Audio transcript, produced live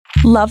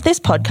Love this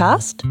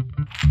podcast?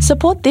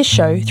 Support this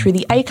show through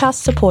the Acast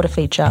supporter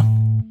feature.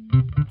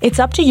 It's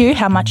up to you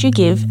how much you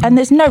give, and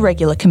there's no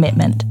regular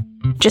commitment.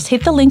 Just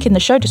hit the link in the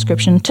show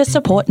description to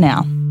support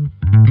now.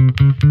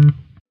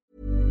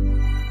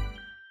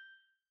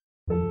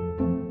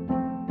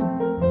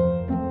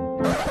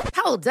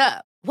 Hold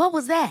up. What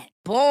was that?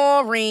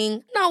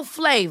 Boring. No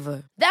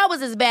flavor. That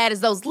was as bad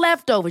as those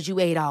leftovers you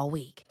ate all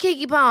week.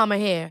 Keke Palmer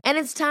here, and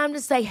it's time to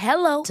say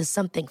hello to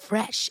something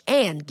fresh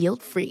and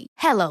guilt-free.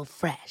 Hello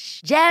Fresh.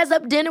 Jazz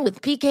up dinner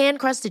with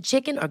pecan-crusted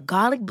chicken or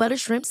garlic butter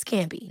shrimp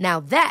scampi. Now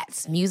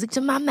that's music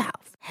to my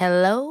mouth.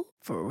 Hello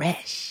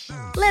Fresh.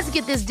 Let's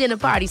get this dinner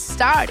party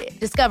started.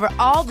 Discover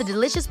all the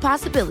delicious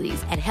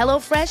possibilities at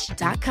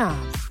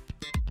hellofresh.com.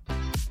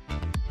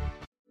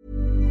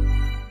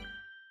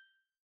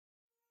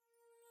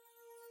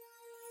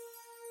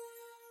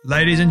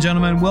 Ladies and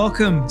gentlemen,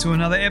 welcome to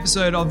another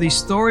episode of the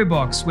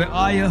Storybox, where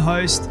I, your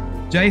host,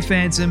 Jay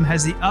Phantom,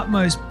 has the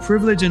utmost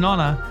privilege and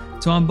honor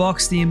to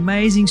unbox the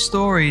amazing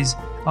stories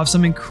of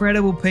some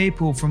incredible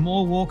people from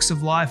all walks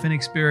of life and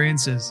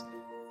experiences.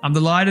 I'm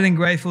delighted and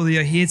grateful that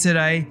you're here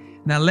today.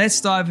 Now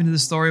let's dive into the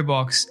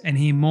Storybox and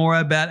hear more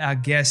about our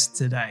guest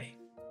today.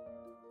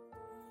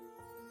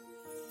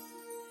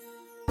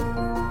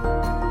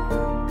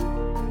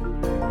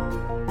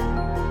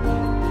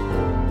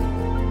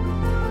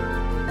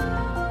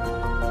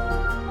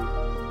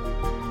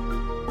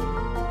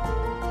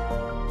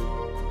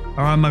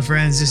 All right, my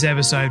friends, this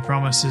episode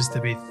promises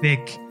to be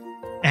thick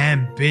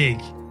and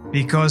big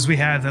because we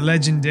have the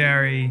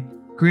legendary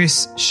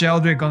Chris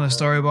Sheldrick on the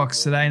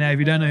Storybox today. Now, if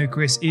you don't know who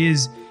Chris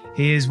is,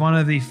 he is one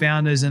of the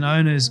founders and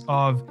owners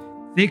of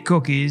THICC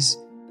Cookies,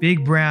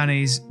 Big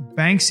Brownies,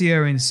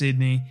 Banksia in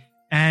Sydney,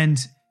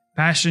 and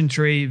Passion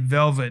Tree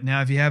Velvet.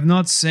 Now, if you have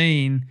not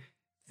seen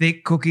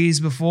THICC Cookies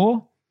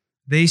before,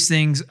 these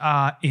things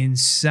are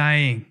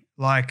insane.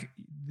 Like,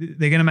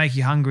 they're going to make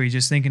you hungry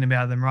just thinking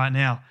about them right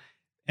now.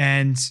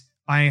 And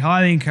I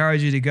highly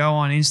encourage you to go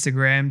on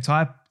Instagram,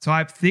 type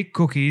THICC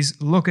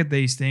Cookies, look at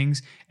these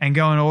things, and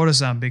go and order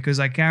some because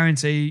I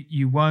guarantee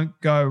you won't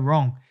go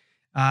wrong.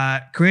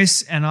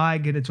 Chris and I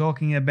get to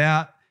talking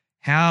about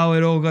how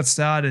it all got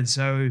started.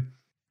 So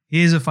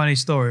here's a funny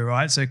story,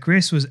 right? So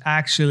Chris was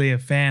actually a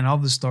fan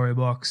of the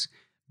Storybox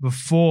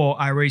before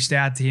I reached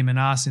out to him and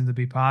asked him to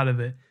be part of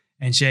it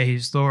and share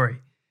his story.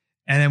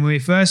 And then when we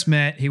first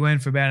met, he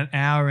went for about an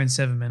hour and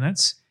 7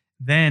 minutes.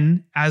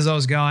 Then as I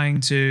was going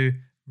to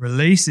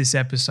release this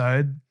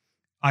episode,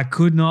 I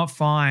could not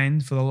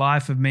find for the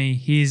life of me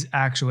his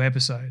actual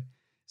episode.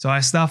 So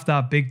I stuffed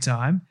up big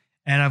time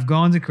and I've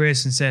gone to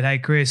Chris and said, "Hey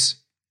Chris,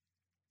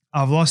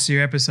 I've lost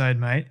your episode,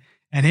 mate."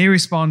 And he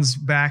responds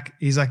back,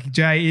 he's like,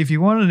 "Jay, if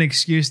you want an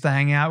excuse to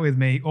hang out with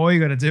me, all you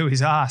got to do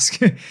is ask."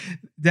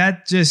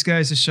 That just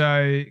goes to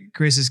show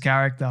Chris's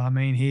character. I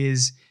mean,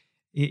 he's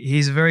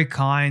a very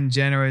kind,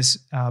 generous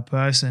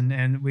person.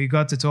 And we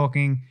got to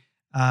talking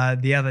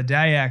the other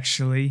day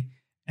actually,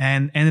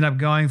 and ended up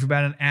going for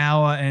about an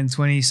hour and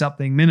 20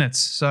 something minutes.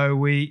 So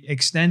we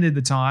extended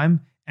the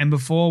time. And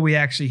before we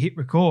actually hit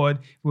record,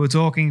 we were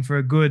talking for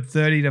a good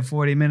 30 to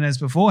 40 minutes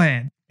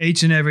beforehand.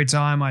 Each and every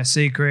time I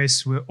see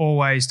Chris, we're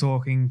always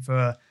talking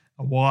for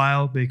a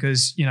while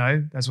because, you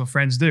know, that's what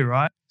friends do,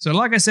 right? So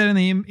like I said in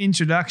the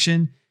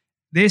introduction,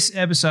 this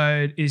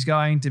episode is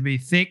going to be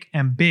thick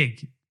and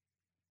big,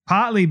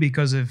 partly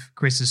because of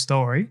Chris's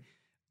story,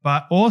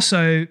 but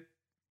also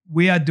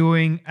we are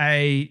doing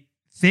a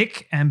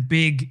thick and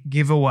big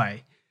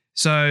giveaway.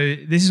 So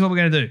this is what we're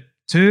going to do.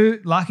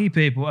 2 lucky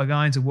people are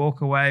going to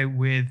walk away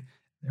with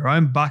their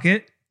own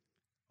bucket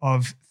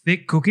of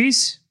THICC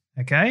cookies,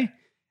 okay?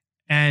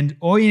 And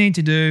all you need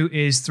to do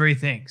is 3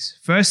 things.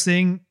 First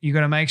thing, you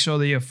got to make sure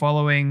that you're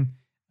following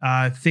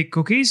THICC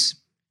Cookies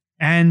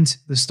and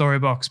the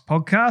Storybox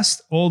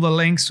podcast. All the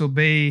links will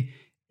be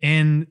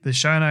in the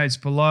show notes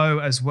below,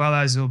 as well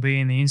as it'll be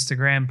in the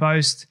Instagram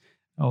post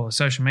or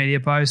social media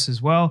posts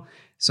as well.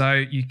 So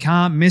you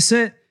can't miss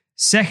it.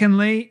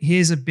 Secondly,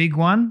 here's a big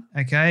one,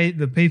 okay?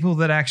 The people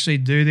that actually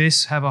do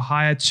this have a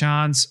higher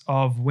chance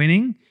of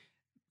winning.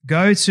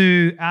 Go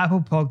to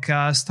Apple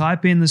Podcasts,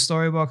 type in the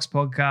Storybox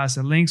podcast.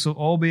 The links will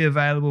all be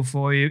available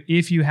for you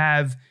if you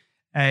have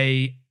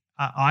an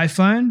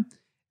iPhone.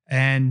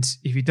 And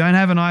if you don't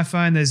have an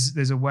iPhone,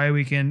 there's a way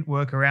we can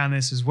work around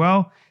this as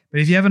well.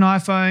 But if you have an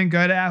iPhone,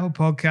 go to Apple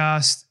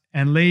Podcasts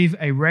and leave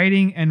a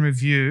rating and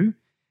review.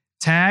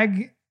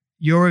 Tag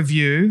your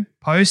review,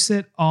 post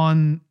it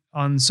on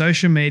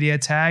social media,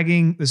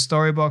 tagging the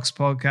Storybox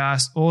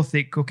podcast or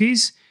THICC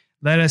Cookies.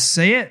 Let us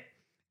see it.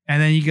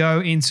 And then you go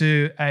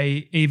into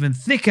a even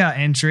thicker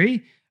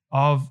entry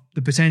of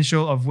the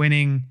potential of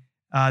winning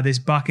this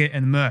bucket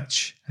and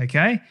merch,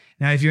 okay?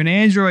 Now, if you're an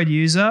Android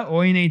user,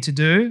 all you need to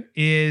do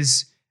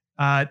is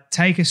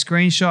take a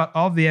screenshot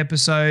of the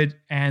episode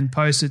and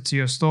post it to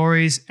your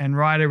stories and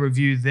write a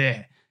review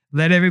there.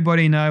 Let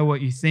everybody know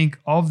what you think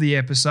of the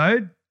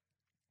episode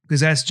because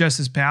that's just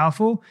as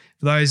powerful.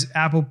 For those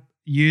Apple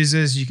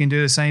users, you can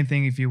do the same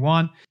thing if you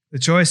want. The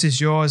choice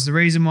is yours. The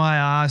reason why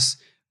I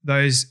asked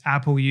those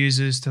Apple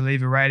users to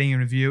leave a rating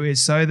and review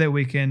is so that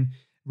we can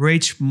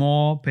reach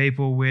more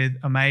people with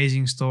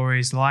amazing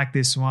stories like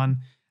this one.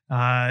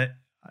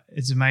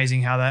 It's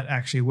amazing how that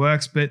actually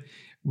works, but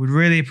would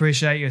really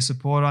appreciate your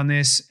support on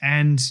this.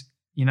 And,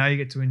 you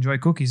get to enjoy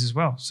cookies as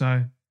well.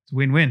 So it's a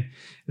win-win.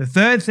 The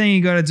third thing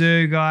you got to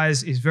do,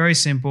 guys, is very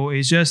simple,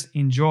 is just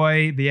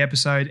enjoy the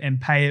episode and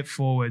pay it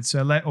forward.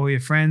 So let all your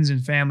friends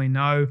and family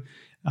know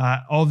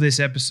of this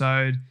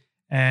episode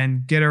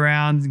and get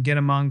around and get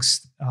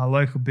amongst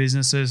local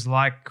businesses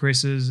like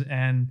Chris's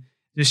and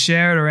just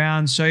share it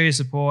around, show your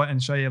support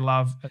and show your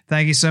love.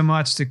 Thank you so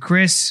much to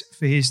Chris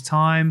for his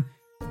time,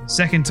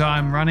 second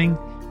time running.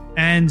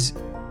 And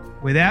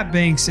with that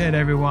being said,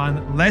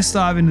 everyone, let's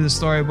dive into the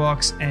story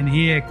box and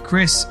hear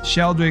Chris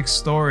Sheldrick's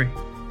story.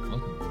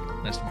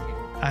 Welcome. Nice to meet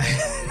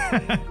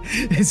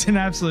you. It's an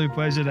absolute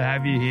pleasure to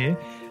have you here.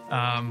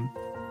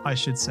 I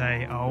should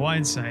say, I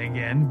won't say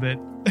again, but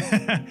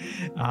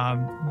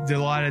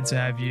delighted to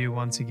have you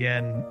once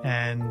again.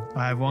 And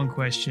I have one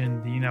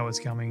question, you know what's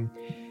coming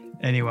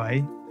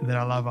anyway, that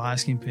I love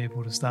asking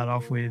people to start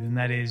off with, and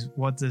that is,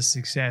 what does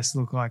success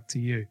look like to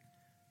you?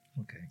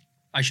 Okay.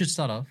 I should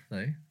start off,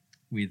 though,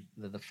 with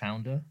the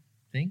founder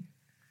thing.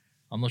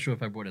 I'm not sure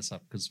if I brought this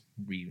up because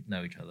we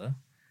know each other,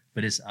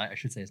 but I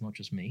should say it's not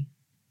just me.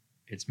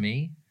 It's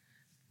me,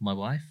 my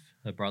wife,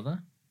 her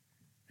brother,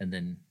 and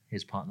then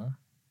his partner.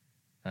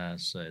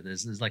 So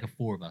there's like a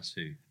four of us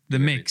who the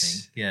do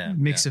mix,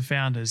 everything. Mix of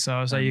founders. So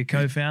I was like, your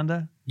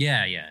co-founder.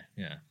 Yeah.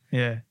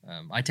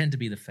 I tend to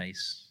be the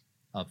face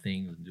of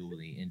things and do all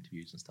the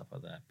interviews and stuff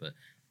like that, but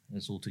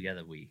it's all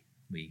together we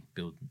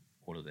build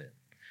all of it.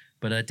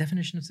 But a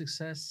definition of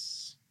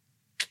success,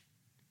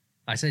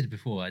 I said it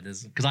before,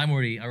 because I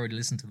already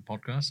listened to the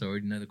podcast, so I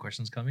already know the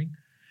questions coming.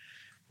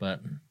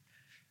 But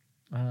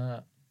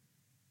hard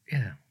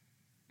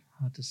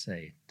to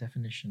say.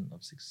 Definition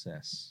of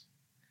success.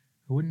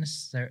 I wouldn't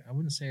say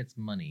it's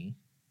money.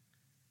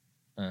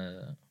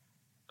 I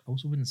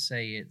also wouldn't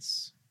say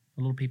it's.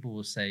 A lot of people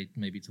will say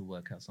maybe to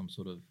work out some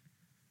sort of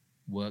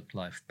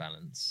work-life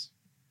balance,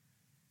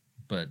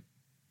 but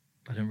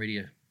I don't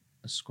really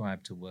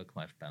ascribe to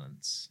work-life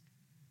balance.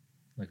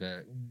 We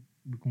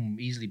can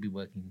easily be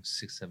working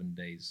 6-7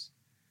 days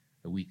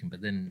a week,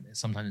 but then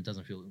sometimes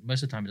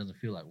most of the time it doesn't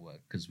feel like work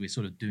because we're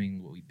sort of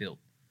doing what we built.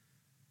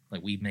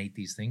 Like we made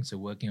these things, so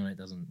working on it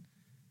doesn't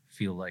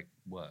feel like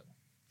work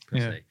per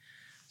se.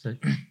 So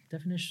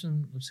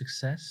definition of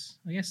success,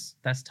 I guess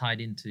that's tied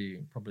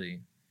into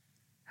probably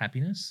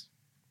happiness.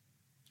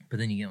 But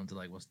then you get onto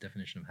what's the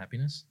definition of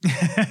happiness?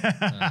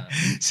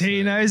 See,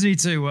 he knows me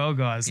too well,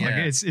 guys. Like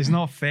it's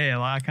not fair.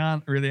 Like I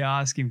can't really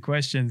ask him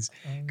questions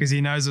because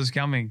he knows what's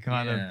coming,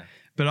 kind of.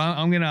 But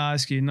I'm going to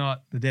ask you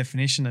not the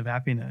definition of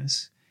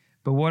happiness,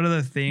 but what are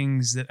the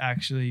things that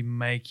actually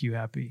make you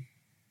happy?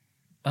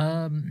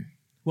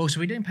 Well, so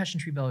we're doing Passion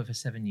Tree Velvet for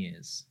 7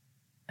 years,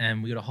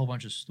 and we got a whole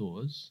bunch of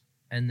stores,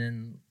 and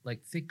then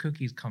THICC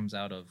Cookies comes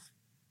out of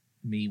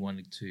me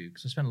wanting to,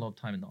 because I spend a lot of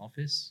time in the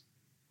office.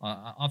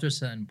 After a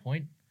certain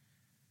point,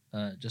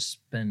 just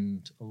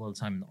spend a lot of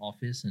time in the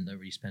office and don't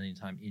really spend any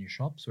time in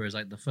shops. Whereas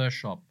the first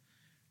shop,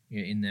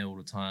 you're in there all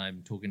the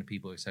time, talking to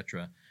people,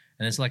 etc.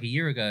 And it's a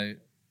year ago,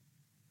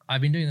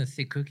 I've been doing the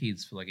THICC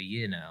Cookies for a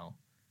year now,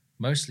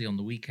 mostly on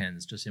the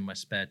weekends, just in my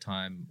spare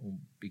time,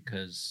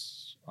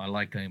 because I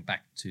like going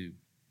back to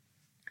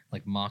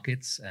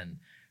markets and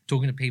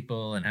talking to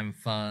people and having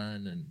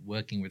fun and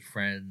working with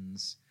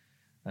friends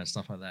and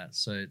stuff like that.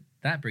 So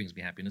that brings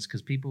me happiness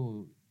because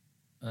people,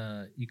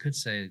 you could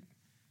say,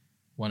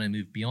 when I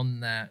move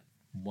beyond that,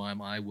 why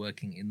am I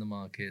working in the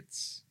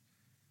markets?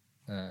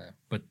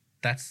 But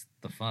that's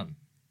the fun,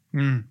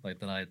 that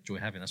I enjoy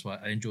having. That's why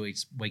I enjoy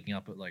waking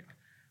up at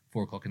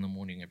 4 o'clock in the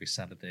morning every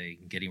Saturday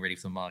and getting ready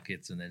for the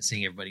markets and then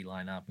seeing everybody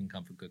line up and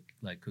come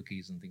for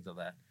cookies and things like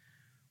that.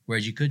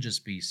 Whereas you could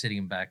just be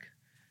sitting back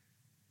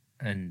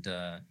and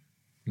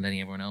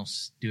letting everyone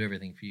else do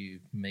everything for you,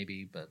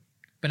 maybe. But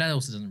that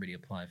also doesn't really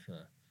apply for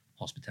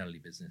hospitality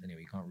business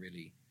anyway. You can't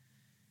really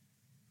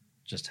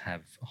just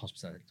have a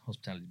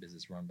hospitality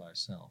business run by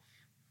itself.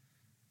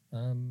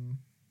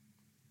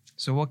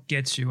 So what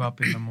gets you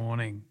up in the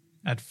morning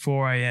at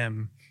 4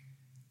 a.m.?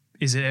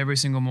 Is it every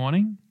single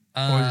morning?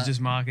 Or is it just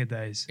market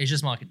days? It's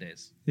just market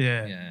days.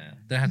 Yeah.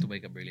 Don't have to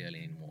wake up really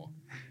early anymore.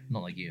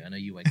 Not like you. I know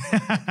you wake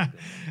up.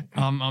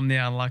 I'm the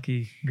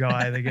unlucky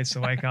guy that gets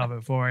to wake up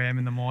at 4 a.m.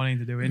 in the morning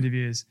to do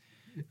interviews.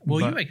 Well,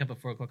 you wake up at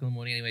 4 o'clock in the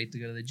morning anyway to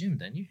go to the gym,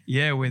 don't you?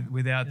 Yeah,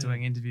 without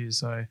doing interviews.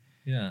 So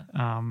yeah.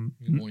 Your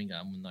morning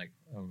guy.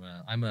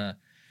 I'm a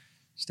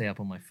stay up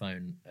on my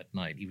phone at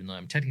night, even though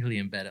I'm technically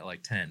in bed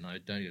at 10. I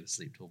don't go to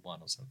sleep till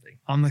 1 or something.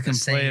 I'm the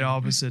complete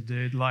opposite,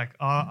 dude. That's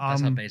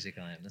how basic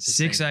I am. That's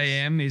 6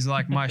 a.m. is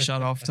my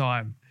shut off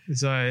time.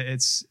 So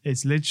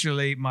it's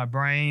literally my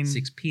brain.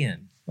 6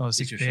 p.m. Oh,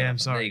 6 p.m.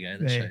 Sorry. There you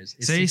go. That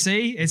shows.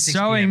 See, it's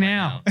showing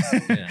now.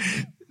 Right now.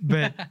 Yeah.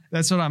 But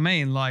that's what I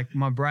mean.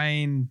 My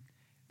brain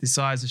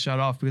decides to shut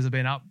off because I've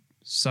been up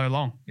so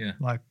long. Yeah.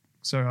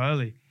 So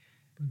early.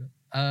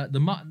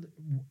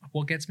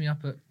 What gets me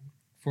up at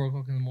 4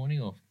 o'clock in the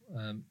morning,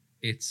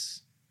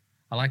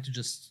 I like to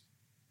just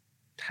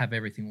have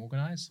everything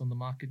organized on the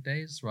market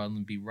days rather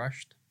than be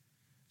rushed.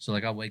 So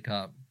like I wake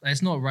up,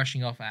 it's not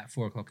rushing off at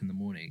 4:00 in the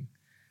morning.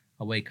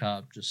 I wake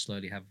up, just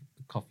slowly have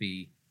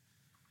coffee,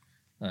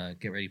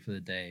 get ready for the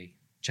day,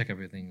 check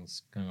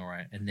everything's going all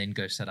right, and then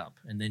go set up,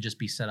 and then just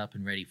be set up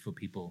and ready for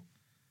people,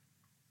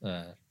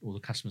 all the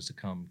customers to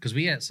come. Because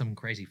we get some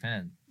crazy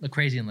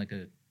crazy in like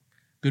a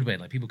good way.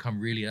 Like people come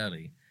really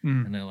early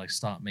and they'll like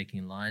start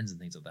making lines and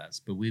things like that.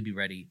 But we'll be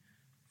ready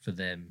for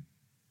them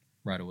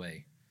right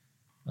away.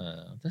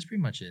 That's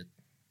pretty much it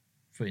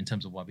in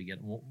terms of why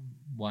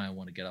I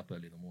want to get up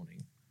early in the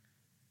morning.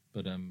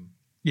 But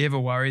you ever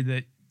worried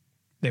that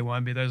there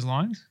won't be those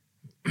lines?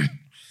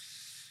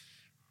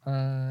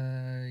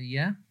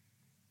 Yeah.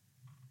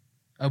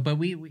 Oh, but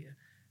we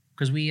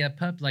because we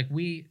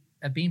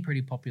have been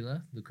pretty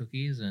popular, the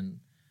cookies, and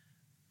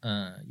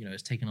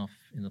it's taken off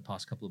in the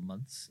past couple of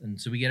months, and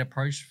so we get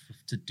approached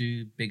to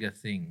do bigger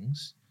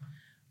things.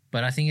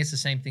 But I think it's the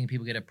same thing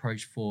people get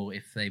approached for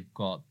if they've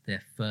got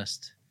their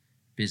first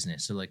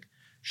business. So like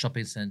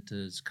shopping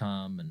centers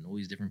come and all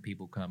these different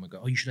people come and go,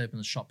 oh, you should open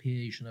a shop here,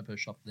 you should open a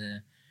shop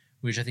there,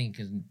 which I think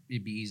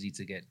it'd be easy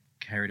to get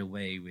carried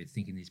away with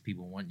thinking these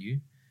people want you.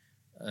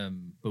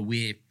 But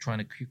we're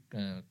trying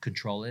to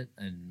control it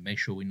and make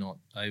sure we're not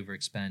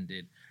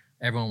overexpanded.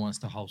 Everyone wants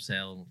to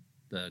wholesale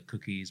the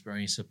cookies. We're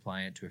only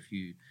supplying it to a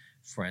few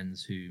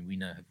friends who we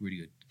know have really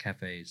good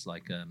cafes,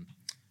 like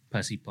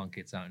Percy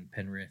Plunkett's out in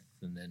Penrith,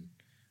 and then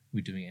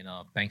we're doing it in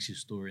our Banksia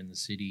store in the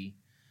city,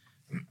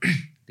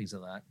 things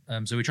like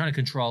that. So we're trying to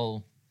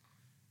control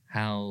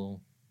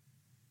how.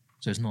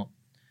 So it's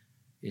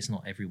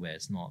not everywhere.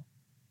 It's not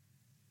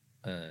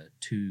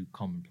too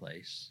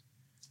commonplace.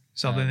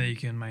 Something that you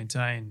can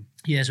maintain.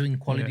 Yeah, so we can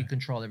quality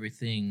control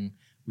everything.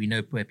 We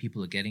know where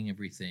people are getting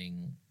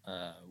everything.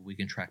 We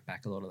can track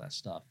back a lot of that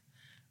stuff.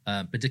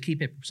 But to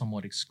keep it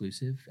somewhat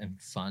exclusive and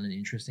fun and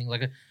interesting,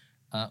 like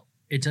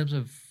in terms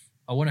of,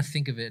 I want to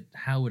think of it,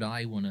 how would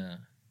I want to,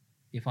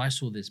 if I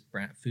saw this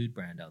food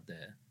brand out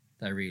there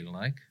that I really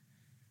like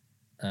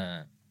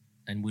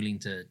and willing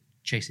to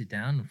chase it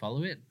down and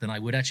follow it, then I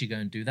would actually go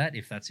and do that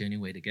if that's the only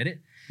way to get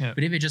it. Yeah.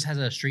 But if it just has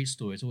a street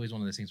store, it's always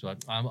one of those things where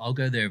I'll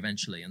go there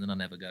eventually and then I'll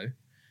never go.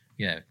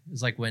 Yeah,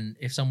 it's like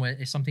if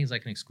something's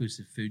like an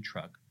exclusive food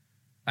truck,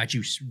 I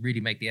actually really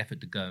make the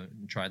effort to go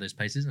and try those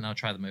places, and I'll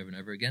try them over and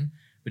over again.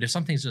 But if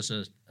something's just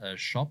a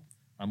shop,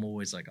 I'm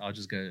always like, I'll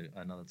just go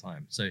another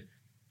time. So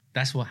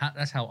that's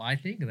how I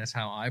think, and that's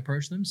how I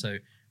approach them. So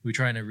we're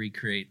trying to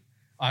recreate.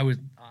 I would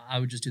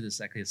just do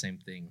exactly the same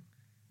thing.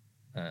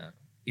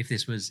 If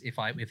this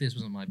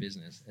wasn't my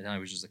business and I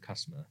was just a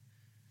customer,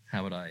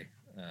 how would I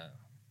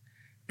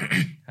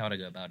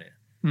go about it?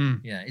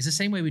 Yeah, it's the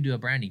same way we do our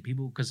branding.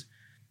 People, because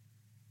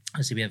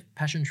let's see, we have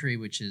Passion Tree,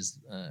 which is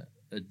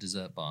a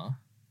dessert bar,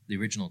 the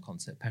original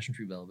concept, Passion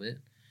Tree Velvet,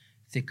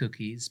 THICC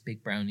cookies,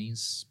 big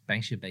brownies,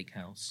 Banksia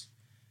Bakehouse,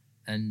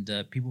 and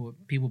people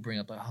bring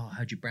up like, oh,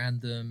 how'd you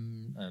brand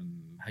them?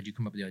 How'd you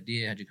come up with the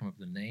idea? How'd you come up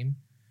with the name?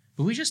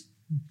 But we just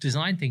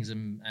design things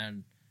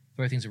and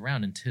throw things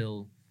around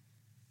until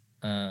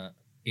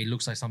it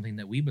looks like something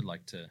that we would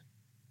like to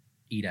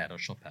eat at or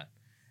shop at.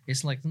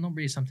 It's like not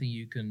really something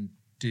you can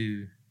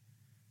do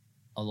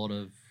a lot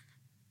of,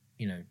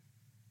 and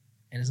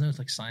there's no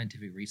like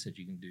scientific research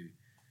you can do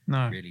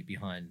really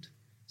behind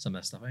some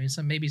of that stuff. I mean,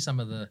 maybe some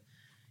of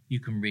you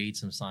can read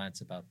some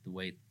science about the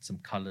way some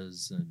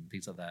colors and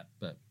things like that.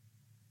 But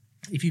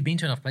if you've been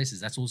to enough places,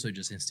 that's also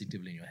just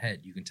instinctively in your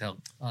head. You can tell,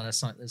 oh, there's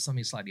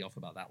something slightly off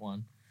about that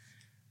one.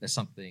 There's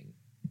something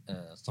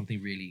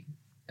really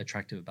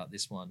attractive about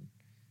this one,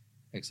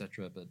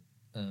 etc. But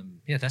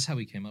that's how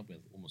we came up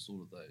with almost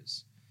all of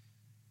those.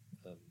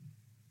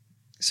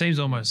 Seems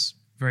almost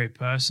very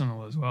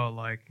personal as well.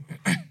 Like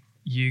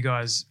you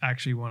guys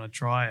actually want to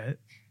try it,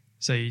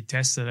 so you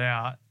test it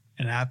out,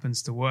 and it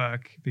happens to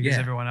work because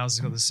everyone else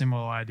has got the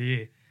similar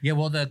idea. Yeah,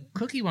 well, the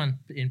cookie one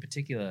in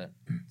particular.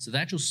 So the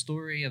actual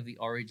story of the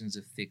origins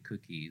of THICC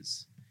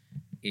cookies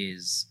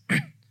is,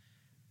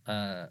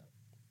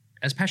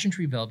 as Passion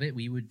Tree Velvet,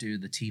 we would do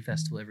the tea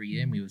festival every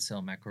year, and we would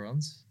sell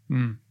macarons.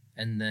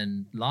 And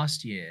then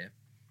last year,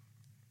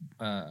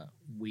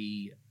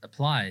 we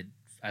applied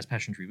as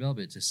Passion Tree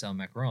Velvet to sell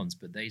macarons,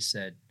 but they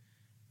said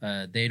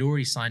they had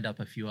already signed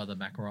up a few other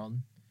macaron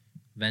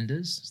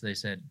vendors. So they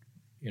said,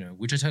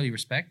 which I totally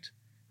respect,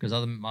 because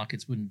other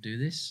markets wouldn't do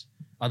this.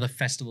 Other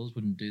festivals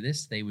wouldn't do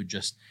this. They would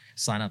just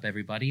sign up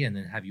everybody and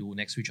then have you all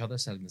next to each other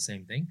selling the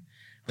same thing.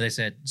 But they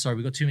said, sorry,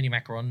 we've got too many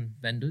macaron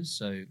vendors,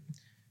 so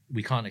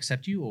we can't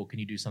accept you, or can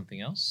you do something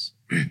else?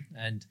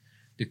 And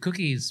the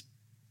cookies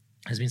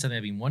has been something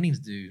I've been wanting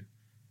to do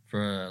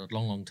for a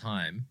long, long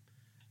time.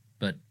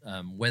 But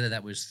whether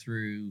that was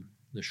through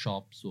the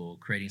shops or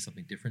creating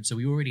something different. So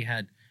we already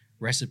had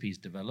recipes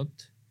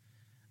developed.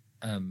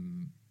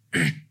 And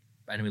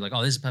we were like,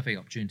 oh, this is a perfect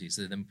opportunity.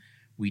 So then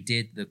we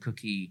did the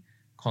cookie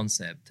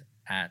concept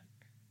at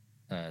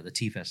the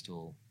Tea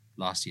Festival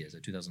last year, so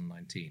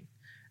 2019.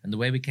 And the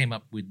way we came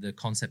up with the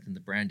concept and the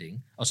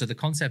branding, so the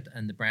concept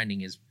and the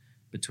branding is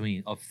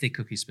of THICC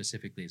cookies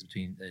specifically,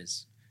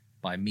 is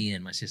by me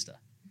and my sister.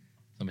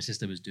 So my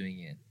sister was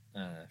doing it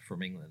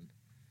from England.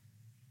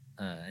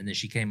 And then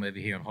she came over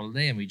here on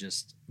holiday, and we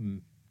just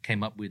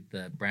came up with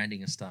the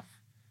branding and stuff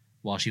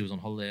while she was on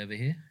holiday over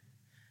here.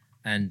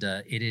 And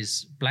it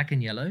is black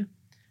and yellow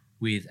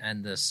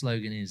and the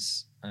slogan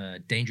is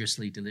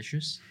dangerously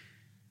delicious.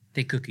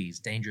 THICC cookies,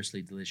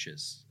 dangerously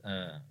delicious.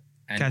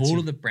 And all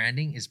of the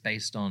branding is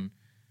based on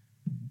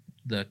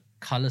the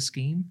color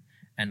scheme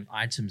and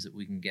items that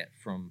we can get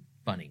from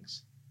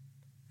Bunnings.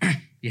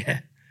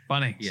 Yeah.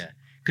 Bunnings. Yeah.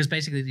 Because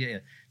basically, yeah.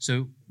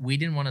 So we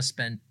didn't want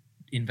to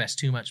invest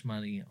too much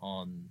money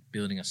on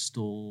building a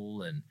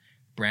stall and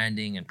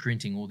branding and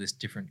printing all this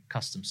different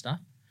custom stuff.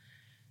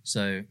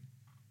 So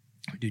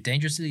we do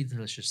dangerously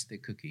delicious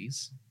THICC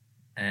cookies,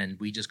 and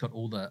we just got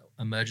all the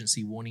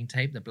emergency warning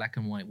tape, the black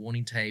and white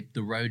warning tape,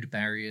 the road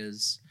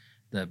barriers,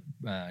 the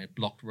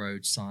blocked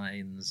road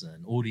signs,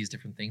 and all these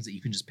different things that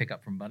you can just pick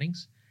up from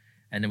Bunnings.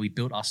 And then we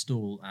built our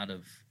stall out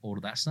of all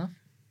of that stuff.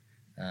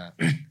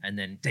 And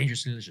then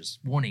dangerously delicious,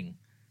 warning,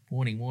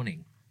 warning,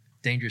 warning,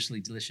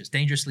 dangerously delicious,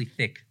 dangerously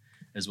thick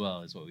as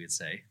well is what we would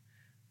say.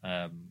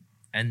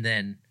 And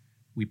then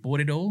we bought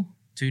it all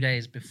 2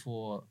 days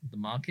before the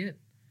market.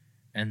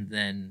 And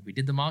then we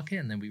did the market,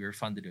 and then we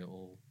refunded it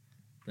all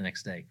the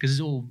next day. Because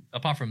it's all,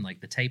 apart from like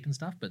the tape and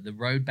stuff, but the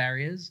road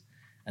barriers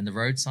and the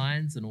road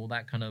signs and all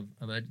that kind of,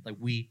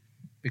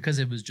 because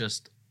it was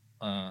just...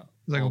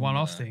 like a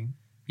one-off thing.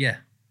 Yeah.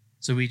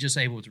 So we just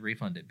able to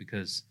refund it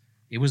because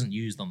it wasn't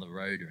used on the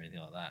road or anything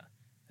like that.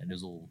 And it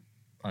was all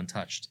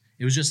untouched.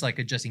 It was just like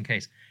a just in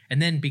case. And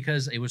then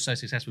because it was so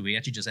successful, we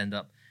actually just end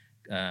up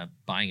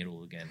buying it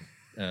all again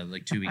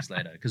like 2 weeks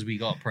later because we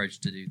got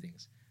approached to do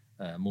things.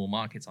 More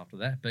markets after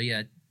that. But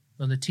yeah,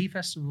 on the tea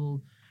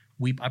festival,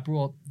 I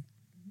brought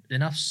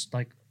enough,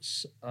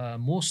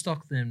 more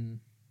stock than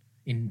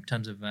in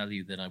terms of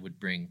value than I would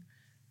bring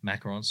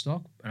macaron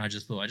stock. And I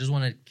just thought, I just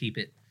want to keep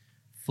it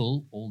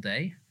full all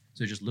day.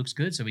 So it just looks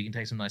good. So we can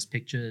take some nice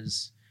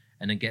pictures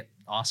and then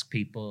ask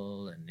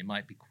people, and it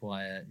might be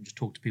quiet and just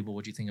talk to people.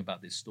 What do you think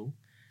about this stall?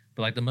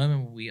 But like the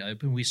moment we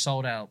opened, we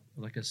sold out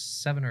like a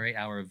 7 or 8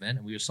 hour event,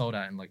 and we were sold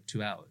out in like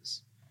 2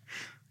 hours.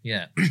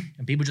 Yeah.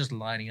 And people just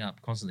lining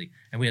up constantly.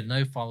 And we had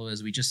no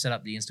followers. We just set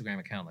up the Instagram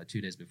account like 2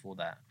 days before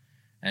that.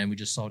 And we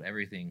just sold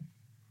everything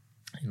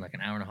in like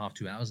an hour and a half,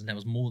 2 hours. And that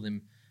was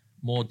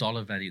more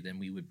dollar value than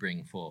we would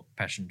bring for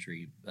passion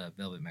tree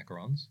velvet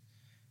macarons.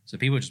 So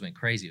people just went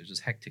crazy. It was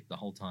just hectic the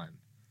whole time.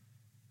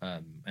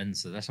 And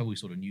so that's how we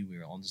sort of knew we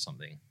were onto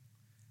something.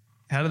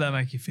 How did that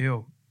make you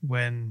feel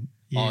when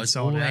you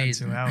sold out in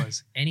 2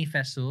 hours? Any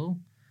festival,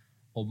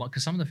 or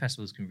because some of the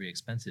festivals can be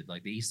expensive.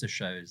 Like the Easter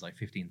show is like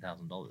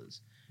 $15,000.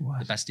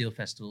 The Bastille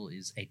Festival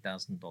is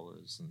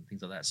 $8,000 and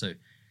things like that. So,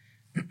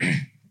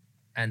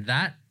 and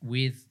that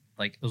with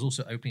like, it was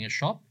also opening a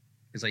shop.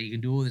 It's like you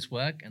can do all this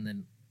work and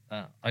then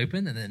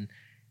open, and then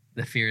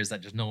the fear is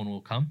that just no one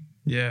will come.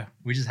 Yeah.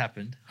 Which has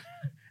happened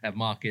at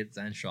markets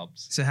and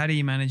shops. So how do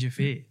you manage your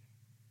fear?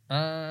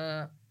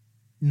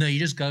 No, you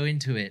just go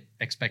into it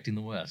expecting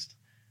the worst.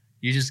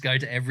 You just go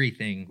to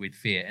everything with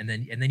fear, and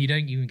then you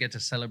don't even get to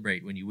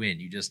celebrate when you win.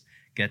 You just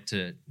get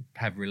to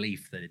have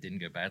relief that it didn't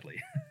go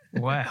badly.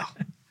 Wow.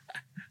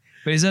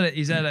 But is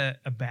that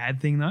a bad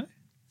thing though?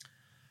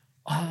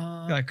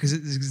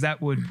 Because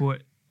that would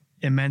put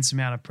immense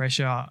amount of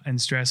pressure and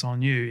stress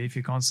on you if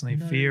you're constantly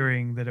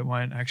fearing that it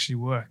won't actually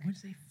work. I would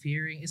say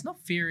fearing. It's not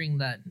fearing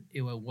that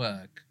it will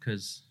work,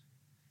 because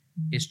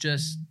it's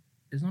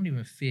not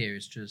even fear.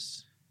 It's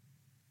just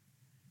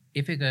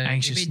if it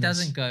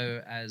doesn't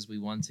go as we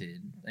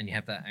wanted, and you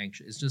have that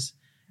anxious, it's just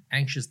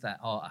anxious that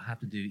I have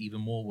to do even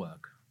more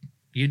work.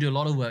 You do a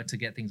lot of work to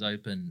get things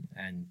open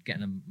and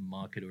get a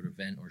market or an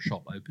event or a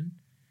shop open,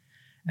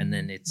 and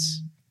then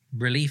it's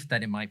relief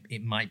that it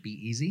might be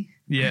easy.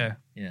 Yeah,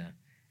 yeah.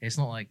 It's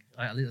not like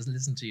I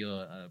listened to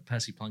your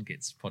Percy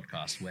Plunkett's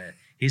podcast where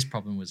his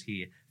problem was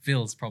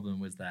Phil's problem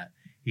was that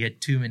he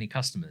had too many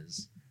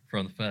customers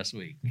from the first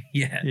week.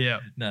 Yeah.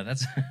 No,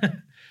 that's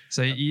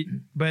so.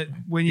 But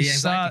when you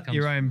start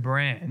your own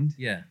brand,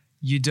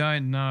 you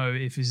don't know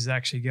if this is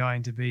actually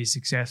going to be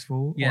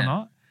successful or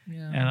not.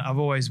 Yeah. And I've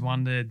always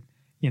wondered,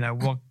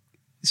 what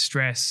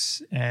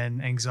stress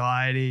and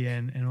anxiety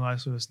and all that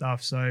sort of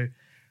stuff. So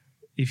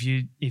if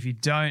you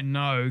don't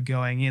know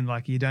going in,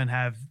 like you don't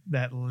have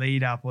that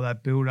lead up or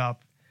that build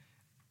up,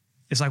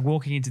 it's like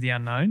walking into the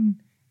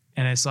unknown.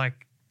 And it's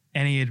like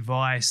any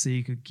advice that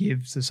you could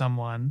give to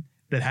someone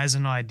that has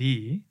an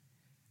idea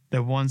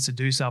that wants to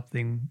do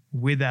something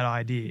with that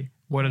idea,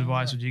 what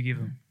advice would you give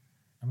them?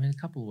 I mean, a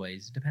couple of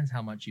ways. It depends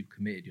how much you've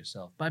committed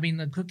yourself. But I mean,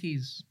 the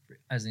cookies,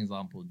 as an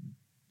example,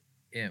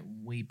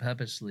 we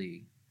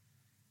purposely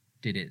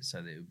did it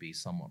so that it would be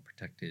somewhat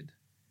protected,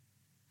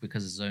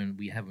 because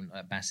we haven't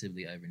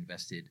massively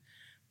overinvested.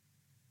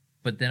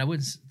 But then I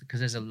wouldn't,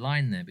 because there's a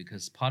line there,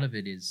 because part of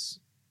it is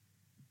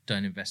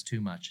don't invest too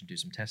much and do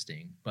some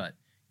testing, but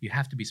you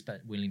have to be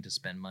willing to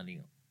spend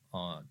money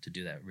to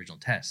do that original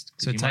test.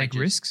 So take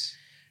risks?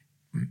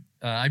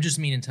 I just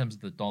mean in terms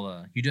of the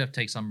dollar, you do have to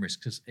take some risks,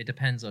 because it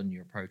depends on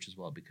your approach as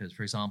well. Because,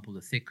 for example,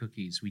 the THICC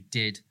cookies, we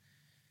did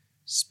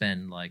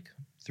spend like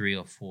 $300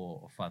 or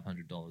 $400 or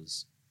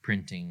 $500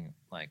 printing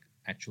like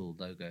actual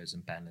logos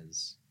and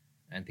banners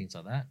and things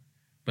like that.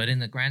 But in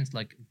the grand,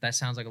 like that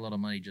sounds like a lot of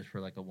money just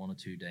for like a 1 or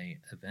 2 day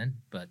event.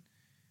 But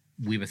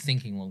we were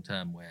thinking long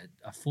term where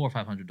 $400 or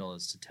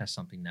 $500 to test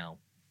something now,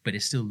 but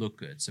it still look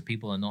good. So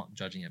people are not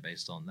judging it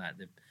based on that.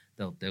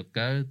 They'll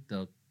go,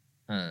 they'll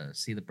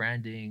see the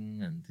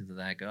branding and things like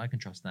that. Go, I can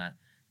trust that.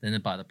 Then they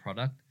buy the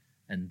product,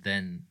 and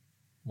then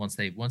once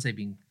they've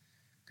been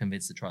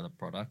convinced to try the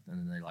product and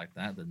then they like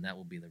that, then that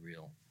will be the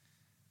real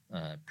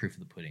proof of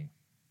the pudding.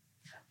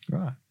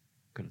 Right.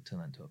 Could have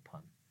turned that into a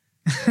pun.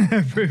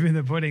 Proof in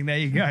the pudding. There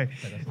you go.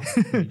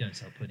 We don't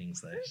sell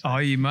puddings though. So. Oh,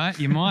 you might.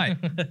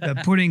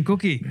 The pudding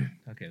cookie.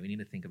 Okay, we need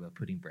to think about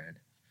pudding bread.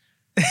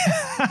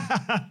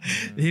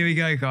 Here we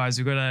go, guys.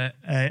 We've got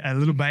a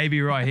little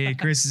baby right here.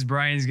 Chris's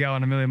brain's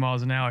going a million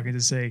miles an hour. I can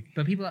just see.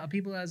 But are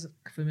people as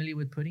familiar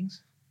with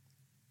puddings?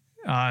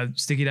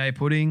 Sticky day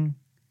pudding.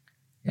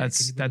 Yeah,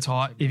 that's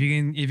hot. If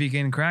you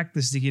can crack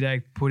the sticky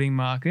day pudding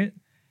market,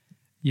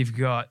 you've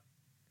got.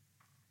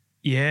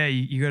 Yeah,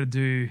 you got to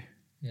do.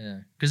 Yeah,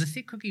 because the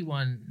thick cookie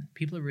one,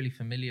 people are really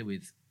familiar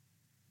with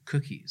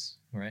cookies,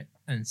 right?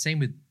 And same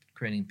with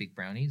creating big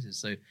brownies is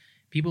so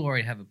people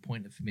already have a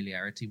point of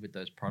familiarity with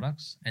those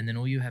products, and then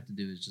all you have to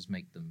do is just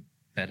make them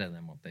better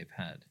than what they've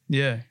had.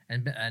 Yeah,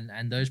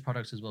 and those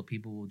products as well,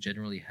 people will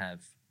generally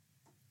have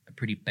a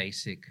pretty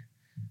basic.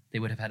 They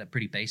would have had a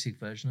pretty basic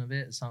version of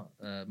it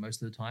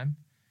most of the time.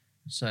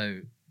 So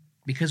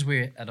because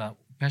we're at our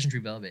Passion Tree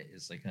Velvet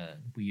is like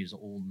we use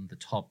all the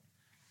top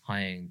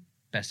high-end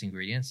best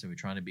ingredients, and we're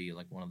trying to be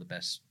like one of the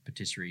best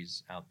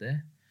patisseries out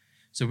there.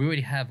 So we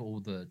already have all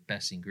the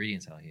best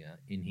ingredients out here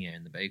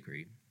in the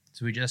bakery.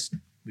 So we just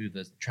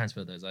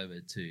transfer those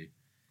over to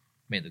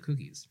make the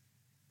cookies.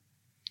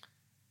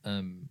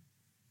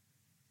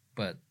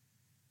 But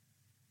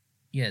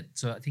yeah,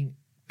 so I think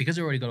because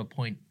they've already got a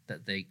point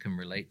that they can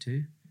relate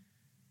to,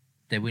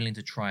 they're willing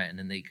to try it, and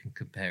then they can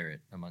compare it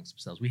amongst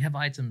themselves. We have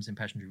items in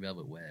Passion Tree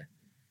Velvet where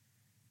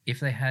if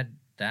they had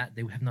that,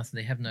 they would have nothing.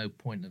 They have no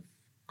point of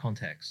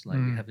context. Like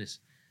we have this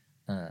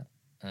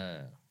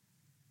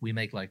we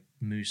make like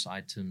mousse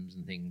items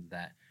and things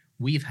that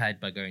we've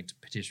had by going to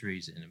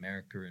patisseries in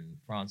America and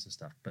France and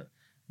stuff, but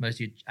most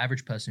of your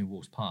average person who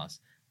walks past,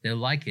 they'll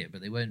like it,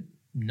 but they won't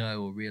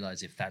know or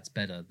realize if that's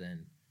better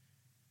than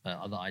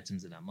other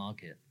items in that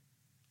market,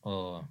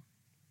 or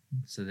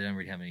so they don't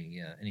really have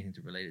anything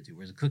to relate it to.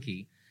 Whereas a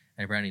cookie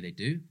and a brownie, they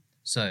do.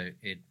 So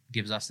it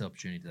gives us the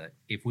opportunity that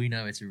if we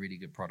know it's a really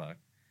good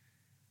product,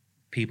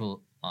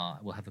 people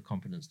will have the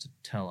confidence to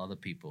tell other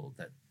people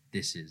that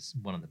this is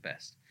one of the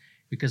best.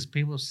 Because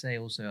people say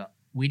also,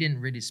 we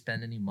didn't really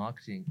spend any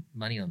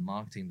money on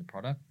marketing the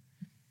product,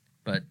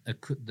 but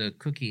the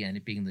cookie, and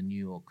it being the New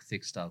York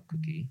thick style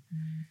cookie,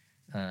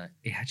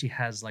 it actually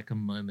has like a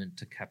moment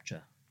to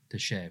capture, to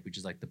share, which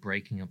is like the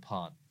breaking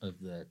apart of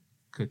the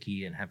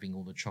cookie and having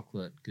all the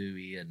chocolate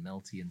gooey and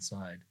melty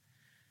inside.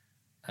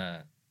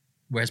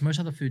 Whereas most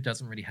other food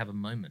doesn't really have a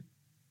moment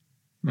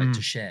like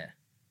to share.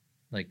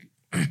 Like,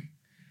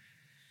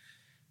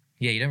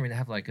 yeah, you don't really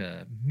have like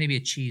maybe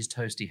a cheese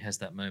toasty has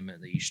that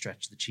moment that you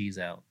stretch the cheese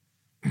out.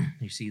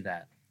 You see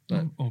that.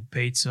 But, or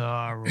pizza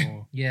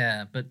or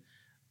yeah, but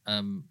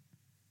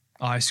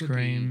ice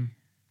cream.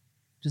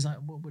 Just like,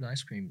 what would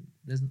ice cream?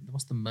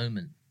 What's the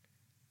moment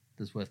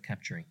that's worth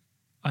capturing?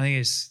 I think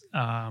it's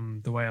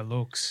the way it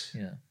looks.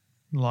 Yeah.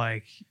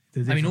 Like the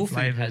different all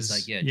flavors. Food has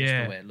like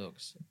just the way it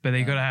looks. But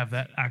you got to have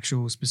that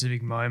actual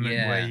specific moment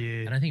where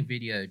you. And I think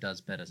video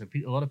does better. So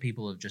a lot of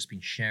people have just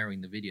been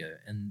sharing the video,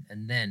 and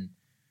then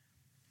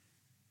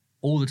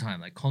all the time,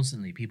 like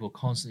constantly, people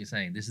constantly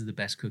saying this is the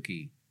best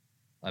cookie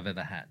I've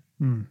ever had.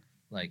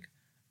 Like,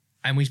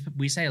 and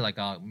we say like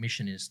our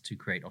mission is to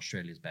create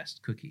Australia's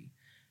best cookie.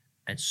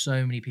 And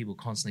so many people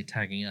constantly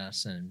tagging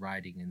us and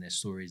writing in their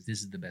stories,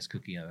 this is the best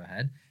cookie I ever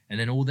had. And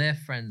then all their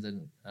friends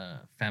and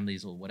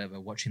families or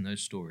whatever watching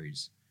those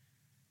stories,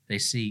 they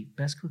see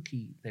best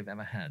cookie they've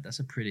ever had. That's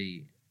a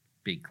pretty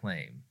big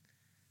claim.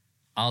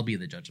 I'll be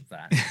the judge of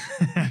that.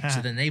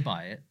 So then they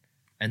buy it.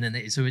 And then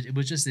it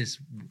was just this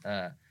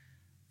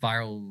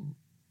viral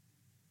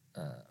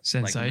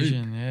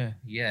sensation, like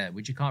yeah,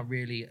 which you can't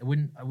really. I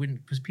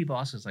wouldn't because people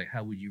ask us like,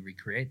 how would you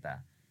recreate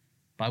that?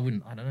 But I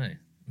don't know.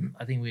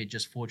 I think we're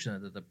just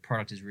fortunate that the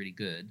product is really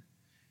good,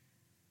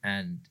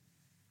 and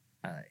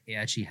it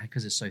actually,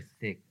 because it's so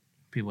thick,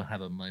 people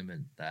have a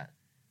moment that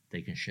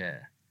they can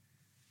share.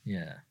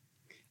 Yeah,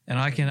 and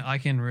I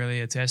can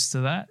really attest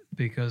to that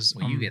because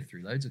you get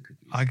through loads of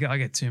cookies. I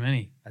get too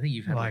many. I think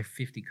you've had like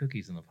 50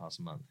 cookies in the past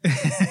month.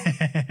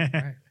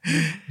 Right?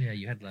 Yeah,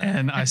 you had that.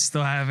 And I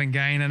still haven't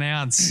gained an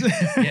ounce.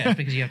 Yeah,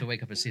 because you have to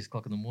wake up at 6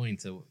 o'clock in the morning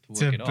to work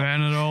it off. To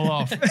burn it all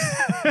off.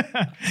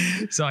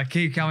 So I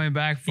keep coming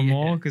back for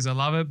more because I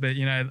love it. But,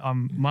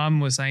 Mum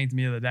was saying to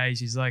me the other day,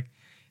 she's like,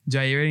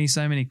 Jay, you're eating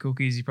so many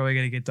cookies, you're probably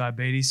going to get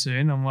diabetes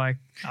soon. I'm like,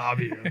 I'll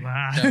be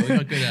right. No, we've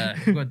got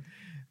good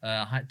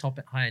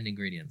high-end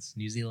ingredients.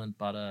 New Zealand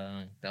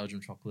butter,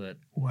 Belgian chocolate.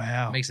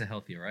 Wow. Makes it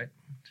healthier, right?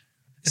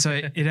 So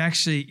it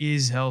actually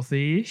is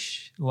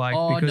healthy-ish, like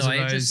because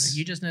of those.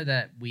 You just know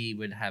that we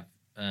would have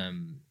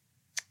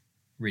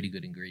really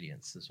good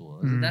ingredients as well.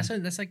 That's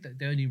like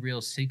the only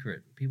real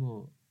secret.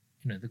 People,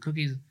 the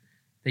cookies,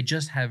 they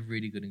just have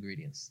really good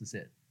ingredients. That's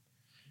it.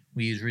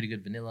 We use really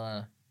good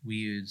vanilla.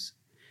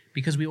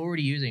 Because we're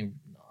already using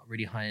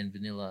really high-end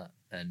vanilla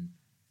and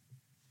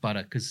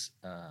butter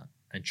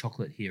and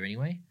chocolate here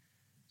anyway.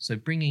 So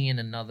bringing in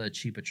another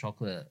cheaper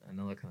chocolate and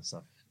all that kind of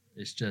stuff,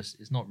 it's just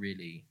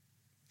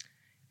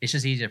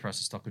easier for us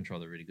to stock control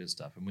the really good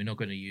stuff. And we're not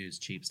going to use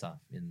cheap stuff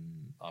in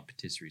our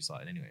patisserie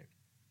side anyway.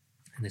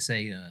 And they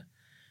say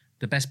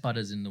the best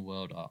butters in the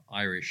world are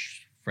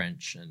Irish,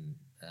 French, and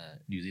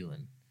New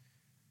Zealand.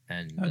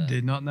 And I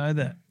did not know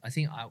that. I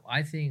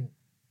think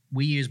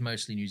we use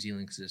mostly New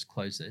Zealand because it's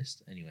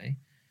closest anyway.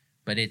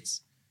 But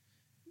it's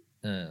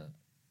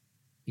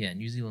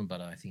New Zealand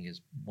butter I think is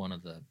one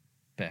of the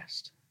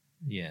best.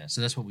 Yeah, so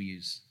that's what we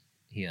use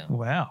here.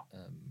 Wow.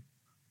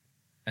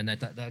 And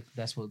that's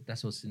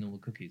what's in all the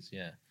cookies.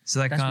 Yeah. So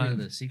that that's kind really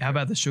of. the secret. How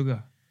about the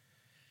sugar?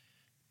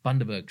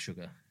 Bundaberg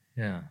sugar.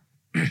 Yeah.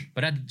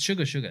 But add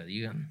sugar.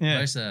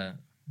 Most that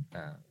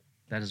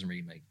doesn't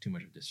really make too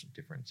much of a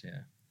difference. Yeah.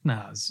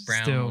 No, it's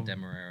Brown still. or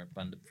Demerara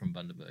from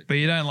Bundaberg. But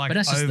you don't But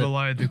that's just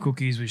overload the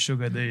cookies with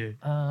sugar, do you?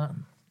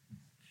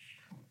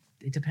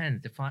 It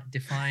depends.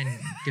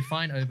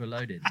 Define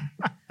overloaded.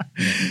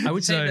 Yeah. I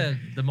would say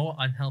the more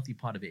unhealthy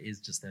part of it is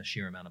just the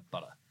sheer amount of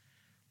butter.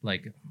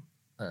 Like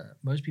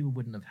most people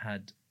wouldn't have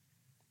had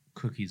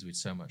cookies with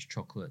so much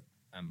chocolate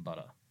and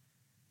butter.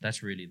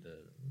 That's really the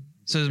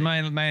So it's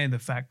thing. mainly the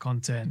fat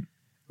content,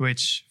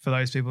 which for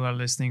those people that are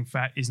listening,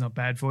 fat is not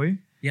bad for you.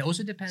 Yeah, it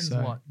also depends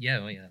So- what. Yeah,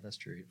 well, yeah, that's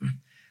true.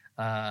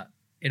 The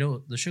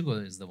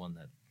sugar is the one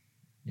that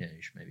you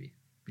should maybe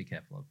be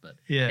careful of. But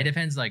Yeah. it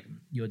depends, like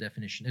your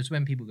definition. It's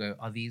when people go,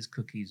 "Are these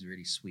cookies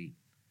really sweet?"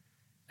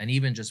 And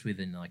even just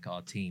within like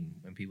our team,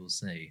 when people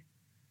say,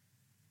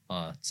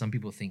 some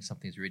people think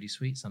something's really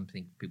sweet,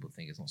 people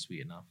think it's not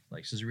sweet enough.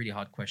 Like, so it's a really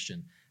hard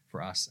question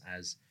for us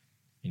as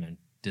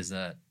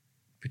dessert,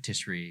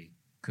 patisserie,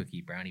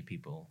 cookie, brownie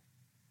people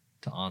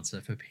to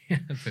answer for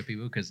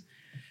people, because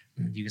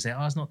you can say,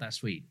 "Oh, it's not that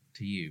sweet"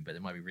 to you, but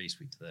it might be really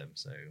sweet to them.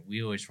 So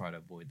we always try to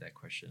avoid that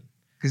question.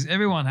 Because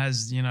everyone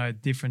has,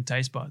 different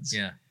taste buds.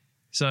 Yeah,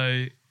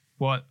 So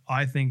what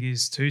I think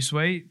is too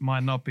sweet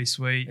might not be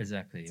sweet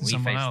exactly. to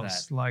someone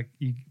else. That. Like,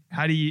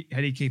 how do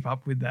you keep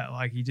up with that?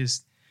 Like, you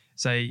just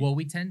say, Well,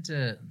 we tend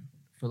to,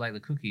 for like the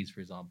cookies, for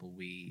example,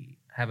 we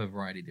have a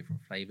variety of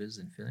different flavors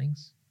and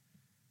fillings.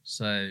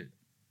 So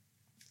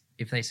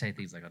if they say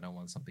things like, "I don't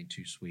want something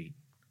too sweet,"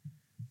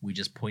 we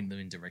just point them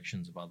in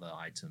directions of other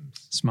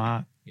items.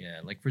 smart. Yeah,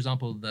 like for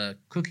example, the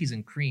cookies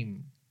and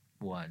cream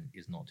one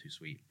is not too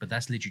sweet, but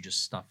that's literally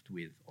just stuffed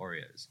with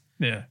Oreos.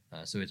 Yeah.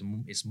 So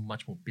it's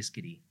much more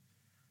biscuity.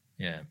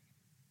 Yeah,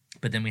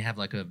 but then we have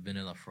like a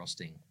vanilla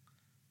frosting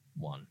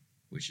one,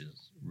 which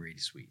is really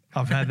sweet.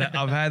 I've had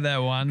that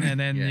one, and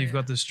then Yeah, you've yeah.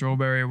 got the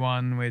strawberry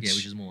one, which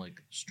Which is more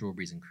like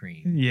strawberries and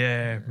cream.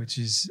 which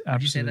is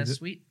Would you say absolutely that's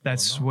sweet?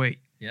 That's or not? sweet.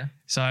 Yeah,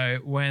 So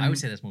when I would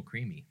say that's more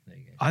creamy. There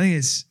you go. I think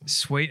it's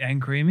sweet and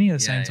creamy at the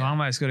same Yeah, time.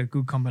 Like, it's got a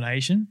good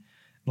combination.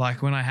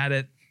 Like when I had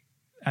it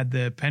at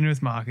the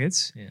Penrith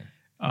markets, Yeah.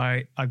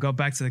 I got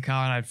back to the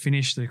car and I'd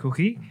finished the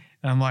cookie,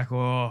 and I'm like,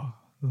 oh.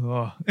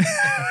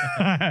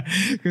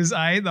 Because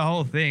I ate the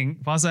whole thing.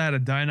 Plus, I had a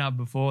donut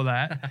before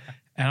that,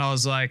 and I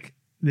was like,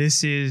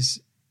 "This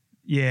is,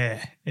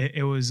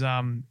 It was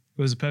a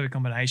perfect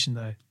combination,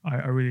 though.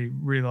 I really,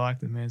 really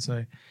liked it, man.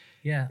 So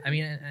Yeah, I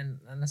mean, and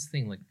that's the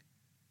thing. Like,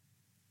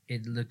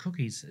 the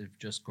cookies have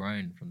just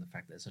grown from the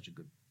fact that it's such a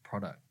good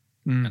product,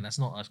 and that's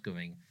not us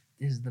going,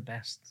 "This is the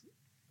best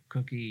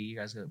cookie you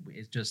guys got."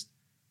 It's just,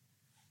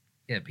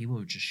 people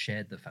have just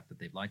shared the fact that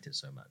they've liked it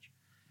so much.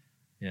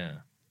 Yeah.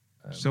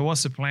 So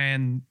what's the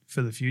plan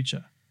for the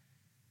future?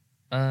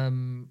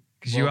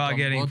 Because you are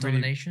getting world pretty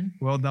domination.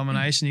 world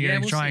domination. You're Yeah,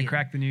 going to we'll try and see.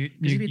 crack the new.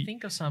 Because if you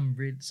think of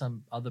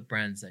some other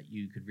brands that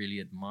you could really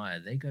admire,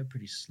 they go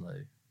pretty slow.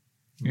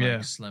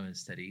 Slow and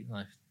steady.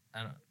 Like,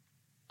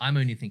 I'm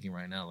only thinking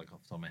right now, like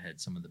off the top of my head,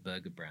 some of the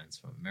burger brands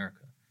from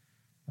America,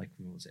 like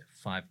what was it,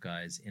 Five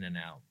Guys,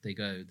 In-N-Out. They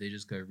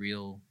just go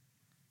real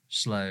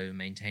slow,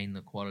 maintain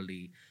the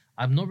quality.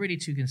 I'm not really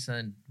too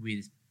concerned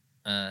with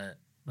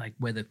like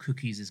whether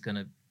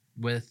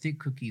thick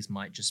cookies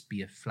might just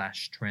be a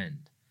flash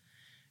trend,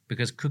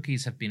 because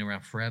cookies have been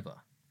around forever.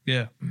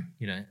 Yeah.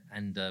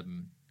 And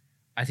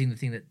I think the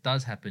thing that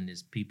does happen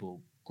is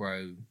people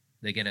grow.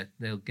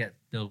 They'll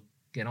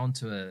get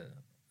onto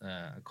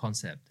a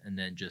concept and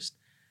then just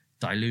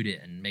dilute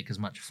it and make as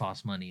much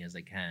fast money as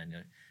they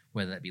can.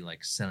 Whether that be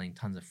like selling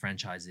tons of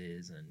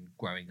franchises and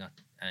growing up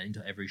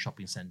into every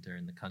shopping center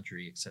in the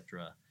country,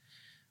 etc.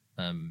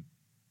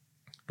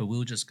 But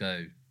we'll just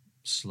go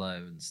slow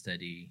and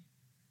steady.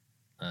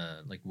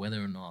 Like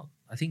whether or not,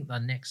 I think our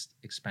next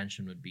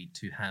expansion would be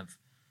to have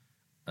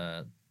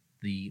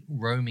the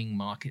roaming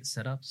market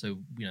set up. So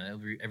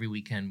every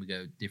weekend we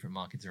go different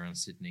markets around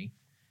Sydney,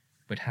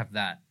 but have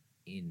that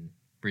in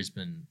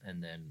Brisbane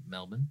and then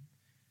Melbourne,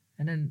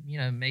 and then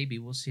maybe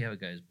we'll see how it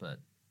goes. But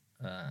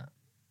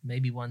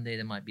maybe one day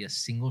there might be a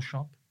single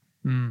shop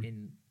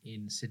in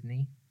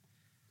Sydney.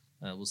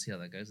 We'll see how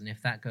that goes. And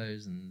if that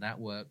goes and that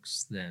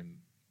works, then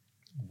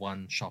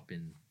one shop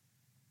in,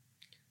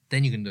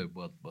 then you can do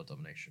world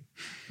domination.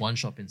 One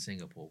shop in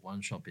Singapore,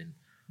 one shop in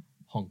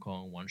Hong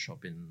Kong, one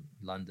shop in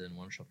London,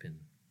 one shop in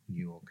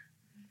New York.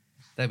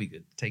 That'd be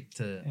good.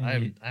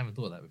 I haven't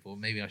thought of that before.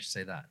 Maybe I should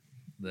say that.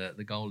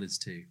 The goal is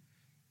to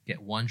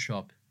get one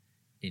shop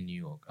in New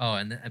York.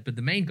 Oh, but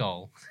the main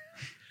goal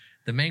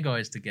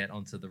is to get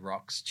onto The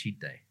Rock's cheat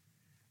day.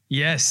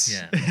 Yes.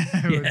 Yeah.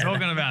 We're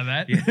talking about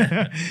that.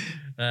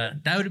 Yeah.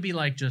 That would be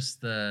like just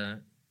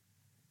the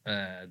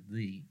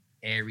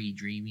airy,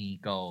 dreamy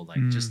goal.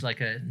 Like just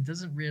like it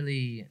doesn't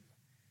really,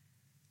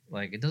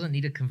 like, it doesn't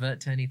need to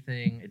convert to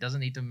anything. It doesn't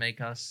need to make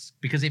us,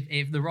 because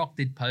if The Rock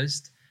did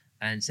post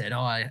and said, "Oh,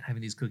 I'm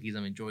having these cookies,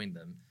 I'm enjoying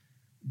them,"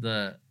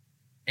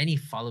 any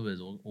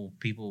followers or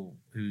people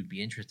who'd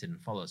be interested in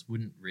follow us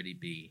wouldn't really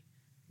be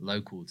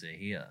local to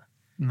here.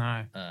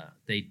 No.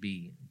 They'd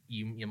be,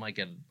 you might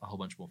get a whole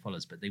bunch more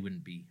followers, but they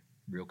wouldn't be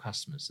real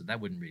customers. So that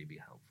wouldn't really be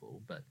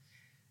helpful. But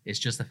it's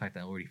just the fact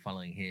that I'm already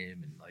following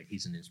him and like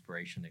he's an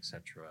inspiration,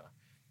 etc.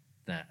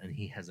 And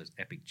he has those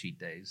epic cheat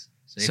days.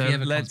 So if he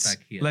ever comes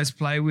back here, let's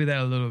play with that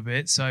a little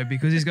bit. So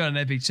because he's got an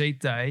epic cheat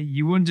day,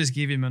 you wouldn't just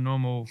give him a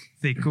normal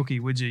thick cookie,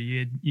 would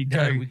you? You'd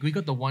go. No, we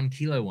got the 1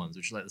 kilo ones,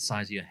 which are like the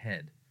size of your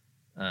head.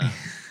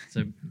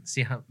 So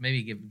see how,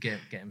 maybe get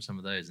him some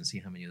of those and see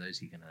how many of those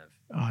he can have.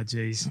 Oh,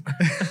 geez.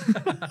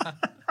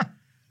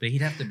 But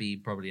he'd have to be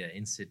probably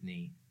in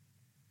Sydney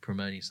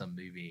promoting some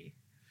movie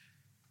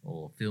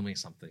or filming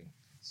something.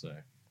 So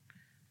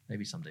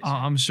maybe someday.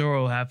 I'm sure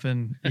it'll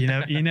happen.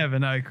 You never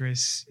know,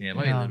 Chris. Yeah,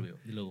 maybe a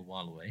little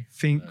while away.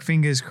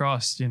 Fingers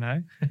crossed,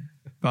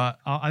 But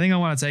I think I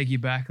want to take you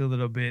back a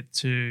little bit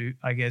to,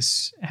 I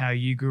guess, how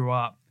you grew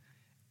up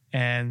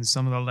and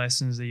some of the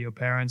lessons that your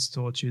parents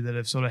taught you that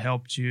have sort of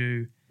helped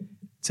you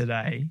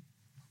today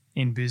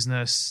in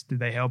business. Did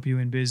they help you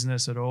in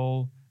business at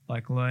all?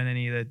 Like learn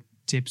any of the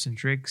tips and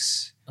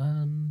tricks?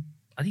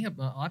 I think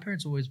our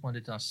parents always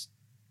wanted us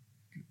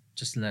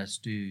just to let us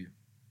do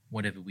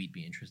whatever we'd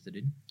be interested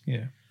in.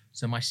 Yeah.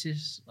 So my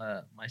sister,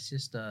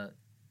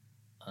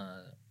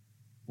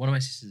 one of my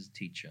sisters is a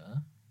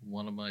teacher.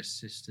 One of my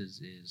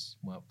sisters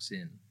works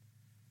in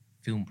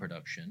film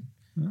production.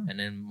 Oh. And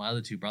then my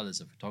other two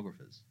brothers are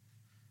photographers.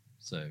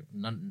 So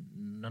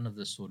none of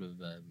the sort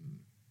of,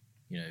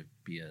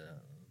 be a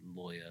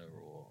lawyer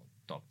or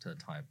doctor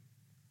type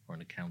or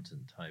an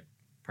accountant type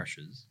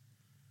pressures.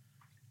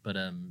 But,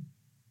 and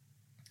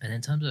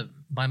in terms of,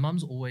 my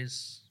mum's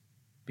always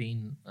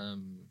been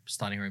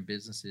starting her own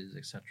businesses,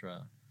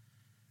 etc.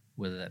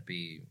 Whether that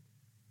be,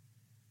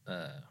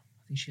 I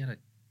think she had a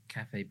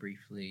cafe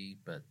briefly,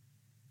 but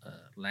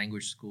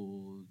language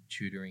school,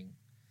 tutoring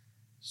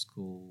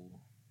school,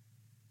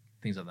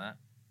 things like that.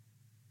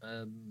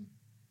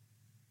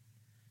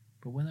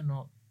 But whether or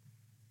not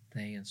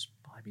they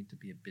inspire me to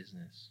be a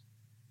business,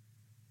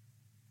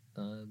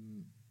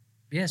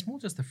 it's more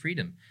just the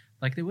freedom.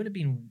 Like, they would have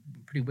been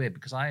pretty weird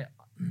because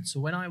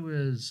when I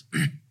was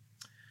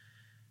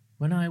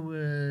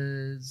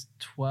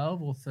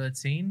 12 or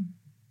 13,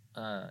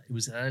 it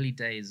was early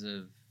days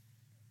of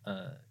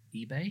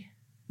eBay.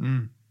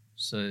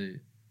 So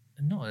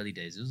not early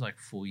days, it was like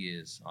 4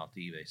 years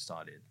after eBay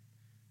started.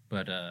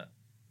 But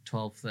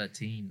 12,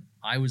 13,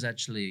 I was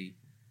actually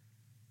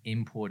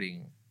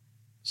importing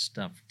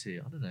stuff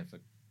to, I don't know if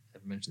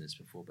I've mentioned this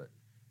before, but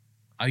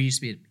I used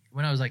to be,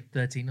 when I was like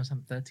 13 or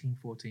something, 13,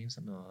 14,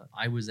 something like that,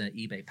 I was an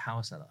eBay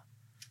power seller.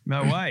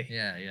 No way.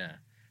 Yeah.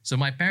 So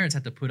my parents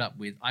had to put up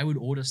with, I would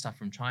order stuff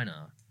from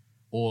China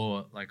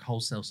or like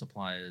wholesale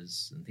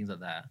suppliers and things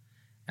like that.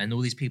 And all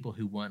these people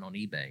who weren't on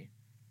eBay.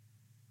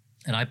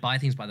 And I buy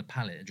things by the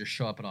pallet and just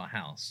show up at our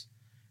house,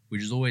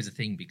 which is always a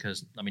thing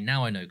because, I mean,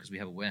 now I know because we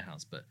have a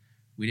warehouse, but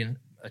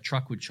a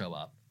truck would show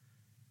up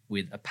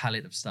with a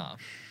pallet of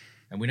stuff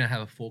and we don't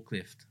have a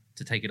forklift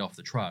to take it off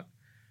the truck.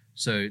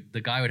 So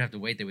the guy would have to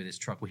wait there with his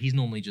truck. Well, he's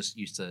normally just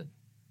used to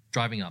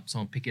driving up,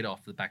 someone pick it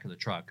off the back of the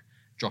truck,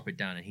 drop it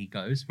down and he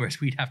goes,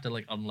 whereas we'd have to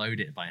like unload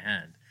it by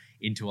hand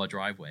into our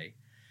driveway.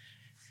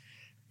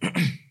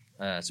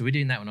 So we're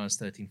doing that when I was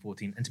 13,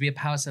 14. And to be a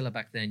power seller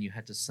back then, you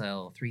had to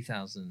sell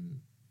 3,000,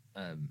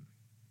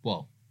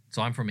 so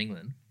I'm from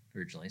England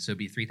originally, so it'd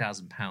be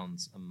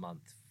 £3,000 a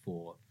month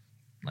for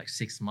like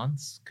 6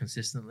 months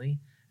consistently.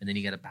 And then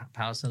you get a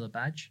power seller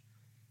badge.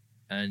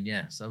 And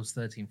yeah, so I was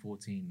 13,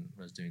 14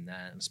 when I was doing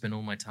that and spent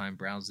all my time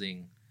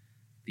browsing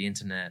the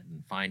internet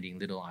and finding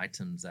little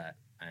items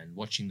and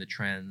watching the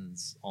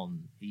trends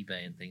on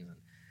eBay and things.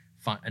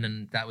 And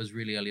then that was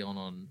really early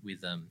on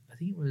with, I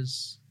think it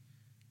was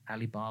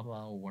Alibaba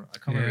or I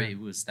can't remember if it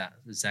was that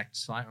exact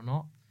site or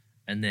not.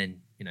 And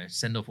then,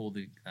 send off all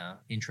the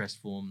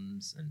interest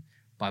forms and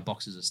buy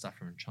boxes of stuff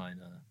from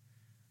China.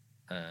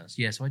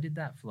 So I did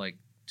that for like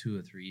 2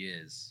 or 3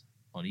 years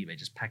on eBay,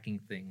 just packing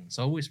things.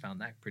 So I always found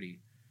that pretty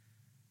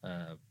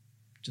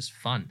just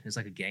fun. It's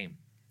like a game.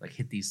 Like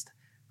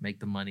make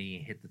the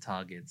money, hit the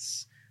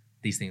targets.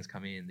 These things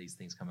come in, these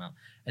things come out.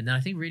 And then I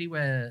think really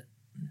where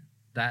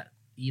that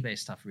eBay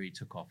stuff really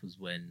took off was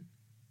when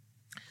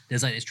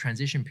there's like this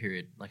transition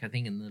period, like I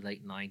think in the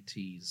late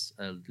 90s,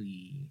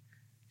 early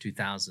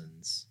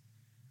 2000s,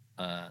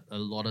 a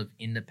lot of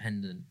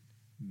independent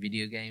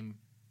video game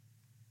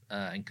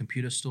and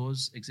computer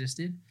stores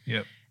existed.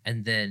 Yep.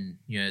 And then,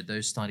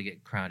 those started to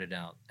get crowded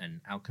out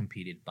and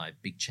outcompeted by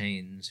big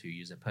chains who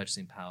use their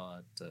purchasing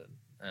power to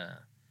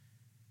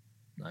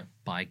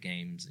buy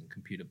games and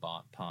computer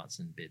parts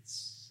and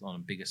bits on a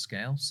bigger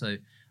scale. So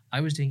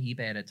I was doing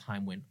eBay at a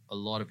time when a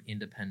lot of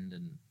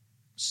independent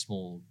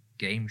small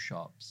game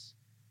shops,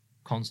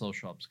 console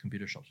shops,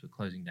 computer shops were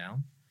closing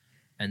down.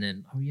 And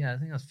then, I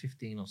think I was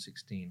 15 or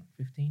 16,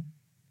 15,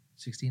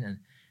 16.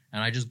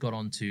 And I just got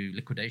onto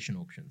liquidation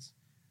auctions.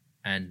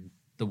 And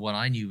what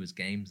I knew was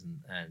games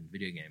and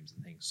video games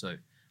and things. So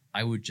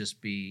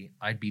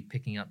I'd be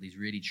picking up these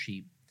really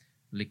cheap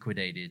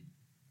liquidated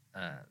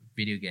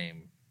video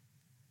game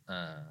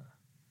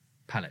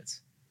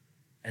pallets.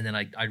 And then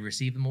I'd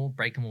receive them all,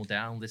 break them all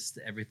down, list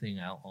everything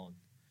out on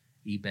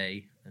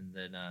eBay, and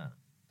then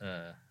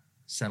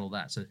sell all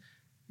that. So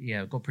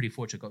I got pretty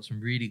fortunate, got some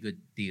really good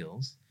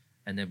deals,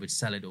 and then would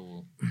sell it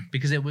all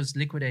because it was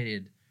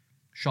liquidated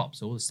shops.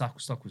 So all the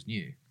stock was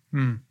new.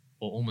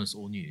 Or almost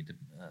all new. It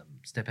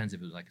depends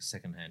if it was like a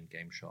secondhand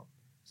game shop.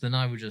 So then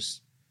I would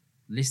just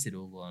list it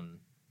all on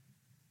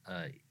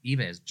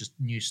eBay as just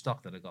new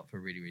stock that I got for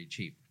really, really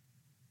cheap.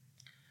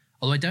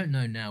 Although I don't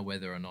know now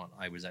whether or not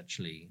I was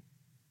actually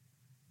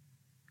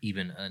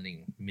even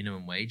earning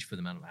minimum wage for the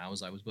amount of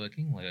hours I was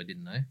working. Like I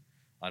didn't know.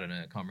 I don't know.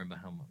 I can't remember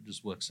how much.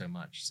 Just worked so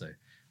much. So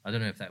I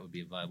don't know if that would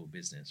be a viable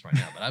business right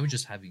now. But I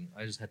just had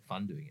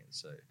fun doing it.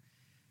 So.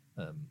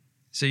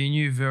 So you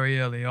knew very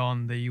early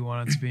on that you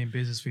wanted to be in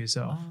business for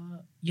yourself.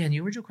 And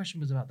the original question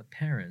was about the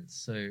parents.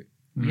 So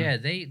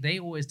they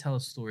always tell a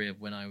story of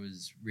when I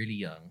was really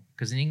young.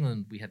 Because in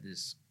England we had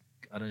this,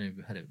 I don't know if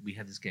you heard it, we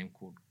had this game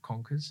called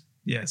Conkers.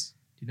 Yes.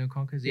 Do you know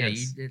Conkers?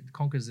 Yes. Yeah,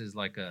 Conkers is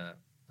like a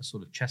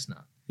sort of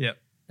chestnut. Yep.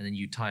 And then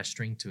you tie a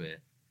string to it.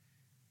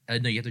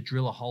 No, you have to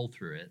drill a hole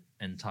through it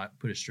and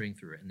put a string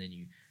through it, and then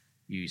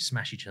you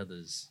smash each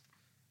other's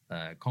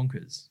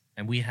conkers.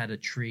 And we had a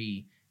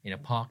tree in a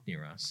park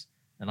near us.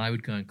 And I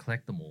would go and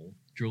collect them all,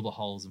 drill the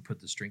holes and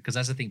put the string, because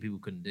that's the thing people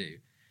couldn't do,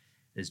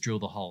 is drill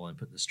the hole and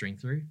put the string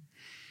through.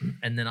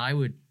 And then I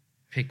would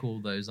pick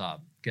all those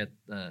up,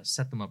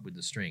 set them up with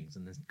the strings,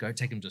 and then go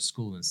take them to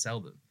school and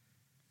sell them.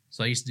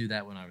 So I used to do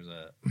that when I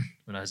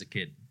was a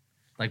kid,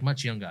 like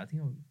much younger. I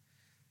think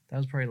that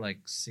was probably like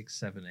 6,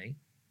 7, 8.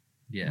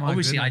 Yeah, My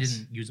obviously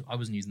goodness. I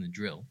wasn't using the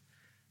drill,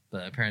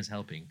 but my parents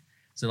helping.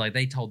 So like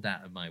they told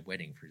that at my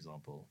wedding, for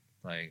example,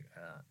 like.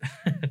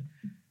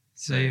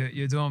 So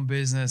you're doing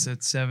business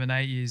at 7,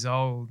 8 years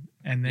old,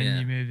 and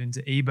then you moved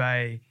into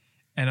eBay,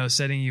 and it was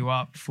setting you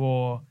up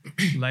for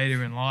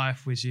later in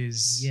life, which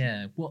is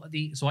Well,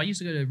 so I used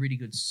to go to a really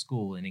good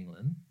school in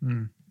England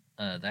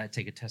that I had to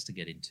take a test to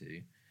get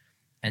into,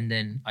 and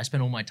then I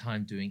spent all my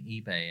time doing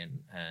eBay and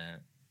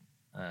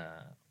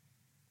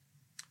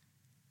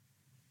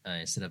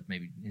instead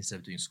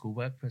of doing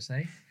schoolwork per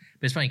se.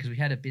 But it's funny because we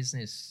had a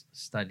business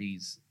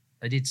studies.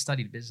 I did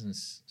study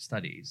business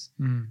studies,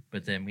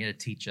 but then we had a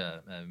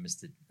teacher,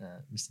 Mr.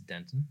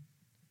 Denton,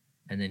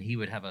 and then he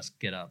would have us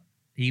get up.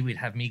 He would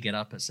have me get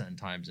up at certain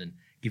times and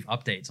give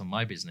updates on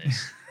my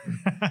business.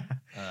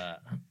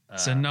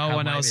 So no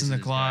one else in the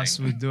class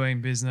was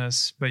doing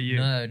business but you?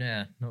 No,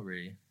 not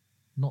really.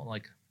 Not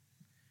like,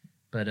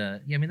 but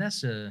I mean,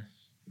 that's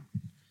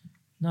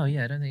no,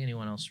 I don't think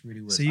anyone else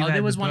really was. So you had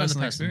there was the one other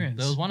personal person. experience.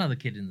 There was one other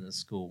kid in the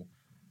school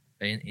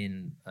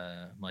in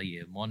my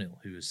year, Monil,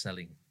 who was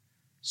selling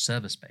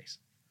server space.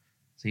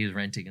 So he was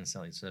renting and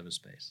selling server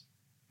space.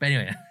 But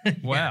anyway,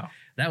 Wow.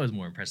 that was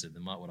more impressive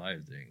than what I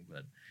was doing,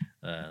 but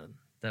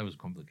that was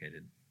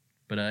complicated.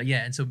 But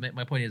and so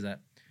my point is that,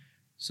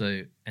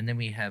 and then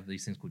we have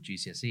these things called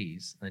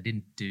GCSEs, and I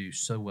didn't do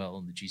so well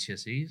on the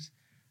GCSEs,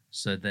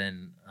 so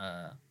then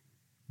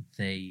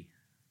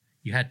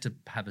you had to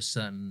have a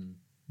certain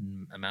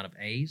amount of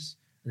A's.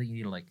 I think you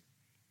needed like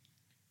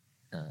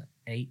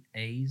 8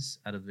 A's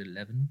out of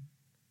 11.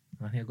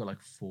 I think I got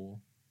like 4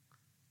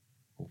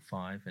 or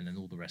 5, and then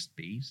all the rest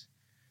B's.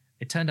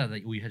 It turned out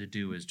that all you had to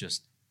do was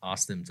just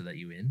ask them to let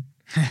you in.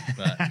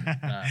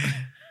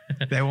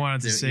 But they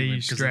wanted to see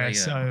you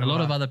stress. A lot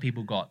of other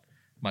people got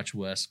much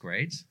worse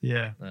grades.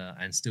 Yeah.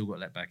 And still got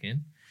let back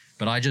in.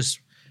 But I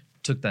just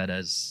took that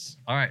as,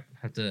 all right, I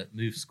have to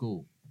move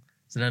school.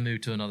 So then I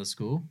moved to another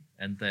school,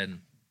 and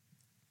then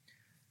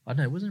I don't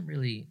know,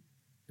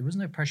 there was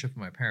no pressure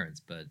from my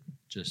parents, but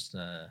just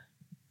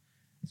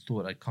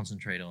thought I'd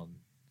concentrate on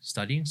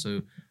studying.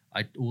 So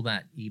all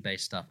that eBay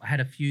stuff. I had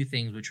a few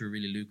things which were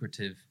really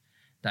lucrative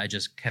that I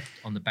just kept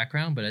on the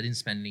background, but I didn't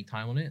spend any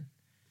time on it.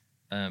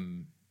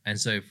 And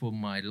so for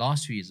my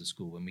last few years of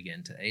school, when we get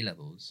into A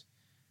levels,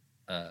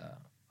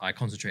 I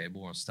concentrated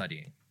more on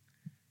studying.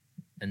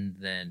 And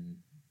then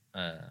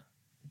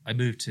I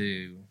moved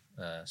to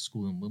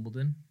school in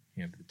Wimbledon,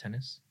 for the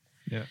tennis.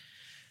 Yeah.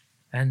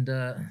 And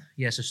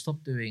so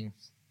stopped doing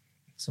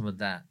some of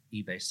that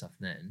eBay stuff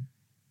then,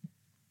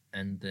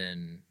 and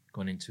then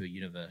gone into a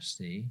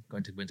university,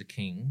 went to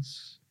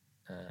King's,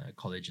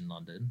 college in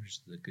London, which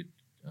is a good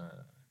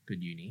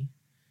uni.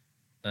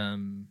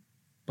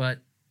 But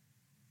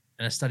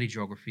and I studied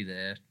geography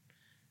there.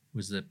 I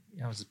was the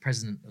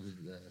president of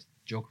the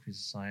Geography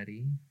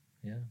Society.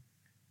 Yeah,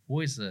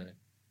 always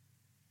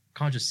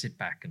can't just sit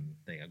back and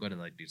think I got to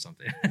like do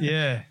something.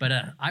 Yeah. But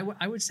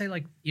I would say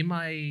like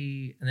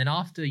and then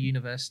after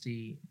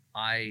university,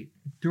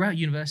 throughout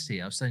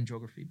university I was studying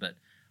geography, but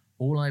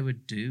all I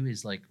would do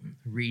is like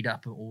read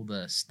up all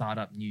the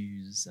startup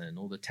news and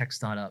all the tech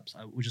startups.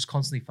 I was just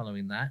constantly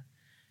following that,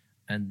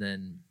 and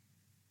then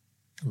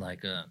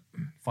like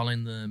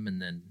following them, and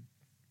then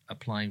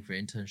applying for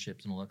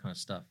internships and all that kind of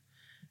stuff.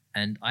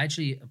 And I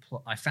actually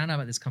I found out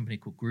about this company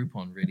called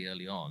Groupon really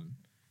early on,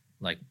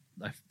 like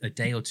a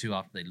day or two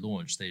after they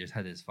launched. They just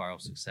had this viral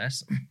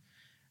success.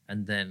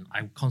 And then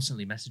I'm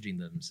constantly messaging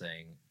them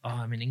saying, oh,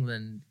 I'm in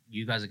England.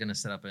 You guys are going to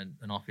set up an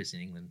office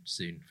in England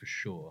soon for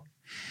sure.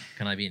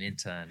 Can I be an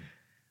intern?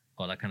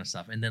 All that kind of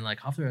stuff. And then like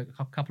after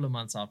a couple of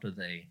months after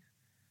I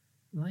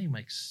think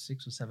like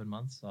 6 or 7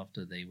 months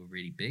after they were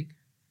really big,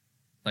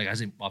 like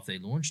as in after they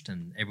launched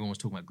and everyone was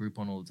talking about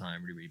Groupon all the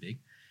time, really, really big,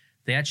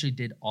 they actually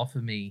did offer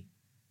me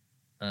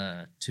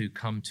to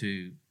come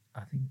to,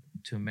 I think,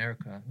 to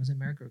America. Was it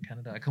America or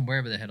Canada? I come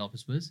wherever their head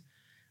office was,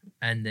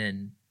 and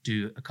then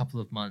do a couple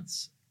of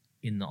months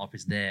in the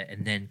office there,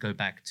 and then go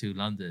back to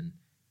London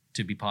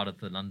to be part of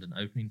the London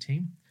opening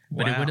team.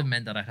 But it would have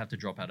meant that I'd have to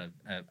drop out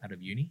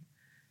of uni.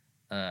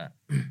 But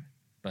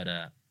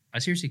I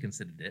seriously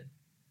considered it.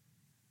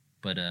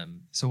 But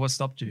so what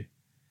stopped you?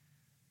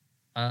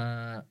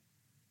 It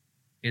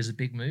was a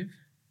big move.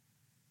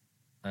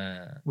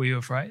 Were you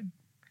afraid?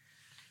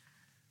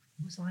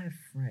 Was I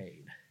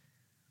afraid?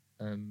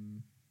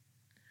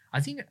 I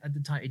think at the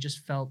time it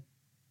just felt,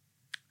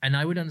 and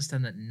I would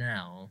understand that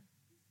now,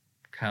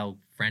 how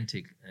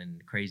frantic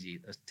and crazy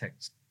tech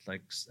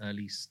like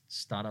early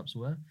startups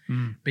were,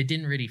 but it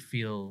didn't really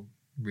feel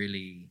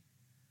really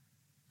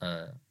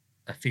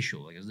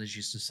official. Like it was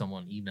just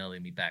someone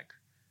emailing me back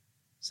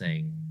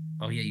saying,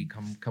 "Oh yeah, you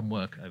come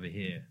work over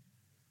here,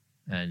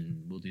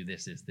 and we'll do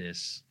this."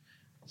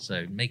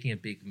 So making a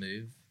big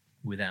move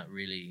without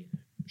really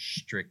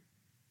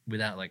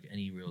without like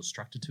any real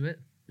structure to it,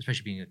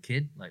 especially being a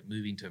kid, like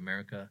moving to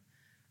America,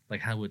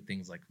 like how would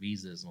things like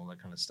visas and all that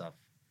kind of stuff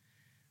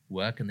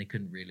work? And they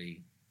couldn't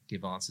really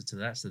give answers to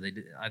that. So they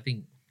did. I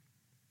think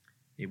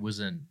it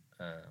wasn't.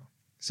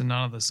 So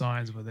none of the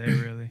signs were there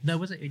really.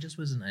 No, it just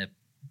wasn't a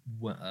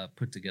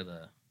put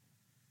together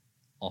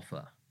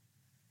offer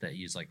that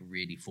you like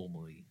really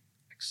formally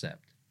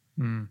accept.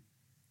 No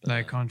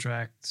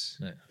contracts.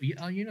 No.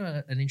 You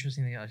know, an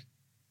interesting thing.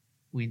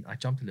 I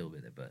jumped a little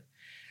bit there, but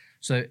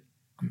so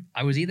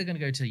I was either going to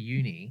go to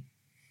uni.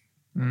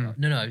 No,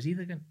 I was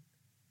either going.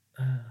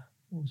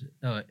 What was it?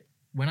 No,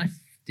 when I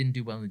didn't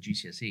do well in the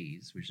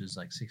GCSEs, which was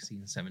like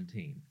 16,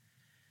 17,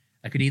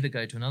 I could either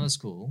go to another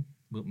school,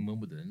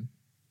 Wimbledon,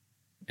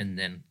 and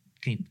then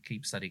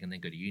keep studying and then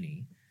go to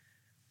uni,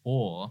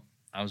 or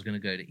I was going to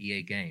go to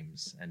EA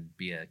Games and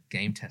be a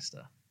game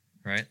tester,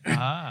 right?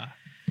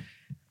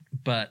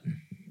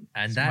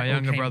 And that my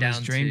younger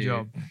brother's dream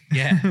job.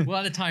 Yeah. Well,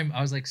 at the time,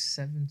 I was like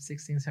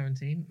 16,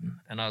 17,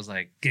 and I was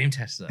like, game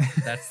tester.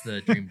 That's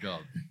the dream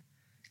job.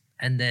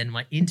 And then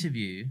my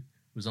interview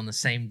was on the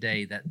same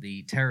day that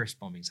the terrorist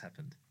bombings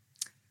happened.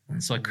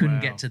 And so I couldn't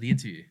get to the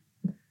interview.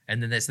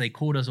 And then they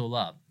called us all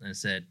up and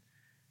said,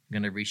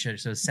 I'm going to reschedule.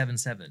 So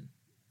 2007.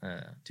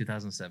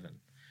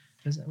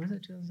 Was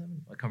it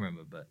 2007? I can't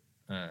remember, but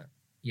the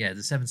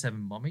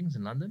 7/7 bombings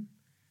in London.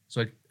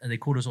 So and they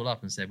called us all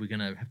up and said, we're going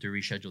to have to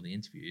reschedule the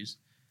interviews.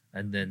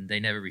 And then they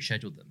never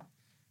rescheduled them.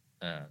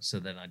 So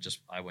then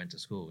I went to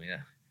school,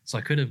 yeah. So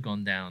I could have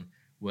gone down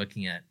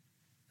working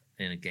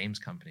in a games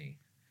company.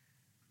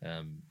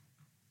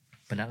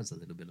 But that was a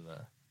little bit of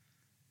a...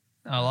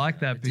 I like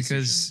that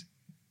because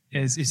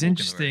it's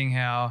interesting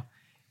how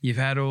you've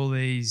had all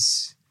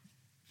these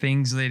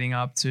things leading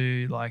up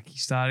to like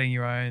starting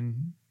your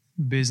own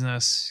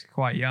business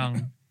quite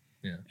young.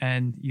 Yeah.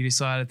 And you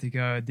decided to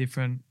go a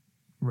different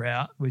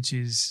route, which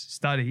is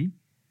study.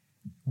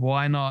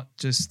 Why not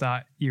just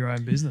start your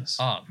own business?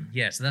 Oh,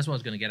 yeah. So that's what I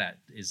was going to get at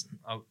is,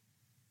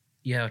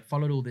 I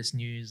followed all this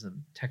news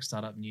and tech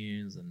startup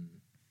news and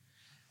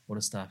all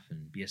the stuff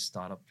and be a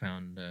startup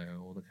founder,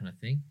 all that kind of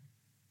thing.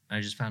 And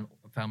I just found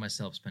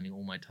myself spending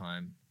all my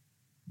time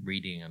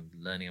reading and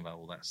learning about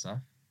all that stuff,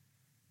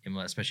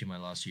 especially my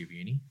last year of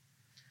uni.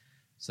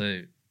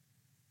 So,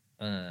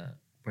 where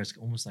it's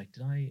almost like,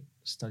 did I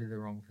study the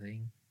wrong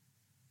thing?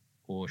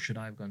 Or should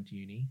I have gone to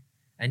uni?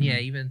 And yeah,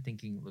 even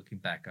looking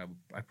back,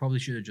 I probably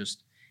should have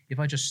if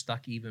I just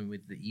stuck even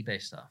with the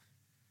eBay stuff,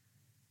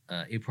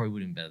 it probably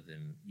would have been better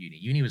than uni.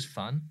 Uni was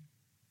fun,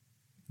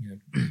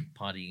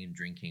 partying and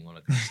drinking, all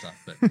that kind of stuff.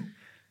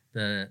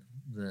 But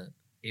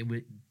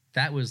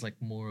that was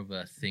like more of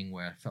a thing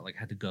where I felt like I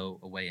had to go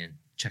away and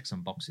check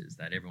some boxes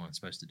that everyone's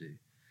supposed to do.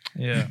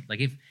 Yeah. Like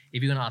if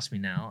you're gonna ask me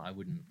now, I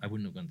wouldn't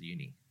have gone to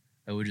uni.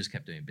 I would have just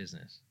kept doing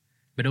business.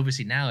 But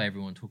obviously now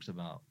everyone talks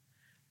about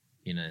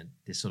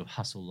this sort of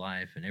hustle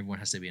life and everyone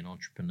has to be an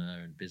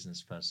entrepreneur and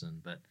business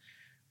person. But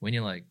when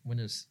you're like,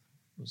 was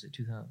it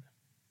 2000?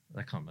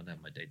 I can't remember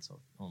my dates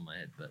on my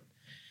head, but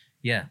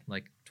yeah,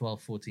 like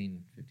 12,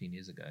 14, 15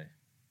 years ago.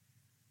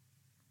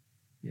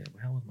 Yeah,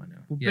 how old am I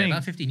now? Well,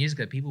 about 15 years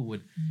ago, people were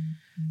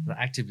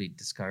actively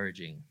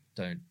discouraging,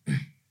 don't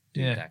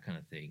do that kind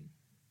of thing.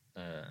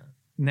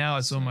 Now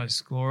it's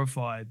almost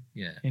glorified.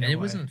 Yeah, and it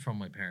wasn't from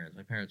my parents.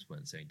 My parents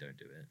weren't saying don't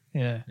do it.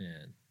 Yeah.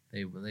 Yeah,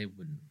 they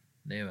wouldn't.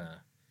 They were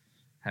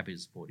happy to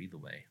support either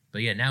way.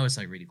 But yeah, now it's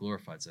like really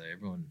glorified. So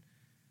everyone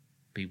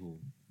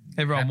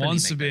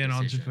wants to be an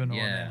decision. entrepreneur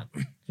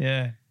now.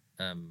 Yeah.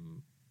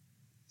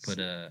 But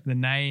the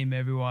name,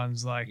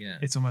 everyone's like,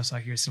 it's almost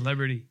like you're a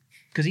celebrity.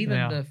 Because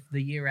even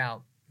the year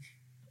out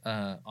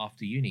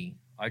after uni,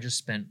 I just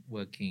spent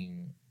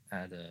working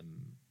at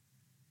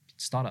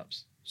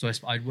startups. So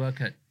I'd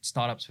work at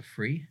startups for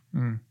free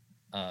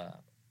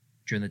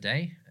during the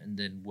day, and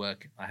then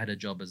I had a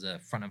job as a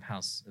front of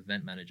house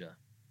event manager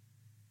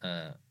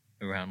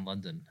around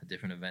London at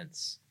different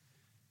events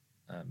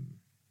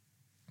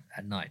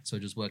at night. So I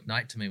just work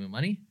night to make my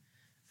money,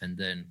 and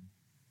then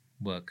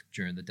work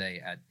during the day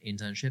at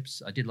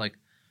internships. I did like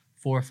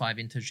 4 or 5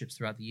 internships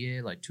throughout the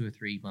year, like 2 or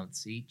 3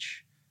 months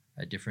each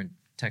at different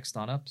tech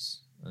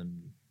startups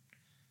and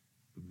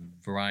a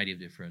variety of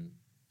different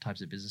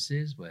types of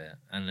businesses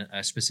and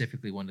I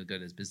specifically wanted to go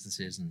to those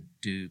businesses and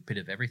do a bit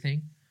of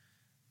everything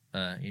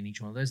in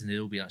each one of those. And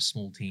it'll be like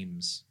small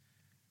teams,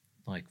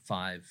 like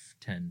 5,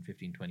 10,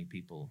 15, 20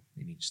 people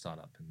in each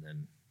startup, and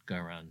then go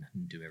around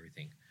and do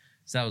everything.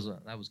 So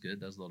that was good.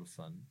 That was a lot of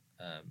fun.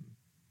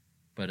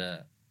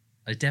 But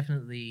I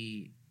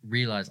definitely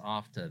realized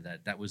after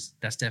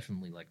that's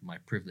definitely like my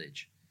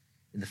privilege,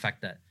 in the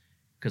fact that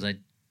because I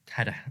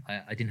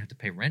didn't have to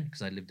pay rent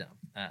because I lived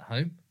at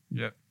home.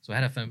 Yeah. So I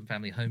had a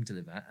family home to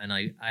live at, and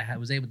I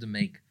was able to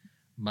make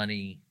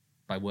money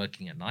by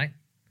working at night,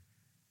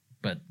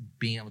 but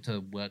being able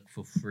to work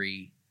for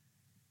free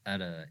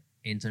at a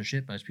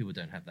internship, most people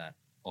don't have that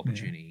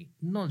opportunity.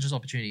 Yeah. Not just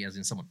opportunity as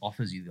in someone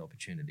offers you the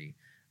opportunity,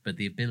 but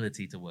the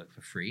ability to work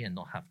for free and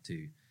not have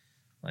to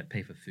like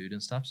pay for food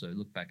and stuff. So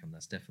look back, and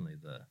that's definitely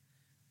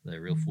the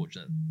real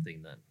fortunate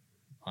thing that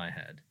I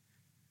had.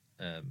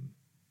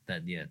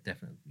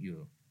 Definitely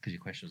because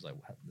your question was like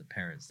the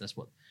parents. That's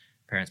what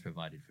parents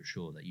provided for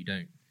sure, that you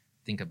don't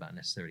think about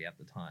necessarily at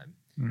the time.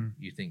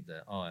 You think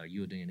that,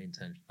 you're doing an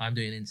intern, I'm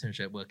doing an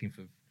internship working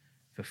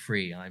for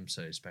free, I'm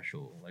so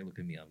special, like look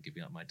at me, I'm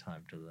giving up my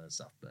time to learn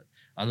stuff. But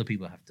other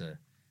people have to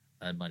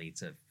earn money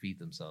to feed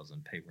themselves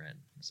and pay rent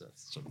and stuff,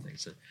 sort of thing.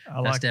 So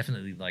that's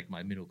definitely like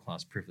my middle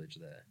class privilege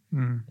there.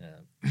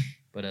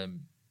 But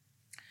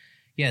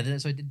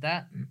so I did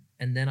that,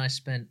 and then I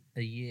spent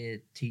a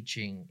year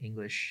teaching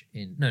English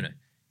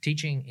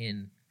teaching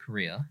in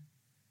Korea,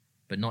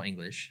 but not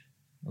English.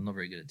 I'm not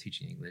very good at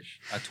teaching English.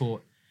 I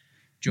taught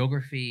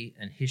geography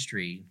and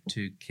history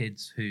to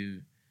kids who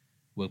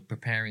were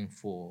preparing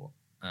for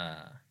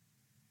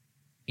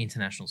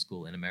international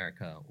school in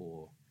America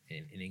or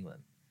in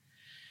England.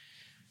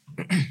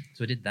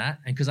 So I did that,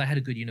 and because I had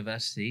a good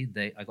university,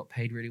 I got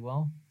paid really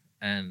well,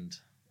 and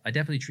I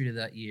definitely treated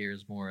that year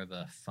as more of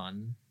a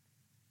fun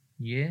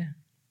year,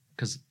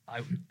 because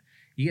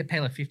you get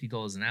paid like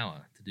 $50 an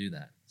hour to do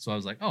that. So I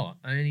was like, I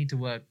only need to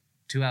work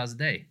 2 hours a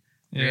day.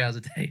 3 hours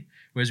a day.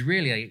 Whereas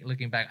really,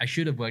 looking back, I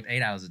should have worked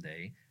 8 hours a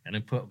day and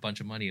then put a bunch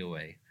of money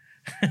away.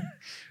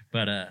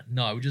 But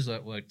no, I would just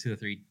work 2 or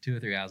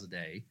 3 hours a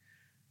day,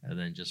 and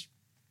then just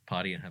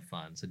party and have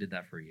fun. So I did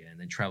that for a year, and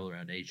then travel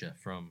around Asia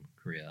from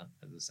Korea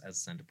as a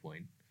center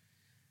point.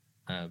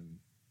 And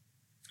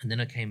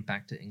then I came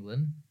back to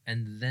England,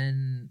 and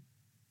then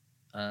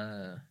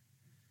so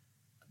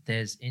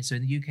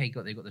in the UK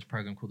they've got this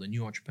program called the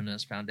New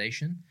Entrepreneurs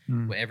Foundation,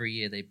 where every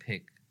year they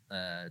pick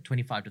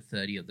 25 to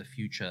 30 of the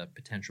future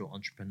potential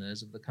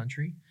entrepreneurs of the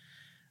country,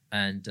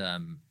 and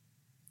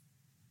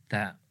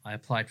that I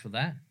applied for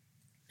that.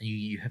 And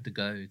you have to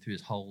go through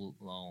this whole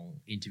long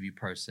interview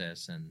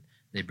process, and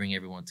they bring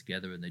everyone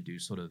together and they do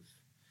sort of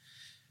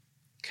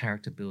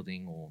character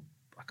building or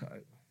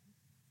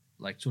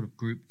like sort of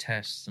group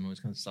tests and all this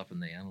kind of stuff,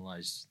 and they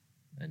analyze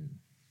and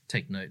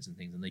take notes and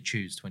things, and they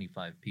choose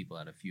 25 people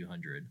out of a few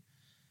hundred.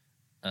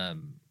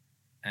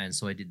 And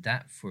so I did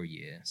that for a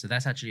year. So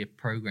that's actually a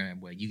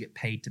program where you get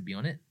paid to be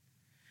on it.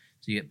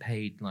 So you get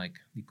paid like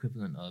the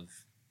equivalent of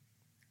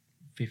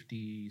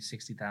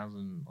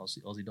 60,000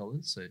 Aussie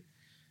dollars. So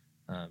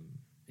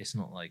it's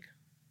not like,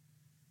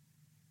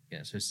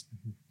 so it's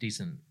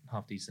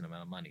half decent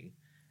amount of money.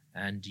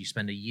 And you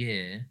spend a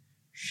year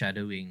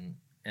shadowing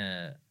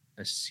a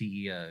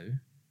CEO.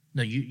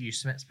 No, you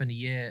spend a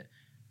year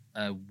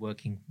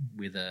working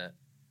with an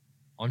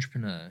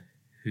entrepreneur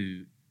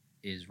who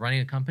is running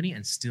a company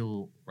and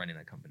still running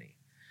that company.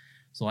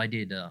 So I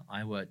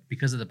worked,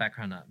 because of the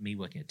background of me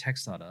working at tech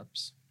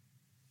startups,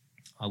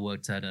 I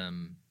worked at a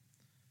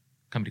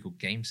company called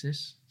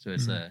GameSys. So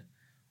it's an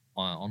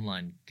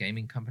online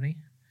gaming company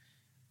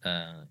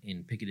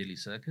in Piccadilly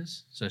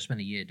Circus. So I spent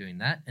a year doing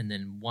that, and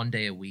then 1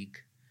 day a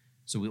week.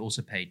 So we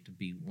also paid to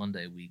be 1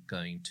 day a week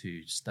going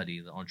to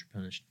study the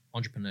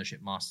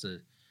entrepreneurship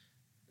master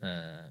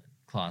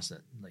class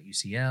at like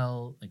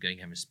UCL and going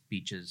having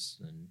speeches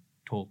and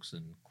talks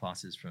and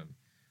classes from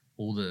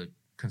all the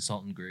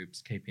consultant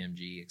groups,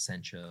 KPMG,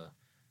 Accenture,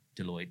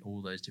 Deloitte,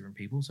 all those different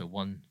people. So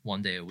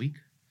one day a week,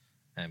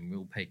 and we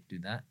all paid to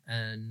do that.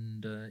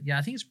 And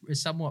I think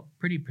it's somewhat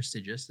pretty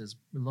prestigious. There's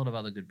a lot of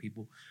other good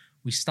people.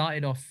 We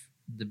started off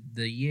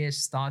the year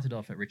started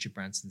off at Richard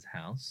Branson's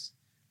house.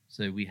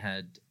 So we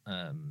had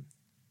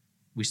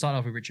we started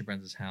off at Richard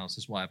Branson's house.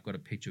 That's why I've got a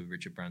picture of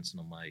Richard Branson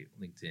on my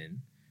LinkedIn.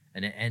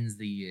 And it ends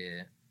the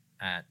year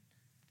at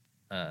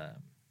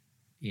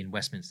in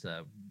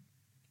Westminster.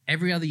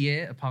 Every other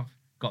year,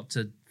 got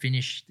to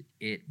finish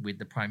it with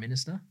the Prime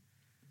Minister,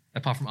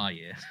 apart from our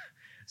year.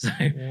 So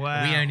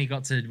wow. we only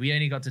got to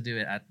do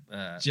it at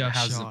the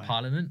Houses of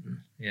Parliament.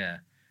 Yeah,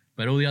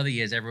 but all the other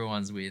years,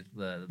 everyone's with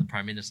the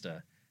Prime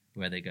Minister,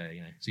 where they go.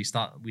 So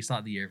we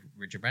start the year at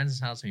Richard Branson's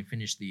house, and we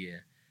finish the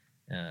year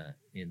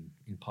in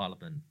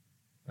Parliament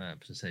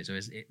per se. So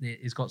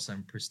it's got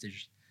some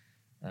prestige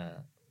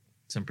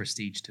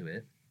to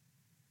it,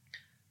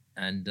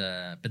 and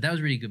but that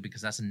was really good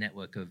because that's a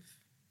network of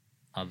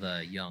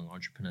other young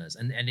entrepreneurs,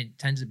 and it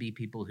tends to be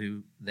people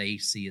who they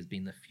see as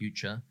being the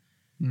future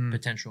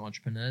potential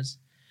entrepreneurs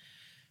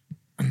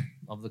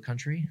of the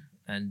country.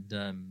 And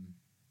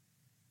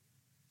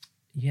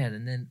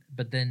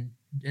but then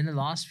in the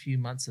last few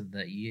months of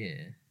that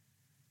year,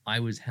 I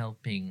was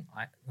helping.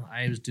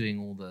 I was doing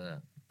all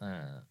the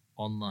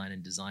online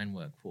and design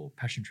work for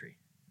Passion Tree.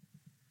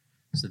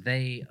 So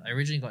I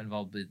originally got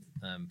involved with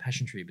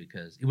Passion Tree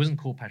because it wasn't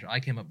called Passion. I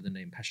came up with the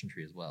name Passion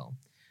Tree as well,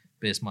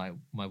 but it's my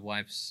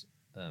wife's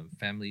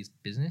family's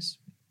business.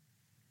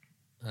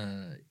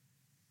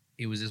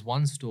 It was this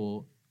one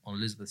store on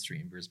Elizabeth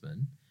Street in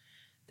Brisbane.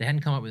 They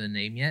hadn't come up with a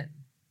name yet,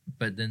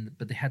 but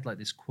they had like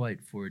this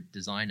quote for a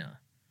designer,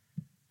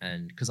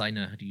 and because I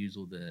know how to use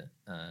all the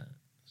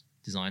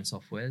design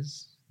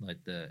softwares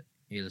like the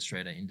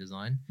Illustrator,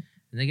 InDesign, and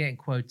they're getting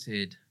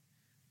quoted.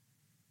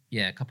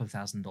 Yeah, a couple of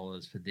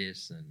 $1,000s for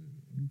this and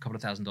a couple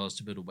of $1,000s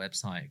to build a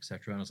website,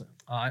 etc. And I was like,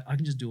 I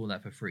can just do all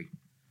that for free.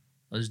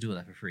 I'll just do all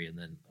that for free. And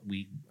then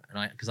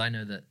because I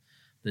know that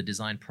the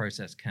design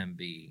process can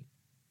be,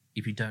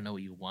 if you don't know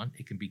what you want,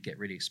 it can get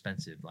really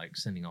expensive, like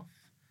sending off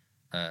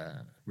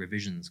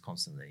revisions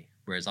constantly.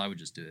 Whereas I would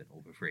just do it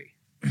all for free.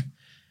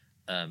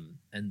 And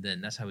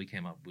then that's how we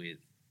came up with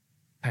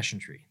Passion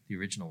Tree, the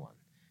original one.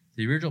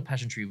 The original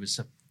Passion Tree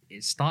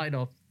it started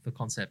off the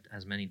concept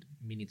as meaning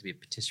to be a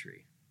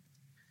patisserie.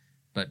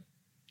 But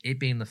it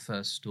being the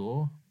first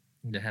store,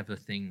 they have a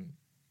thing,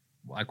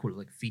 I call it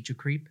like feature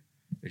creep,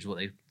 which is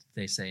what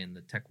they say in the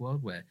tech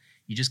world, where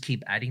you just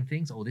keep adding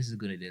things. Oh, this is a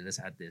good idea.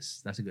 Let's add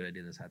this. That's a good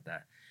idea. Let's add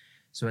that.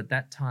 So at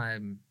that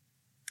time,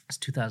 it's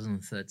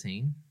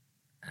 2013.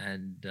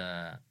 And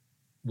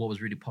what was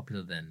really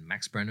popular then?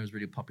 Max Brenner was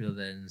really popular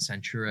then.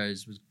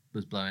 Sanchuros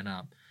was blowing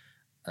up.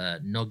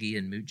 Noggy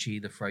and Mucci,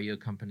 the froyo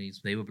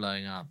companies, they were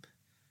blowing up.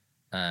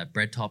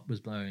 Bread Top was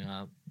blowing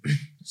up.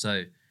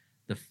 So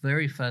the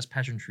very first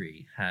Passion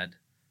Tree had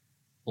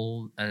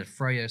a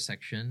froyo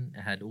section.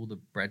 It had all the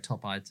Bread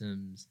Top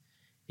items.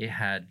 It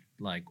had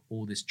like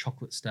all this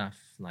chocolate stuff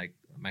like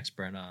Max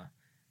Brenner.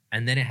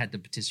 And then it had the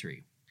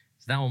patisserie.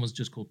 So that one was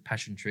just called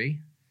Passion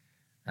Tree.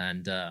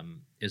 And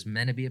it was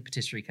meant to be a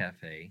patisserie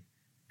cafe.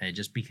 And it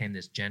just became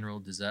this general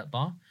dessert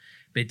bar.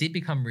 But it did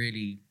become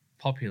really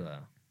popular.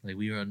 Like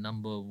we were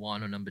number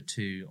 1 or number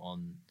 2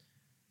 on,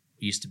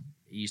 it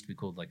used to be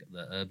called like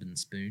the Urban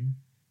Spoon.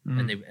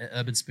 And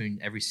Urban Spoon,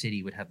 every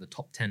city would have the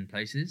top 10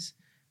 places,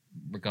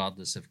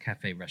 regardless of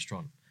cafe,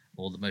 restaurant,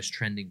 or the most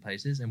trending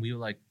places. And we were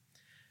like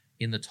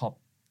in the top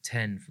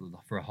 10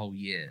 for a whole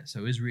year.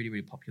 So it was really,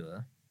 really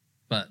popular.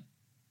 But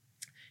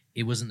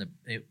it wasn't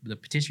the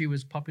patisserie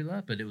was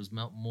popular, but it was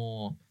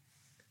more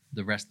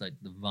the rest, like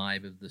the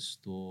vibe of the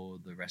store,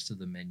 the rest of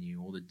the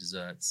menu, all the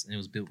desserts. And it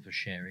was built for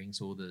sharing.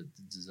 So all the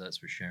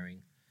desserts were sharing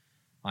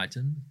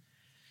items.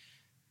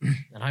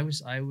 And I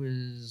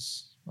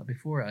was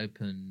before it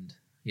opened,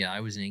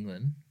 I was in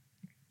England,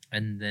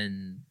 and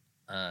then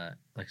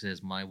like I said,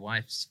 it's my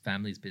wife's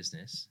family's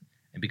business,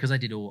 and because I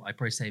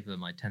probably saved them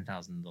like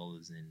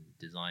 $10,000 in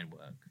design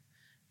work.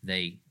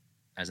 They,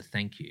 as a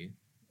thank you,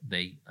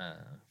 they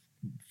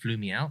flew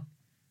me out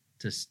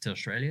to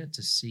Australia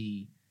to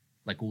see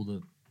like all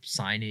the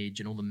signage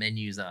and all the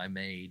menus that I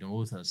made and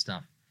all that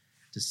stuff,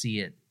 to see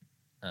it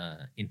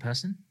in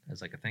person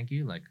as like a thank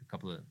you, like a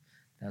couple of.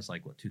 That's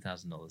like what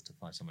 $2,000 to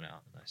fly someone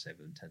out, and I saved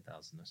them $10,000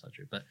 or such.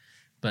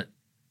 But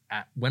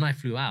when I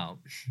flew out,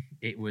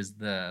 it was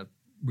the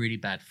really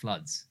bad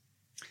floods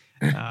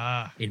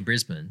in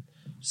Brisbane.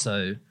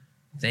 So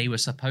they were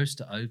supposed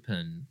to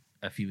open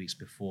a few weeks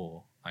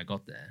before I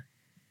got there,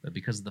 but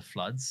because of the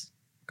floods,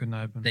 couldn't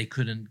open. They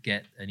couldn't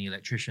get any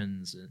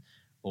electricians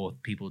or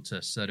people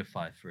to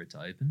certify for it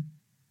to open.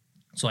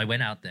 So I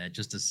went out there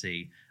just to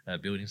see a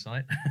building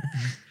site,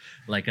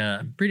 like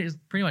pretty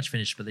much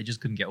finished, but they just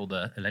couldn't get all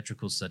the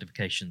electrical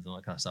certifications and all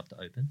that kind of stuff to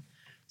open.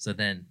 So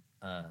then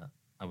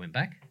I went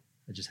back.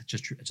 I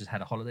just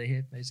had a holiday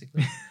here,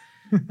 basically.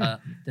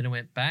 Then I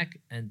went back,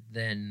 and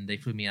then they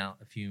flew me out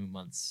a few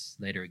months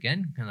later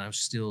again, and I was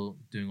still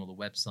doing all the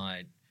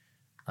website,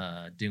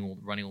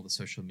 running all the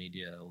social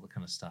media, all the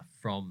kind of stuff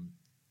from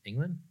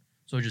England.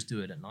 So I just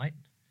do it at night.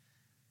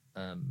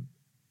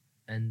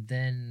 And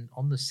then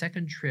on the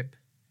second trip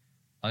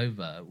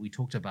over, we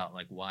talked about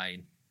like, why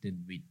did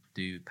we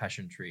do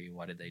Passion Tree?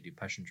 Why did they do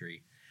Passion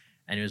Tree?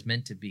 And it was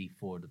meant to be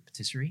for the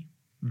patisserie,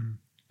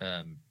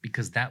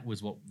 because that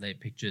was what they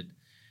pictured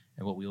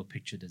and what we all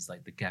pictured as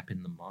like the gap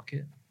in the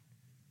market.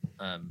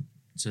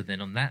 So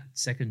then on that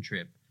second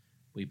trip,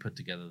 we put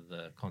together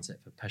the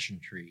concept for Passion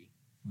Tree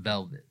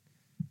Velvet.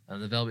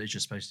 And the Velvet is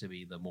just supposed to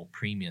be the more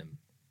premium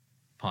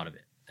part of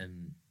it.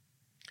 And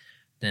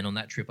then on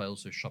that trip, I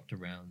also shopped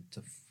around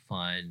to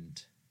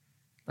find,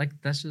 like,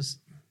 that's just,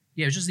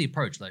 yeah, it was just the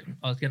approach. Like,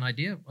 I was getting an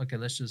idea. Okay,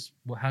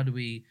 how do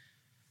we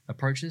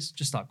approach this?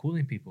 Just start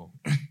calling people.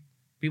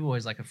 People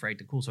always like afraid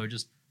to call. So I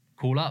just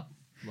call up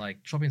like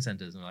shopping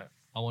centers and like,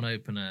 I want to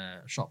open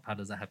a shop. How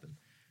does that happen?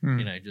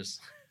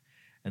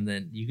 And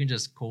then you can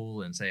just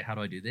call and say, how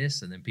do I do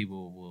this? And then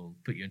people will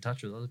put you in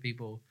touch with other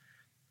people.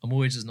 I'm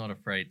always just not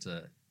afraid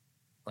to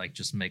like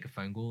just make a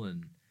phone call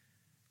and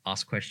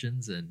ask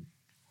questions. And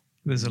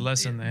there's a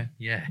lesson there.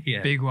 Yeah.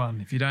 Big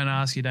one. If you don't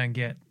ask, you don't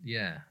get.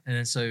 Yeah. And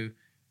then so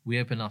we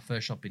opened our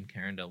first shop in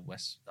Carindale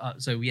West.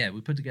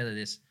 We put together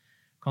this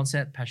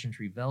concept. Passion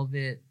Tree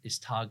Velvet is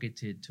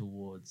targeted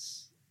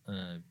towards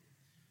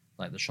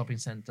like the shopping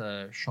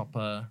center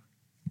shopper,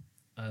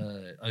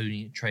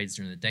 only trades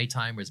during the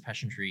daytime, whereas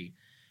Passion Tree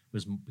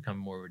was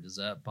becoming more of a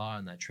dessert bar,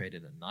 and that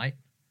traded at night.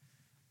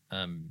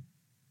 And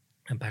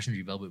Passion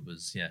Tree Velvet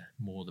was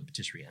more the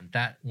patisserie. And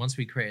that once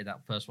we created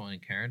that first one in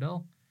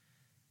Carindale,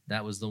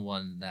 that was the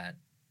one that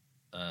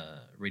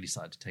really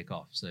started to take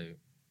off. So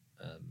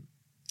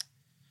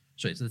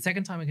the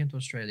second time I came to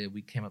Australia,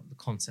 we came up with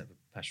the concept of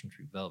Passion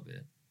Tree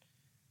Velvet,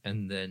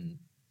 and then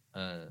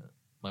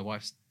my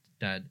wife's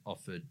dad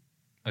offered,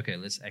 okay,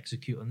 let's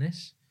execute on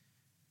this.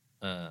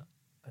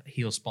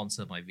 He'll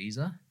sponsor my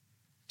visa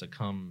to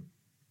come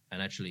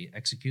and actually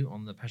execute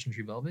on the Passion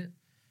Tree Velvet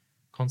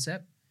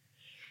concept.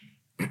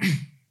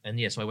 And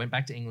so I went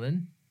back to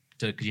England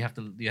because you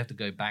have to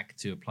go back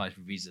to apply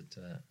for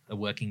a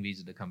working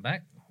visa to come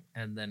back,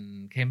 and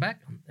then came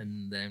back,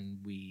 and then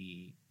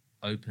we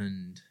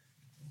opened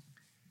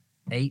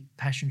 8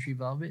 Passion Tree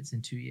Velvets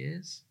in 2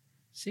 years,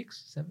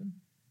 7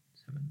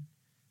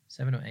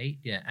 or 8,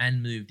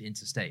 and moved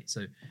interstate.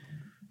 So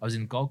I was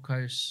in Gold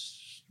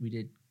Coast. We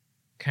did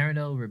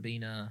Carindale,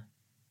 Robina,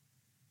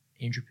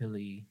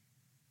 Indooroopilly,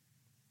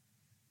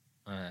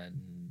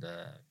 and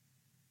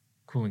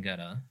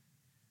Coolangatta,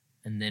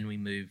 and then we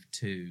moved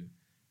to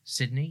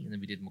Sydney, and then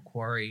we did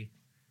Macquarie,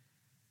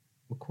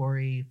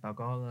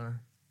 Balgowlah,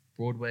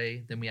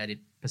 Broadway. Then we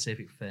added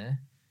Pacific Fair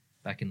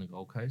back in the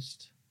Gold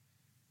Coast.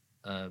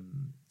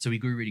 So we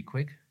grew really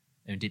quick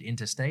and did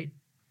interstate.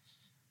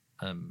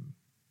 Then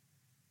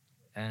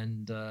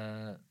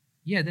the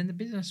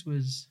business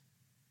was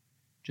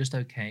just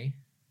okay,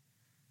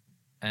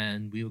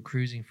 and we were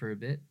cruising for a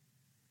bit.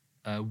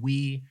 Because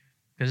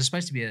it's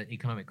supposed to be an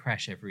economic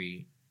crash it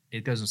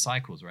goes in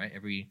cycles, right?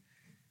 Every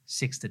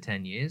 6 to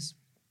 10 years.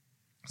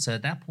 So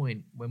at that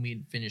point, when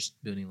we finished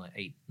building like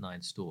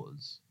 8-9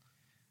 stores,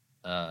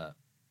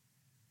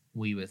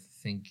 we were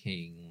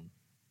thinking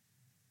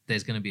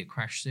there's going to be a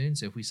crash soon.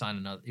 So if we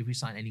sign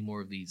any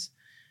more of these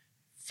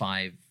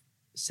 5,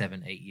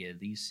 7, 8 year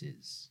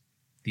leases,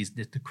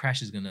 the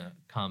crash is going to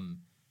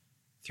come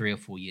 3 or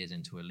 4 years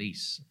into a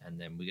lease, and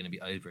then we're going to be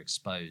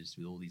overexposed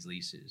with all these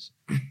leases.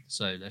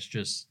 So let's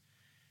just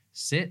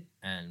sit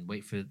and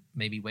wait a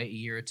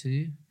year or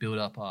two, build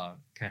up our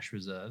cash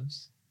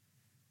reserves,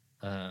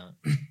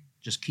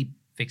 just keep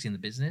fixing the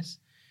business,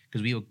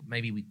 because we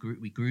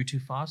grew too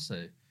fast.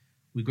 So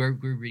we grew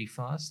really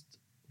fast.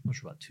 I'm not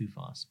sure about too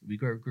fast, but we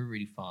grew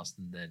really fast,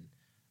 and then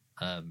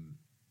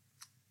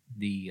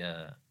we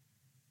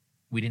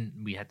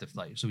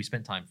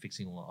spent time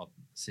fixing all our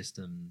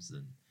systems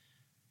and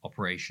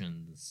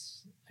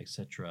operations,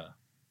 etc.,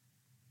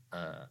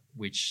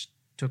 which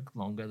took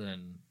longer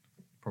than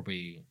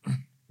probably we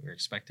were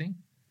expecting,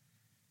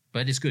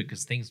 but it's good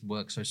because things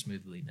work so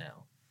smoothly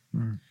now.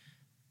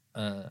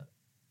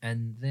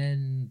 And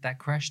then that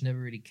crash never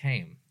really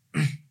came.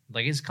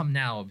 Like, it's come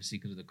now, obviously,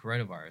 because of the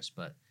coronavirus,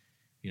 but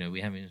we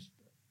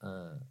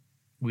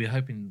were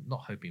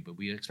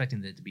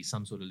expecting there to be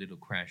some sort of little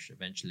crash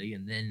eventually,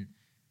 and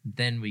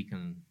then we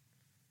can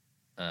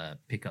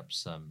pick up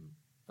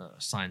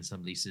sign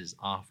some leases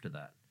after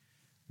that,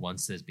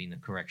 once there's been a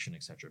correction,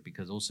 etc.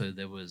 Because also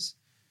there's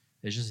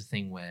just a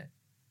thing where,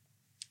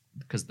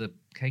 because the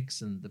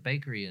cakes and the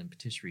bakery and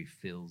patisserie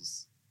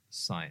fills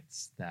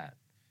sites that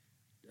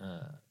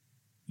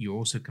you're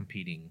also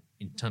competing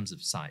in terms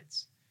of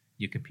sites.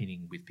 You're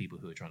competing with people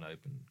who are trying to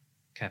open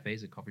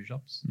cafes and coffee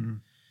shops,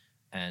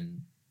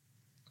 and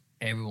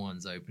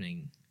everyone's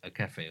opening a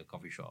cafe or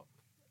coffee shop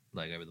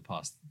like over the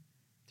past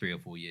 3 or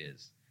 4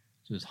 years.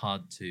 So it's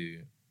hard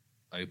to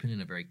open in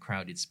a very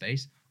crowded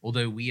space.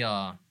 Although we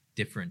are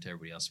different to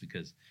everybody else,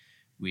 because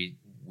we're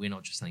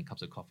not just selling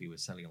cups of coffee. We're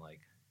selling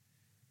like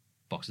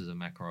boxes of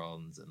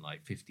macarons and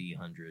like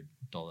 $50-$100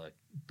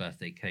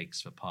 birthday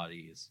cakes for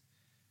parties.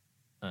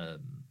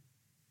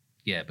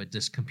 But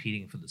just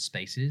competing for the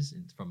spaces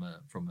from a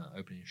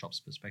opening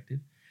shops perspective.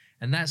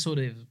 And that sort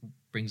of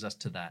brings us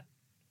to that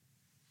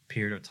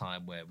period of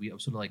time where we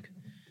sort of like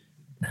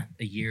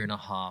a year and a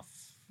half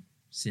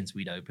since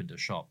we'd opened a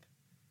shop,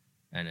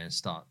 and then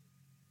start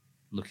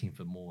looking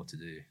for more to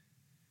do,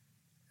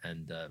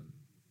 and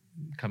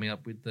coming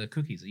up with the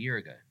cookies a year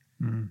ago.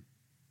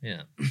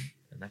 Yeah.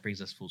 And that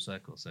brings us full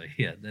circle. So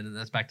yeah, then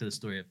that's back to the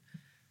story of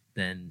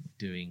then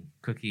doing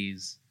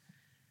cookies.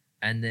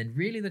 And then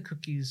really the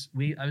cookies,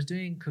 I was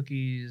doing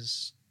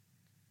cookies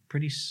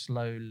pretty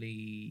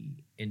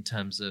slowly in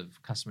terms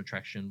of customer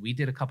traction. We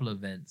did a couple of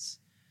events,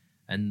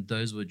 and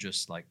those were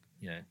just like,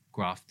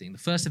 grafting. The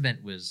first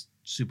event was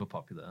super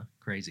popular,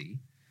 crazy.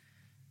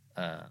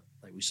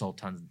 Like we sold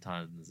tons and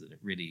tons, and it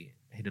really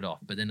hit it off.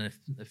 But then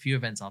a few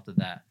events after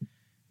that,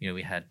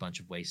 we had a bunch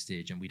of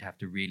wastage, and we'd have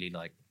to really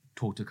like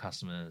talk to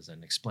customers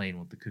and explain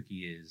what the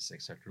cookie is,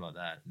 etc., like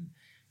that, and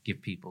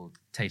give people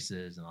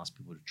tasters and ask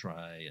people to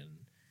try, and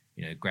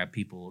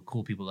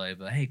call people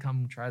over, hey,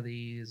 come try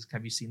these,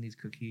 have you seen these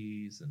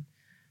cookies, and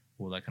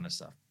all that kind of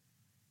stuff.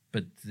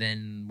 But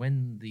then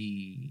when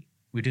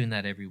we're doing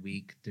that every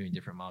week, doing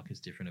different markets,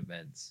 different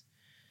events,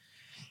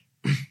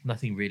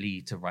 nothing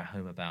really to write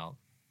home about.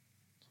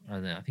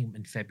 And then I think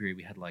in February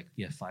we had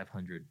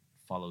 500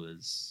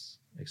 followers,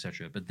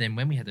 etc. But then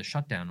when we had the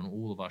shutdown and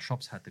all of our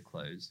shops had to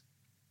close,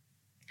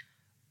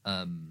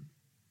 I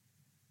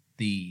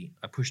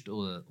pushed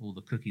all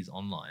the cookies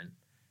online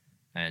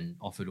and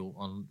offered all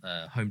on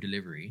home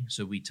delivery.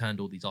 So we turned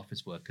all the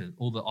office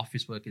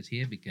workers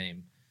here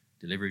became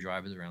delivery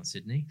drivers around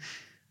Sydney,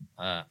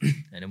 and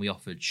then we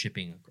offered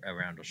shipping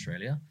around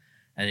Australia,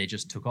 and it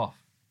just took off.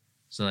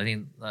 So I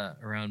think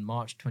around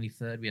March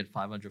 23rd we had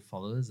 500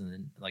 followers, and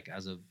then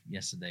as of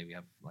yesterday we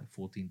have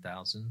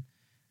 14,000,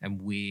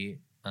 and we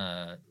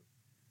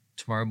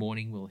tomorrow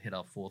morning we'll hit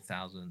our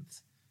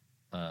 4,000th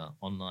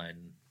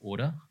online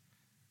order.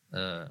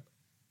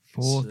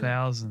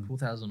 4,000.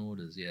 4,000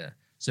 orders, yeah.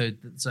 So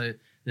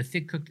the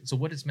thick cook. So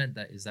what it's meant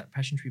is that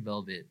Passion Tree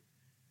Velvet,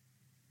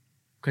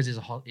 because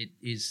it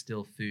is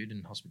still food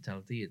and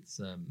hospitality. It's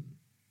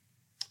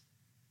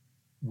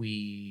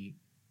we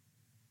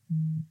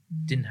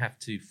didn't have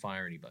to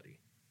fire anybody.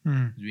 We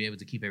were able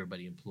to keep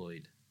everybody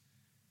employed,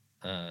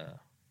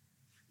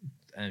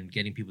 and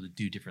getting people to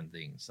do different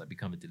things, like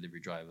become a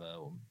delivery driver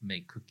or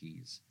make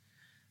cookies,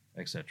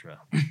 etc.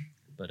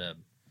 But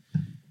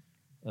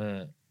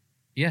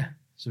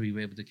so we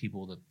were able to keep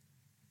all the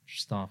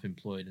staff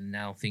employed, and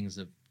now things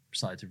have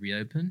started to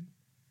reopen,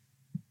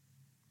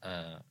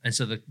 and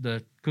so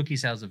the cookie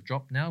sales have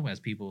dropped now as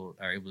people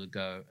are able to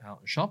go out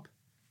and shop,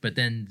 but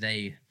then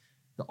the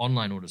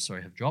online orders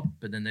have dropped,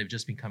 but then they've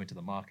just been coming to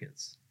the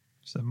markets,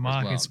 so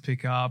markets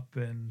pick up.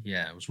 And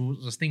it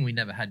was a thing we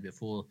never had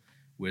before,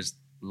 was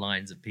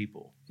lines of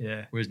people,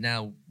 whereas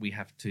now we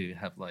have to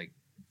have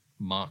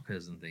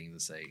markers and things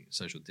that say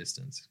social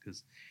distance,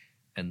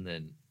 and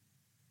then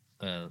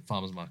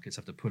farmers markets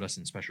have to put us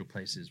in special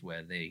places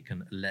where they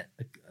can let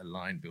a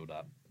line build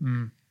up,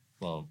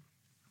 while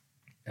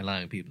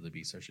allowing people to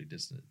be socially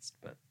distanced.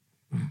 But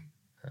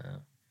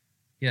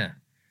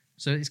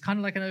so it's kind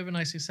of like an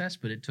overnight success,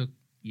 but it took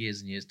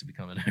years and years to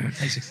become an overnight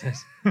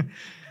success.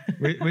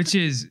 which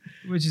is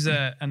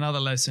another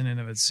lesson in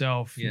of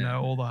itself.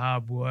 All the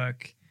hard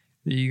work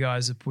that you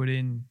guys have put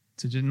in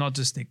to not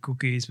just thick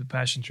cookies, but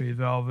Passion Tree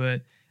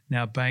Velvet.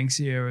 Now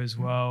Banksia as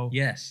well.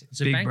 Yes.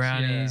 So Big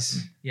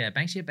brownies. Yeah,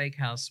 Banksia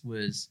Bakehouse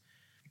we're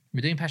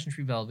doing Passion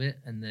Tree Velvet,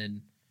 and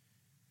then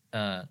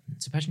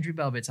so Passion Tree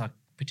Velvet's our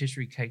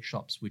patisserie cake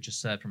shops, which are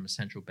served from a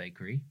central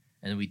bakery,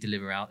 and then we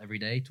deliver out every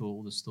day to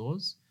all the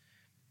stores.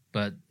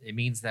 But it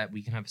means that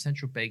we can have a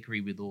central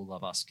bakery with all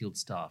of our skilled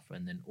staff,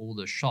 and then all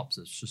the shops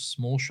are just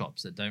small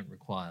shops that don't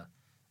require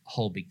a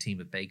whole big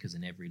team of bakers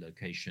in every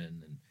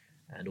location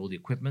and all the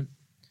equipment.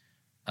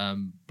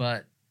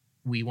 But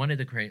we wanted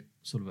to create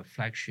sort of a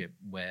flagship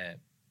where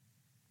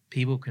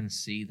people can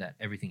see that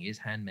everything is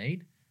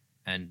handmade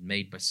and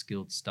made by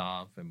skilled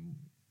staff and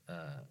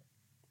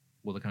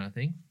all that kind of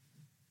thing,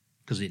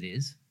 because it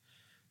is.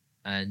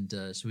 And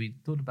so we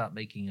thought about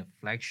making a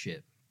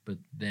flagship, but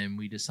then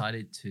we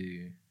decided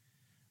to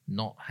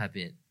not have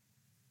it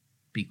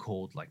be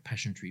called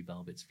Passion Tree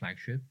Velvet's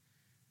flagship.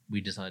 We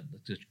decided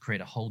to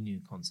create a whole new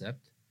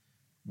concept,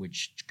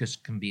 which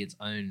just can be its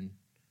own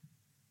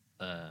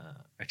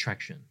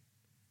attraction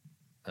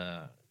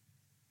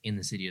in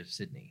the city of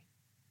Sydney.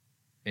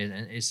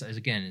 And it's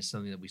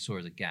something that we saw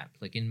as a gap.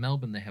 In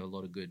Melbourne, they have a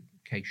lot of good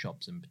cake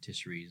shops and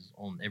patisseries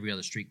on every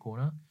other street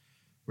corner,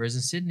 whereas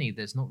in Sydney,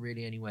 there's not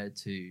really anywhere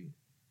to.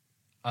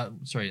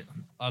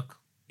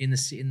 In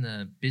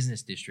the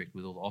business district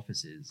with all the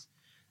offices,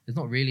 there's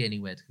not really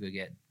anywhere to go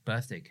get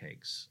birthday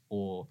cakes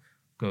or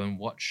go and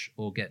watch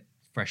or get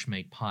fresh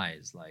made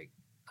pies that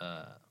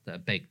are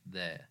baked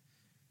there,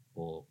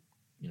 or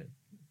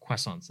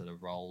croissants that are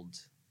rolled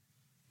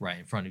right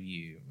in front of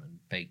you and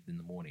baked in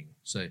the morning.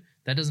 So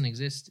that doesn't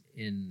exist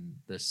in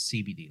the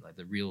CBD,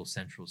 the real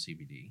central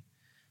CBD.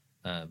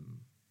 I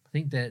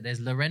think there's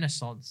La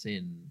Renaissance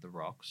in the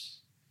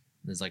Rocks.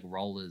 There's like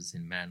Rollers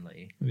in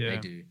Manly.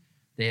 Yeah.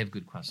 They have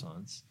good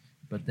croissants,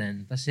 but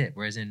then that's it.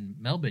 Whereas in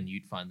Melbourne,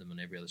 you'd find them on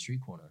every other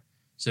street corner.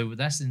 So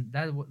that's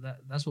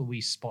what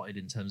we spotted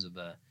in terms of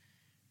a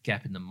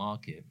gap in the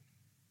market.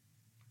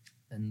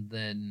 And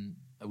then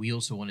we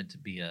also wanted to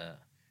be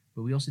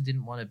but we also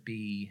didn't want to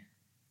be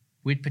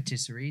with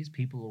patisseries.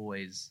 People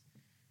always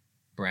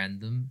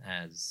brand them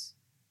as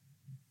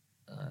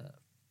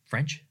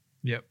French.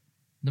 Yep.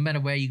 No matter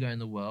where you go in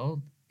the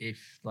world,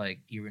 if like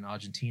you're in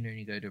Argentina and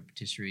you go to a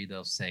patisserie,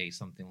 they'll say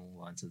something along the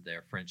lines of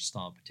their French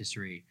style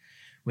patisserie.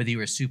 Whether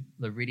you're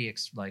a really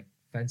like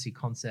fancy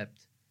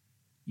concept,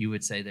 you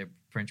would say they're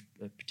French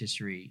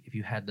patisserie. If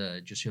you had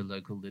just your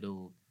local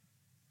little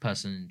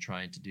person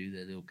trying to do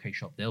their little cake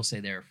shop, they'll say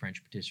they're a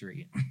French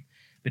patisserie.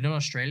 But in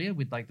Australia,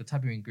 with like the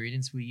type of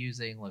ingredients we're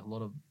using, like a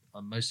lot of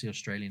mostly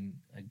Australian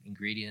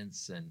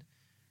ingredients and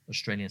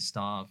Australian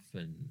staff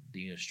and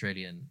the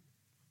Australian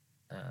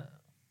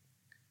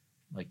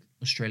like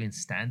Australian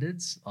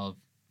standards of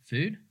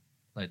food,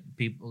 like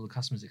the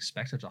customers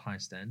expect such a high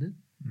standard.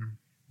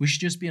 We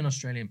should just be an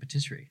Australian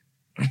patisserie.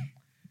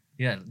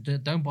 Yeah,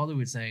 don't bother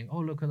with saying, oh,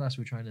 look at us,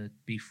 we're trying to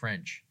be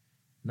French.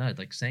 No,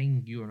 like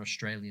saying you're an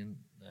Australian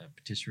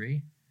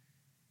patisserie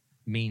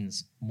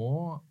means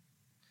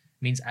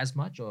as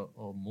much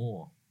or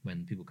more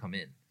when people come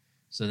in.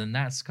 So then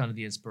that's kind of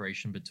the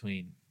inspiration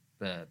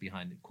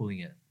behind it, calling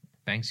it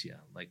Banksia,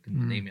 like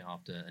name it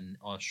after an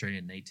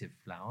Australian native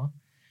flower.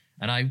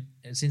 And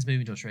since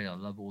moving to Australia, I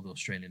love all the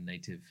Australian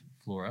native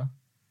flora.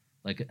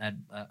 Like at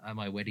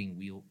my wedding,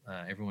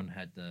 everyone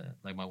had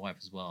like my wife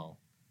as well.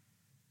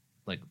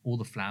 Like all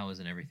the flowers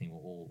and everything were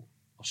all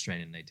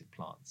Australian native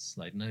plants.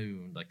 Like no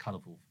like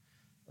colorful,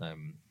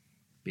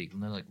 big,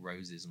 no like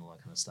roses and all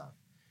that kind of stuff.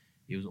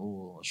 It was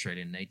all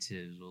Australian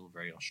natives, all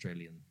very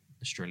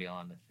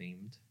Australiana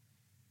themed.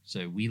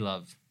 So we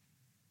love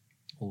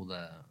all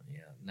the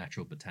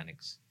natural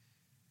botanics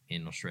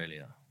in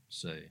Australia.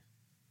 So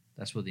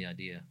that's what the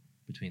idea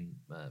for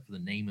the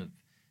name of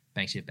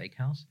Banksia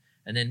Bakehouse.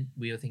 And then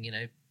we were thinking,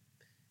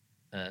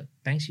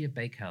 Banksia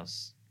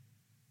Bakehouse,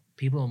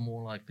 people are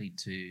more likely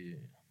to,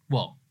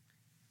 well,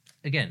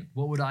 again,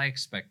 what would I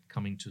expect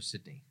coming to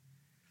Sydney?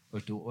 Or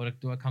do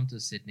I come to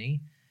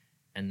Sydney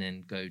and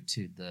then go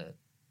to the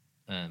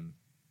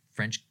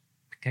French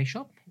cake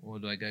shop? Or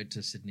do I go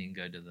to Sydney and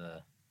go to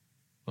the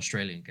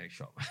Australian cake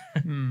shop?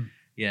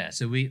 Yeah,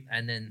 so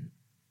and then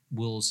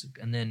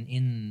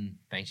in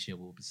Banksia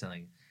we'll be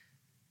selling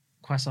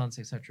croissants,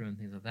 etc., and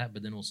things like that.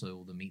 But then also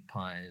all the meat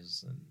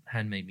pies and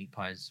handmade meat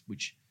pies,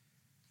 which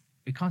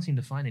we can't seem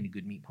to find any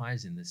good meat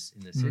pies in the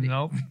city.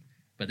 Nope.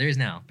 But there is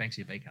now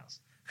Banksia Bakehouse.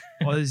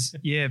 Well, there's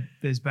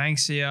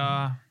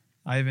Banksia.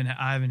 I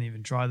haven't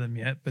even tried them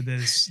yet, but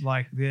there's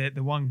like the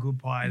one good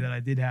pie that I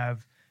did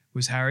have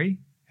was Harry's.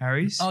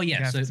 Oh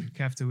yeah,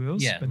 Kafta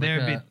wheels. Yeah, but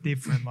they're a bit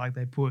different. Like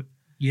they put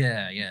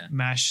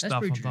mashed That's stuff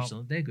pretty on top.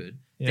 traditional. They're good.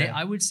 Yeah.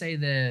 I would say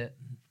they're.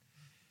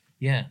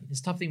 Yeah, it's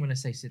a tough thing when I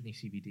say Sydney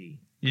CBD.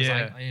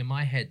 Yeah. In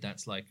my head,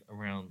 that's like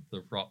around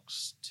the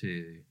Rocks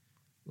to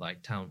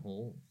like Town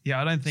Hall.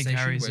 Yeah, I don't think station,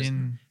 Harry's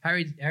in.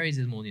 Harry's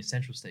is more near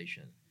Central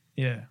Station.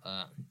 Yeah.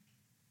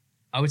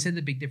 I would say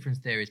the big difference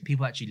there is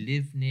people actually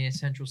live near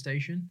Central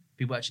Station.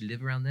 People actually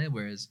live around there,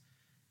 whereas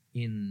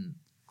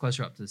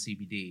closer up to the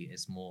CBD,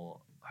 it's more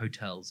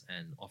hotels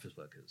and office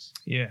workers.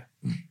 Yeah.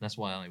 That's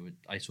why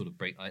I sort of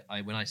break.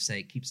 When I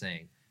keep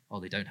saying, oh,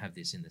 they don't have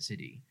this in the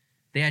city.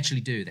 They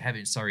actually do. They have it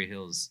in Surrey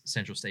Hills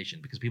Central Station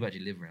because people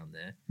actually live around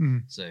there.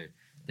 So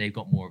they've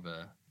got more of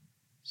a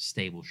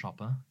stable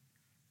shopper.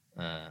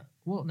 Sorry.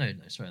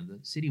 The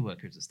city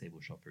worker is a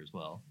stable shopper as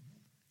well.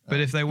 But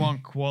if they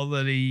want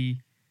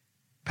quality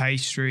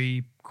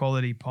pastry,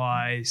 quality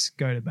pies,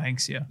 go to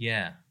Banksia.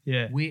 Yeah.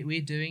 Yeah.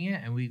 We're doing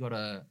it, and we got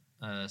a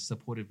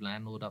supportive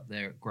landlord up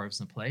there at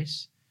Grosvenor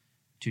Place,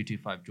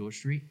 225 George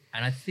Street.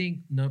 And I think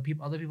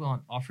other people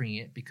aren't offering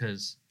it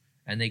because...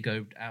 And they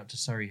go out to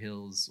Surrey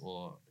Hills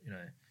or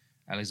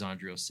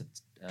Alexandria or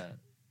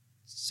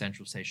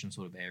Central Station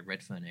sort of area,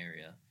 Redfern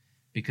area,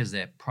 because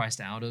they're priced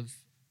out of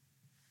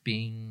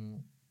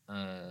being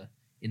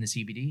in the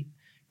CBD.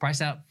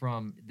 Priced out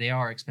from they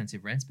are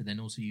expensive rents, but then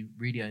also you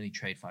really only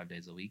trade 5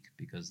 days a week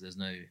because there's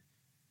no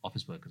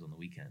office workers on the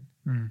weekend.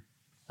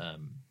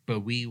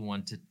 But we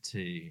wanted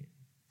to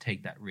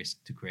take that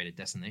risk to create a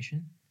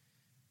destination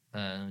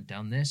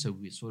down there, so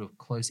we're sort of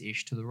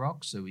close-ish to the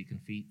Rock, so we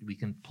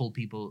can pull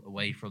people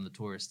away from the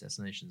tourist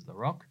destinations of the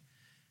Rock,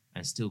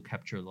 and still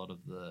capture a lot of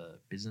the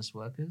business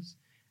workers.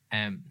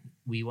 And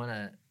we want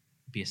to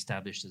be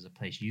established as a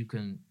place you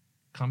can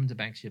come into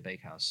Banksia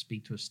Bakehouse,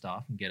 speak to a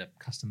staff, and get a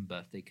custom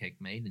birthday cake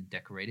made and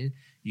decorated.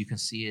 You can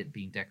see it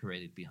being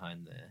decorated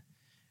behind there,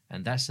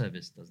 and that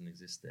service doesn't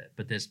exist there.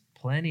 But there's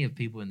plenty of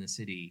people in the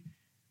city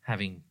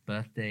having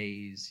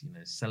birthdays,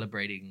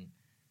 celebrating.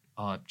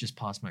 I've just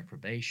passed my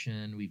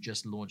probation. We've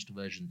just launched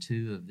version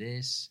 2 of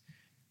this.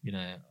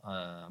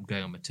 I'm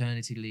going on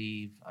maternity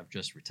leave. I've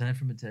just returned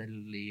from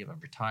maternity leave. I'm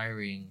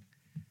retiring.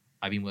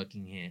 I've been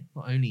working here.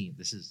 Not only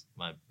this is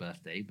my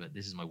birthday, but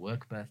this is my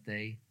work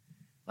birthday.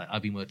 Like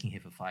I've been working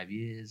here for 5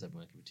 years. I've been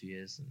working for 2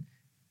 years, and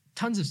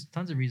tons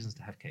of reasons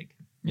to have cake.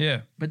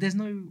 Yeah. But there's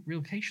no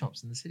real cake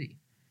shops in the city.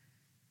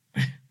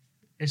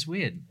 It's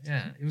weird.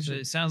 Yeah.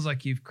 It sounds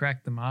like you've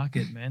cracked the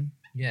market, man.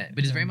 Yeah,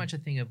 but it's very much a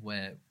thing of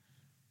where,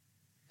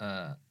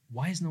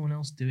 why is no one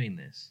else doing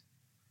this?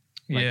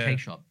 Like cake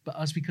shop, but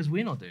us, because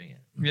we're not doing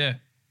it. Yeah.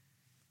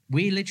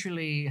 We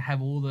literally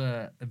have all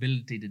the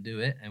ability to do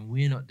it, and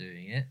we're not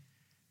doing it.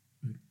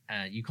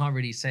 You can't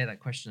really say that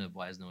question of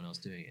why is no one else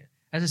doing it.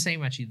 That's the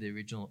same, actually, the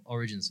original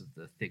origins of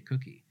the THICC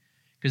cookie.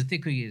 Because the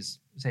THICC cookie is,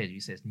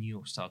 it's New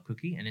York style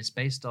cookie, and it's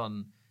based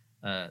on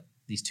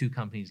these two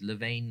companies,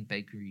 Levain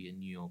Bakery in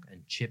New York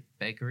and Chip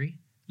Bakery.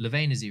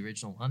 Levain is the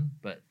original one,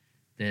 but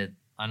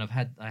I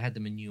had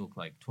them in New York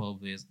like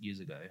 12 years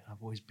ago.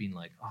 I've always been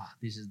like,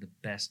 this is the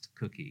best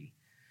cookie.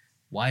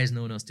 Why is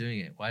no one else doing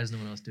it? Why is no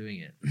one else doing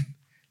it?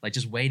 Like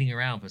just waiting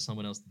around for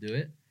someone else to do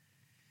it.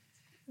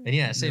 And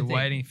yeah, same thing.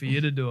 Waiting for you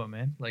to do it,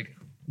 man. Like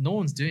no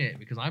one's doing it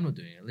because I'm not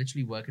doing it. I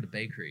literally work at a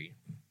bakery.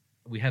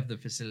 We have the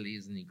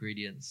facilities and the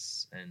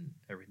ingredients and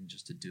everything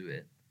just to do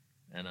it,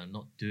 and I'm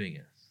not doing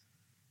it.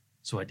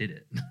 So I did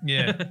it.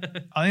 Yeah.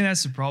 I think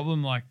that's the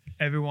problem. Like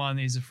everyone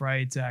is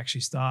afraid to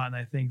actually start,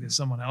 and they think that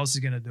someone else is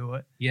going to do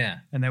it. Yeah.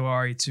 And they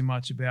worry too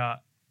much about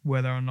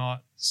whether or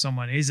not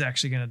someone is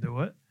actually going to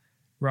do it,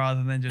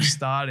 rather than just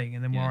starting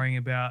and then worrying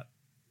about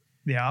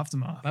the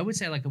aftermath. I would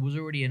say like I was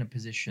already in a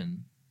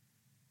position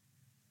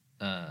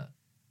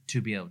to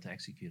be able to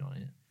execute on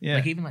it. Yeah.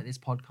 Like even like this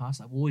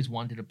podcast, I've always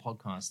wanted a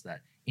podcast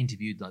that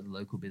interviewed like the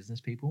local business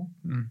people.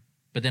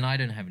 But then I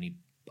have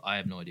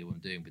no idea what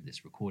I'm doing with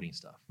this recording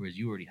stuff. Whereas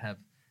you already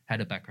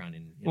had a background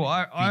in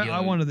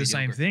I wanted the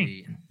same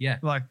thing. Yeah.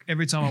 Like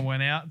every time I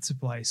went out to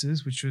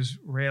places, which was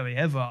rarely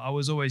ever, I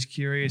was always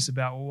curious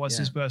about, well, what's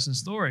this person's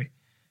story?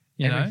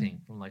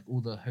 Everything from like all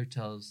the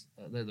hotels,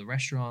 the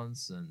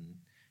restaurants and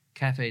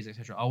cafes,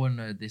 etc. I want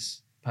to know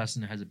this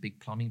person who has a big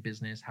plumbing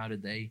business. How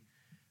did they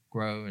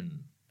grow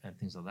and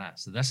things like that?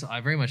 So I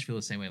very much feel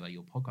the same way about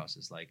your podcast.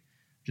 It's like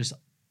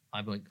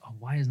I'm like,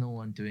 why is no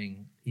one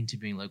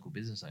interviewing local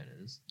business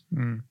owners?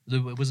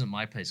 It wasn't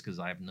my place because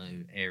I have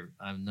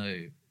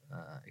no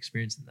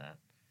experience in that.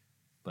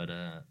 But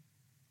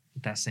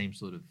that same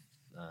sort of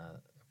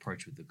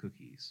approach with the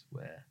cookies,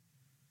 where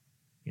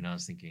I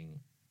was thinking,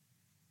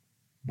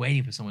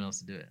 waiting for someone else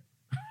to do it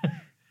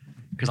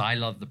because I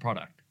love the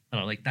product, and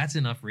I'm like, that's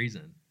enough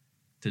reason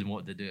to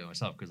want to do it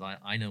myself because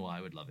I know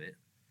I would love it.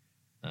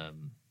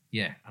 And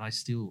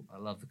I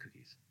love the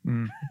cookies.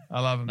 I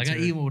love them like too. I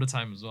eat them all the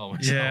time as well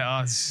myself.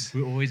 Yeah,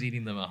 we're always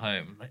eating them at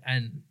home.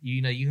 And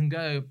you can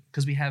go,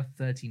 because we have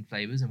 13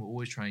 flavors and we're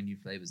always trying new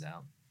flavors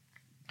out.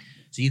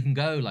 So you can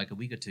go like a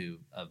week or two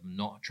of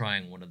not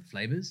trying one of the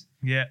flavors.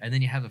 Yeah. And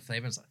then you have a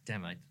flavor and it's like,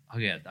 damn, I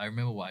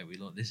remember why we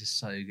thought this is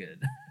so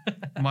good.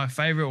 My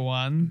favorite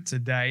one to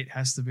date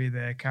has to be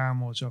the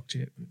caramel choc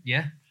chip.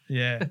 Yeah.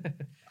 Yeah.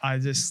 I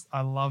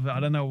love it. I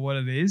don't know what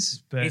it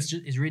is, but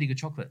it's really good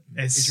chocolate.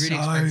 It's really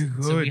so expensive.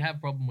 good. So we have a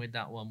problem with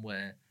that one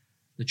where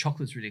the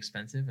chocolate's really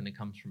expensive and it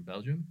comes from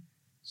Belgium.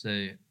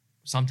 So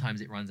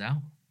sometimes it runs out.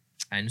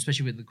 And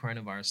especially with the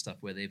coronavirus stuff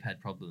where they've had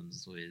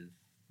problems with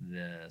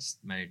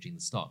managing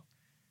the stock.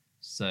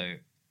 So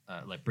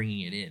like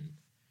bringing it in.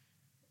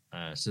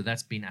 So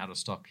that's been out of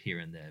stock here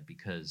and there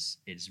because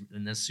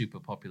and that's super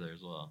popular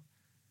as well.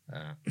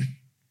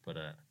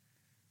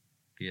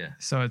 Yeah.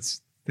 So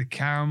it's the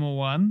caramel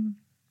one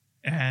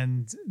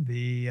and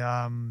the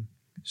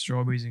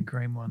strawberries and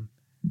cream one.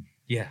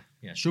 Yeah.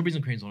 Strawberries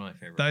and cream is one of my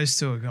favorites. Those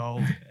two are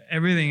gold.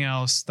 Everything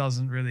else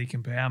doesn't really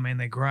compare. I mean,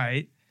 they're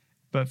great,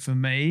 but for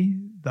me,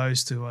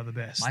 those two are the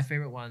best. My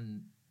favorite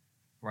one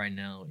right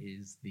now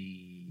is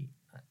the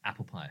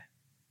apple pie.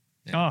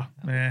 Apple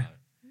pie.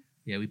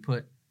 Yeah, we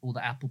put all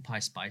the apple pie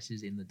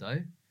spices in the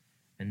dough,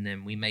 and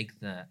then we make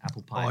the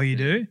apple pie. Oh, you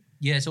do?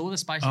 Yeah, so all the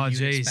spices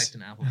you would expect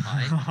in apple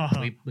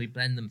pie, we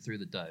blend them through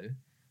the dough,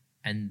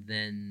 and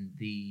then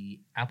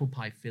the apple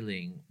pie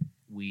filling,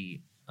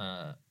 we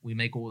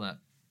make all that,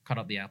 cut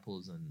up the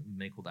apples and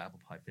make all the apple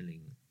pie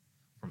filling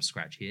from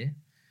scratch here,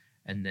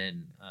 and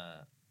then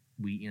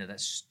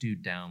that's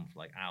stewed down for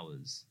like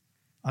hours.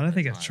 I don't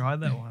think I've tried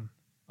that one.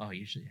 Oh,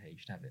 you should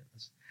have it.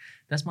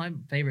 That's my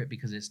favorite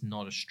because it's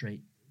not a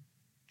straight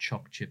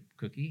choc chip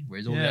cookie,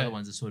 whereas all the other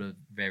ones are sort of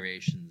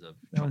variations of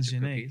choc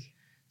chip cookies.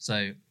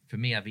 So for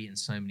me, I've eaten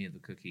so many of the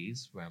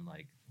cookies where I'm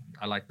like,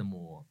 I like the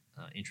more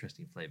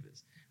interesting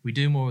flavors. We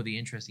do more of the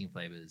interesting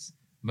flavors,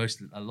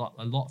 a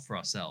lot for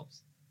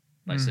ourselves,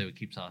 so it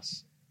keeps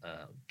us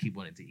keep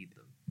wanting to eat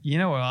them. You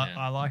know what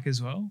I like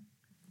as well?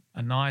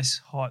 A nice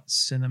hot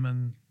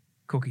cinnamon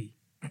cookie.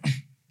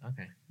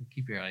 Okay,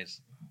 keep your eyes.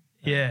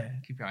 Keep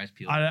your eyes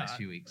peeled for the next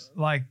few weeks.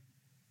 Like,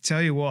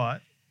 tell you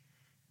what,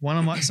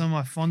 some of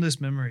my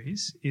fondest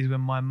memories is when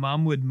my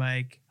mum would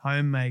make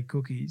homemade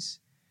cookies,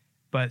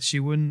 but she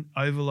wouldn't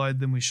overload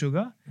them with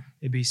sugar.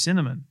 It'd be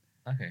cinnamon.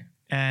 Okay.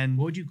 And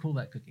what would you call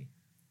that cookie?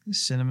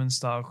 Cinnamon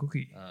style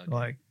cookie. Okay.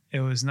 Like,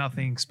 it was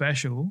nothing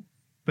special,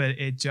 but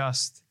it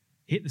just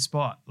hit the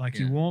spot. Like,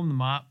 you warm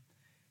them up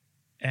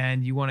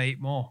and you want to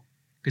eat more.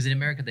 Because in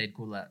America, they'd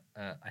call that,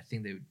 I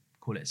think they would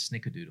call it a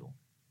snickerdoodle.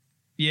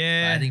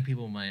 Yeah. But I think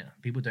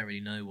people don't really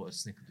know what a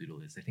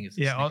snickerdoodle is. They think it's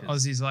a Snickers.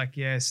 Aussie's like,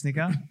 yeah,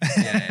 Snicker.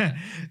 Yeah.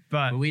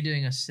 But we're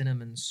doing a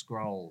cinnamon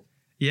scroll.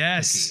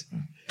 Yes.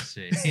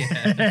 Cookie. So,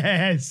 yeah.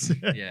 Yes.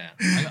 Yeah.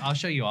 I'll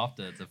show you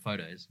after the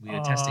photos. We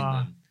were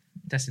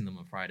testing them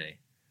on Friday.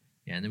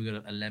 Yeah, and then we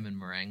got a lemon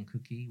meringue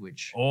cookie,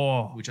 which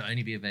will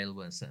only be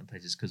available in certain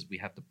places because we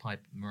have to pipe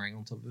meringue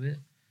on top of it.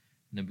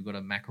 And then we've got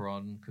a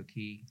macaron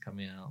cookie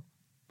coming out.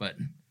 But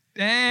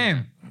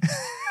damn.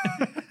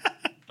 Yeah.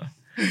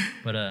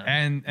 But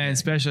and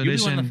special you'll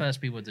edition. be one of the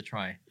first people to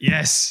try.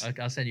 Yes.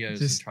 I'll send you over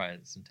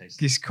some taste.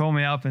 Just call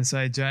me up and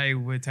say, Jay,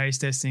 we're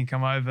taste testing.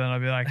 Come over, and I'll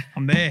be like,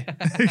 I'm there.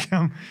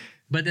 Come.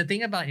 But the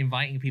thing about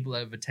inviting people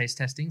over taste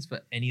testings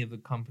for any of the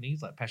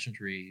companies like Passion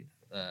Tree,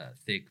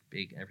 THICC,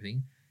 BiGG,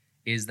 everything,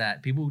 is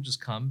that people will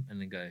just come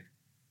and then go,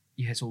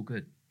 yeah, it's all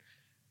good.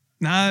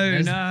 No.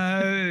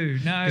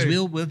 Because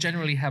we'll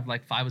generally have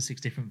like 5 or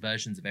 6 different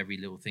versions of every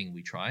little thing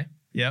we try.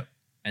 Yep.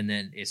 And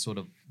then it's sort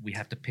of, we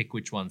have to pick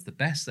which one's the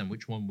best and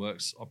which one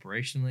works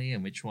operationally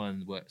and which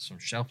one works from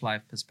shelf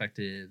life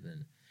perspective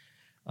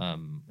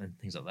and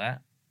things like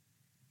that.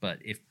 But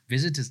if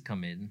visitors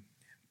come in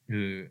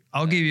who...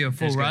 I'll give you a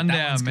full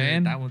rundown,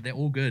 man. That one, they're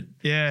all good.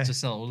 Yeah. To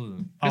sell all of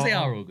them. Because they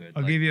are all good.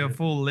 I'll give you a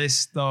full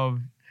list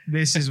of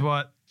this is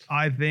what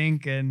I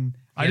think, and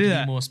I do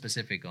that. Be more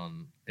specific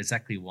on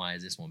exactly why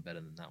is this one better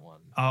than that one.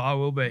 I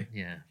will be.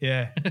 Yeah.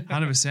 Yeah.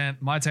 100%.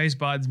 My taste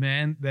buds,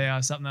 man, they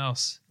are something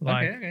else.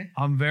 Like okay.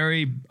 I'm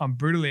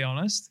brutally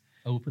honest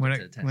when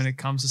it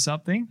comes to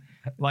something.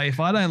 Like if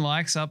I don't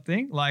like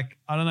something, like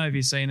I don't know if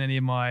you've seen any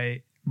of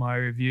my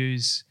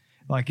reviews.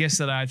 Like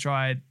yesterday I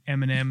tried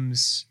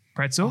M&M's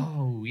pretzel.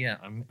 Oh yeah.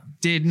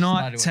 Did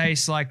not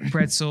taste like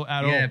pretzel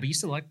at all. Yeah, but you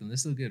still like them. They're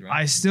still good,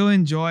 right? I still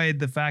enjoyed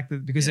the fact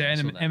that because they're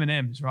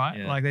M&M's, right?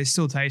 Yeah. Like they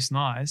still taste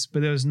nice,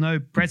 but there was no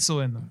pretzel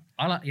in them.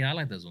 I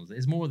like those ones.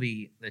 It's more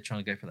they're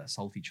trying to go for that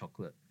salty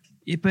chocolate.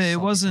 Yeah, but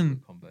it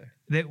wasn't combo.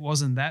 That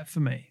wasn't that for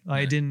me.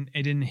 Like it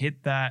didn't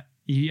hit that.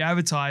 You're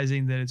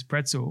advertising that it's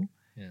pretzel,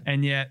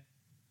 and yet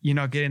you're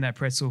not getting that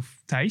pretzel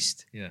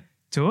taste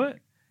to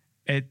it.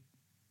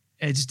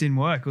 It just didn't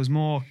work. It was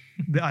more.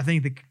 I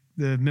think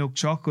the milk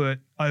chocolate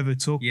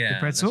overtook the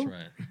pretzel. That's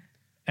right.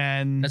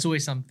 And that's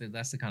always something.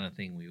 That's the kind of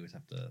thing we always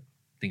have to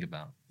think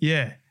about.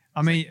 Yeah,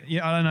 I mean,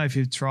 I don't know if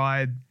you've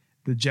tried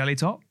the jelly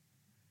top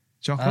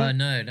chocolate.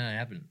 No, I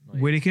haven't.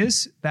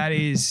 Whittaker's. That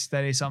is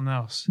something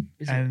else.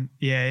 Is and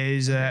it? Yeah, it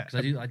is. Because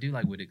I do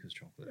like Whittaker's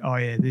chocolate. Oh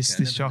yeah,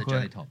 this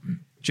chocolate.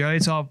 Jelly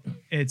top.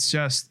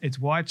 It's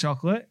white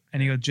chocolate,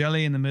 and you got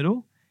jelly in the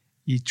middle.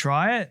 You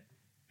try it.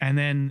 And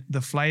then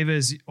the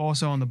flavors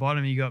also on the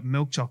bottom, you got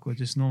milk chocolate,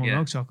 just normal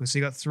milk chocolate. So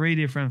you got 3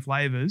 different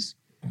flavors,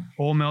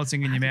 all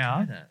melting in your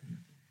mouth.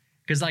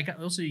 Because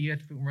also you have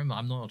to remember,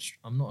 I'm not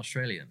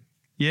Australian.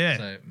 Yeah.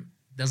 So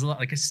there's a lot.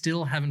 Like I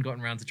still haven't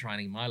gotten around to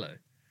trying Milo.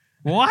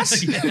 What?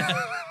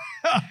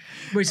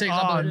 Wait, so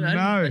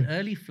an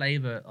early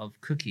flavor of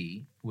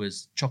cookie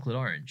was chocolate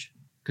orange.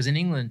 Because in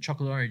England,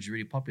 chocolate orange is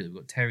really popular. We've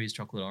got Terry's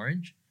chocolate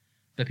orange,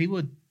 but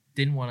people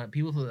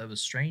thought that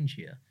was strange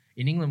here.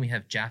 In England, we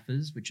have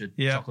Jaffas, which are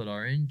chocolate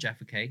orange,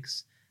 Jaffa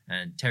cakes,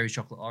 and Terry's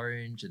chocolate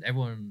orange, and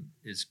everyone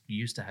is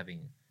used to having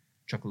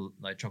chocolate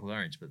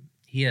orange. But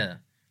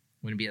here,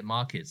 when we be at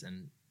markets,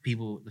 and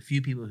the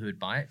few people who would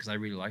buy it, because I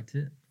really liked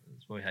it,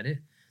 that's why we had it.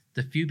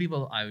 The few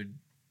people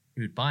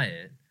who'd buy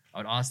it, I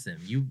would ask them,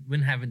 "You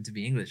wouldn't happen to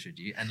be English, would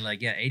you?" And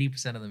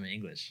 80% of them are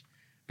English.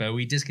 But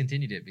we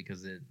discontinued it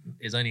because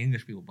it's only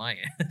English people buying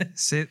it.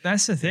 See,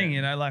 that's the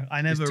thing,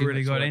 I never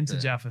really got into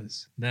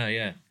Jaffas. No,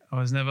 yeah. I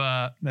was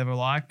never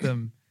liked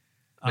them.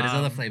 But there's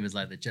other flavors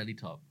like the jelly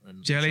top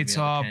and jelly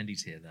top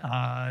candies here.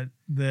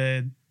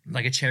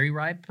 Like a cherry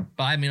ripe.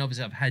 But I mean,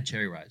 obviously, I've had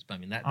cherry ripes. But I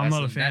mean, I'm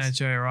not a fan of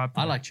cherry ripe.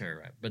 I like cherry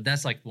ripe, but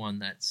that's like one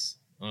that's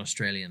an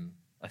Australian.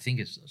 I think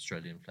it's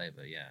Australian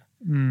flavor. Yeah,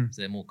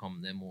 so they're more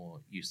common. They're more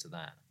used to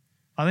that.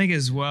 I think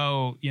as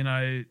well.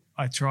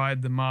 I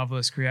tried the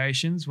Marvelous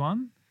Creations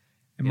one,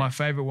 and my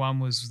favorite one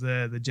was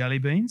the jelly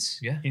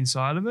beans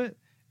inside of it.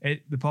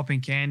 The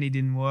popping candy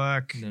didn't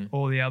work. No.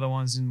 All the other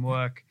ones didn't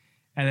work.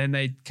 And then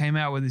they came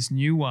out with this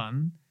new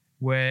one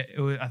where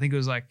I think it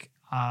was like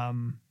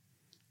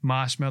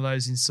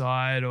marshmallows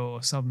inside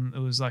or something.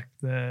 It was like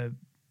the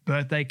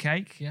birthday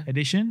cake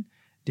edition.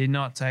 Did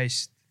not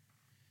taste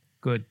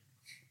good.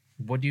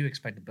 What do you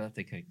expect a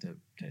birthday cake to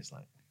taste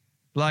like?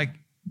 Like,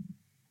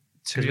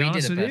 to be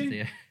honest with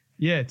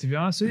you, to be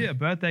honest with you, a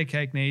birthday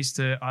cake needs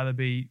to either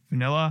be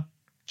vanilla,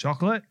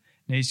 chocolate.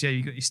 You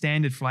got your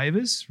standard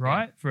flavors,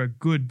 right? For a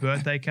good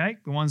birthday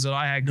cake, the ones that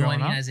I had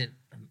growing up. As in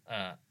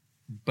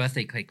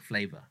birthday cake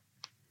flavor.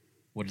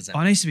 What does that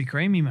mean? It needs to be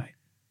creamy, mate.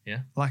 Yeah?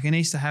 Like it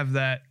needs to have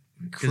that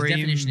cream. The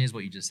definition is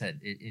what you just said.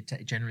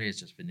 It generally is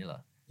just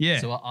vanilla. Yeah.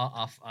 So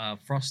our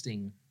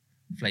frosting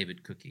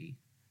flavored cookie,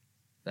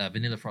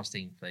 vanilla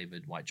frosting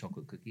flavored white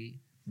chocolate cookie,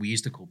 we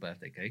used to call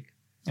birthday cake.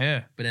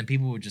 Yeah. But then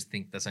people would just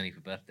think that's only for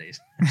birthdays.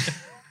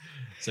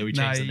 So we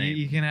changed the name.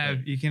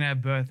 You can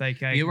have birthday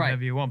cake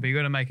whenever you want, but you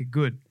got to make it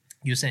good.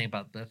 You're saying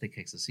about birthday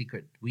cakes, the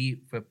secret.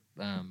 For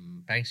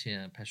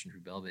Banksia and Passion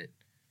Fruit Velvet,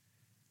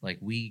 Like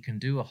we can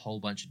do a whole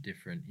bunch of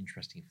different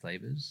interesting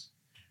flavors,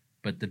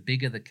 but the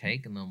bigger the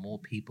cake and the more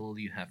people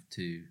you have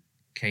to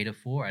cater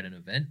for at an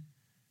event,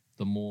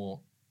 the more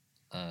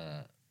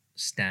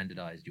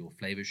standardized your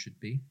flavors should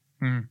be.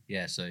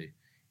 Yeah, so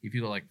if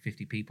you got like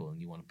 50 people and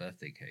you want a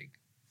birthday cake,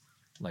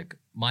 like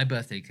my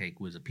birthday cake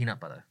was a peanut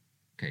butter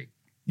cake.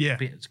 Yeah.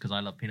 It's because I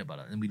love peanut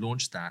butter. And we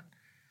launched that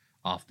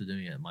after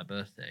doing it at my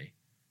birthday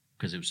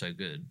because it was so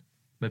good.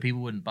 But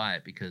people wouldn't buy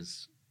it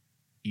because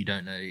you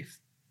don't know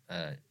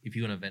if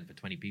you're an event for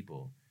 20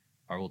 people,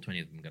 are all 20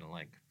 of them going to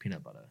like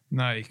peanut butter?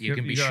 No, you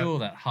can be sure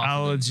that half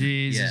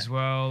allergies of them, as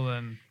well,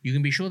 and you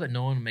can be sure that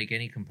no one will make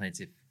any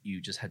complaints if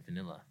you just had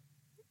vanilla.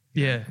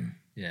 Yeah,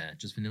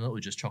 just vanilla or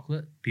just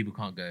chocolate. People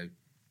can't go,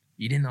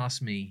 you didn't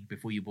ask me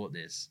before you bought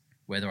this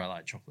whether I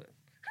like chocolate.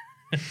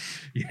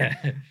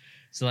 Yeah.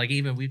 So like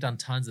even we've done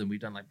tons of them. We've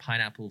done like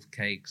pineapple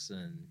cakes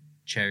and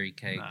cherry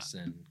cakes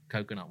and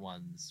coconut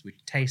ones, which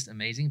taste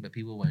amazing, but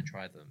people won't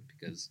try them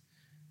because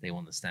they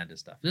want the standard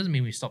stuff. It doesn't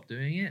mean we stop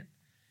doing it.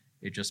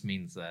 It just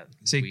means that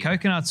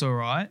coconut's all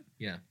right.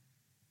 Yeah.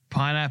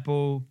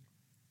 Pineapple,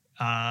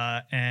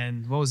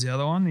 and what was the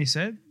other one you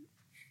said?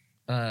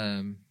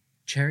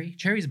 Cherry.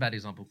 Cherry's a bad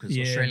example because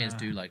Australians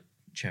do like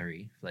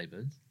cherry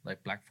flavored,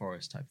 like Black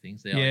Forest type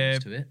things. They are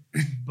used to it.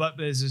 But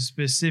there's a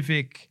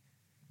specific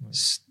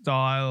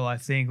style, I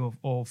think,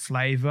 or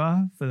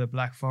flavor for the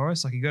Black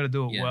Forest. Like you got to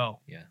do it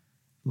well. Yeah.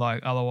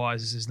 Like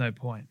otherwise, there's no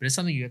point. But it's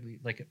something you have to,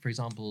 like, for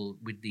example,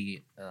 with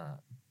the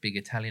big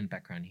Italian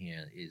background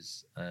here,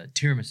 is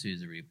tiramisu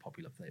is a really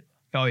popular flavor.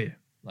 Oh yeah.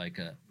 Like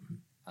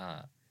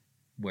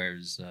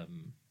whereas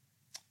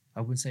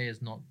I would say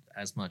it's not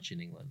as much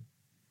in England.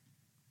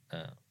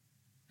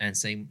 And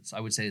same, so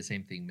I would say the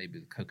same thing maybe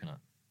with coconut.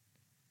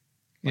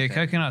 Like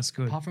coconut's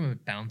good. Apart from a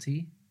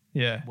Bounty,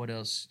 yeah. What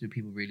else do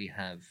people really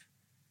have?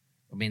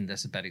 I mean,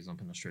 that's a bad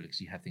example in Australia because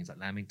you have things like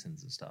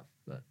Lamingtons and stuff.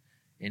 But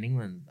in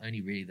England,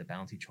 only really the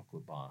Bounty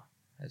chocolate bar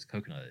has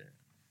coconut in it.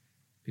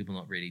 People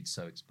not really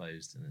so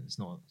exposed, and it's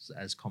not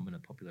as common a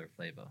popular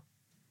flavor.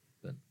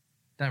 But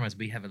that reminds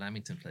me, we have a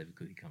Lamington flavored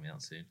cookie coming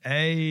out soon.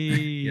 Hey.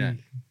 Yeah.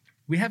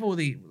 We have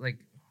we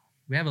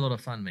have a lot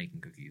of fun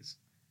making cookies,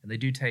 and they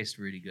do taste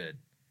really good.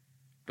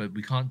 But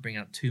we can't bring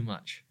out too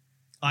much.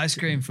 Ice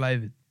cream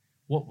flavored.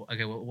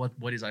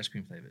 What is ice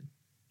cream flavored?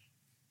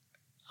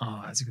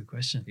 Oh, that's a good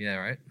question. Yeah,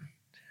 right.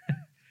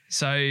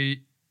 So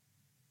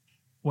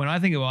when I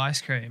think of ice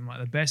cream,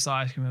 like the best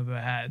ice cream I've ever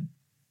had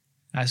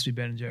has to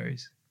be Ben &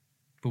 Jerry's.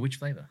 But which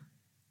flavor?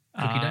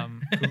 Cookie dough?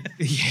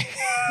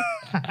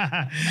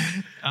 Yeah.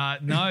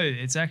 No,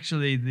 it's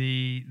actually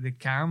the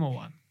caramel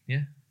one.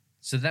 Yeah.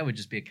 So that would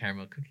just be a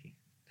caramel cookie.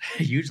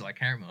 You usually like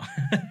caramel.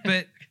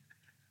 But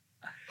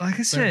like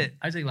I said,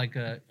 I think like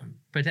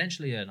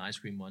potentially an ice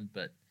cream one,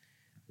 but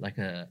like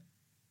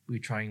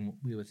we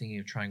were thinking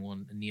of trying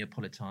one, a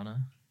Neapolitana.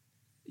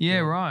 Yeah,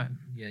 right.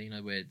 Yeah,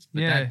 where it's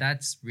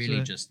that's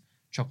really just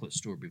chocolate,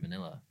 strawberry,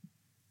 vanilla.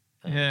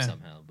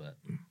 Somehow, but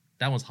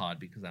that one's hard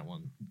because that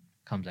one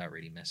comes out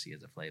really messy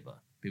as a flavor.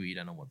 People you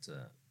don't know what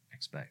to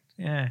expect.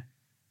 Yeah.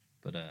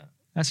 But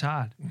that's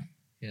hard.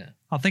 Yeah.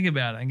 I'll think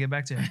about it and get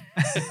back to you.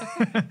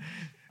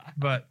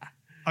 But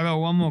I got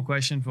one more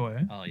question for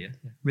you. Oh, yeah.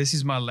 This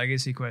is my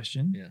legacy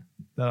question. Yeah.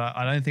 That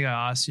I don't think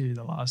I asked you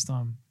the last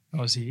time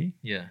I was here.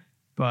 Yeah.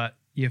 But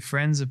your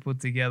friends have put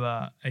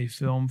together a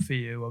film for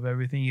you of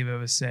everything you've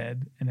ever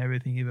said and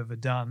everything you've ever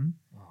done.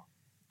 Oh.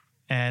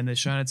 And they're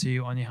showing it to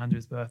you on your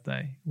 100th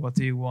birthday. What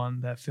do you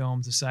want that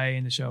film to say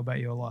and to show about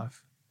your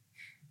life?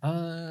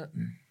 That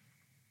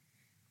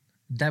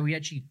we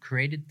actually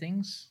created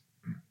things.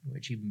 We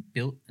actually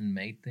built and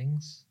made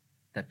things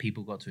that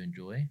people got to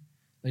enjoy.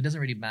 Like, it doesn't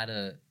really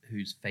matter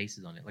whose face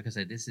is on it. Like I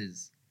said, this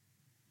is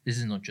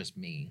not just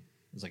me.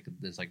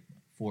 There's like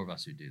 4 of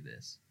us who do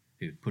this,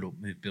 who've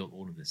built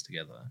all of this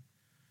together.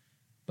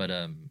 But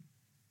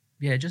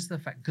just the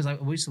fact, because I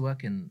used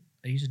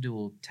to do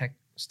all tech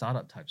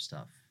startup type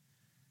stuff,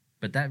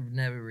 but that you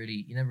never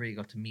really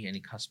got to meet any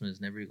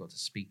customers, never really got to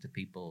speak to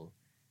people.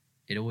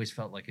 It always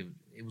felt like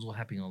it was all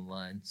happening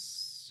online.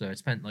 So I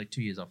spent like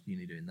 2 years after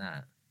uni doing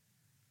that.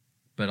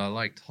 But I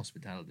liked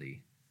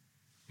hospitality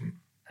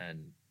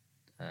and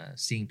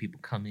seeing people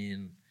come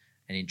in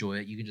and enjoy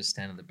it. You can just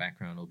stand in the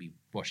background or be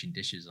washing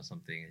dishes or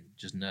something and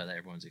just know that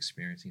everyone's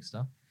experiencing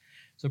stuff.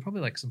 So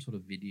probably like some sort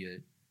of video.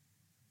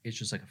 It's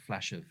just like a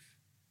flash of.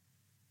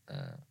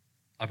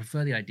 I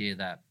prefer the idea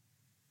that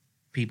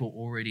people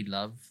already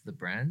love the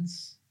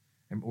brands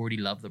and already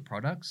love the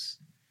products,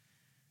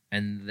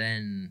 and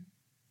then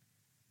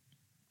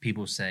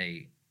people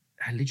say,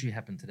 "It literally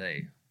happened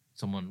today.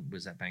 Someone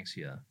was at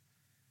Banksia,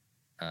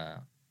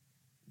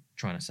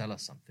 trying to sell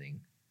us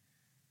something,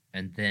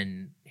 and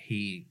then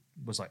he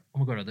was like, "Oh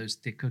my god, are those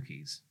THICC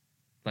cookies?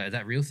 Like, is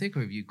that real THICC,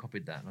 or have you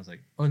copied that?" And I was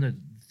like, "Oh no,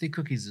 THICC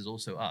cookies is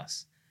also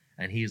us."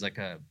 And he's like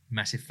a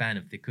massive fan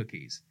of THICC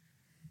cookies,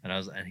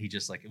 and he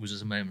just like, it was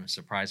just a moment of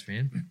surprise for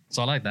him.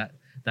 So I like that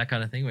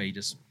kind of thing where you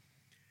just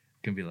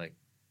can be like,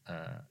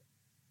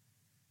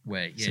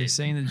 where so you're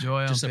seeing the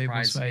joy on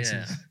people's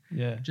faces,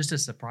 just a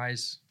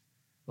surprise.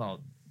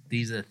 Well,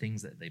 these are the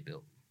things that they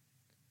built.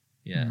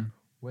 Yeah.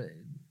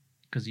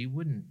 because you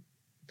wouldn't,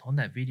 on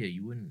that video,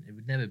 it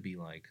would never be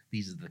like,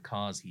 these are the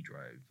cars he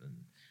drove and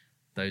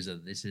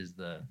this is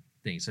the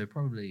thing. So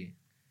probably,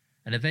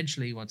 and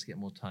eventually once I get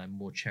more time,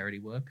 more charity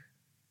work.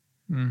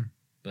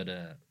 But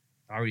I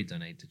already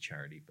donate to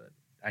charity, but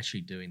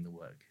actually doing the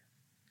work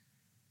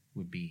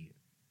would be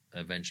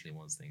eventually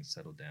once things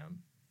settle down.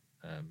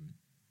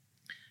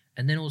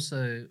 And then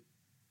also,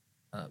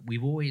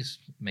 we've always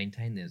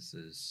maintained this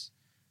as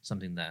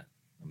something that,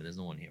 I mean, there's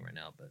no one here right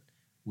now, but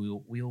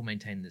we all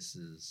maintain this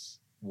as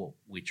what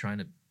we're trying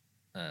to,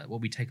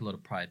 what we take a lot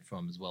of pride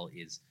from as well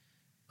is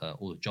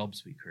all the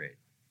jobs we create.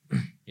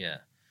 Yeah.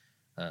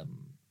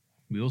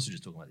 We also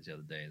just talked about this the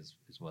other day as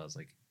well. It's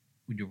like,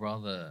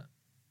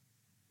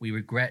 we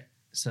regret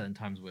certain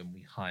times when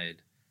we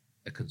hired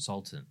a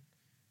consultant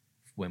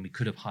when we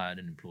could have hired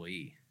an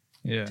employee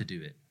to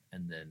do it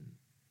and then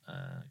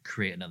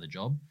create another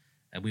job.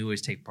 And we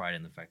always take pride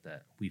in the fact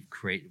that we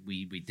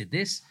did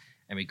this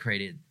and we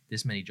created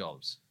this many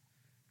jobs,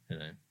 you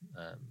know.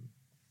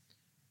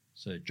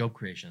 So job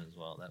creation as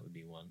well, that would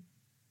be one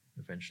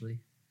eventually.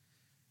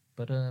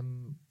 But no,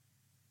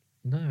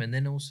 and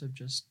then also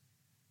just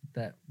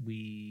that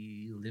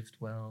we lived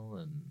well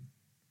and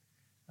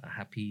are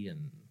happy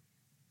and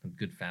a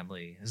good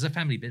family. It's a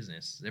family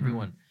business.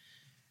 Everyone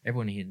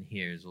in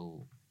here is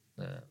all,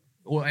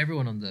 or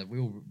everyone we're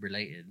all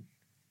related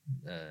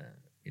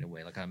in a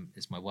way. Like I'm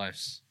married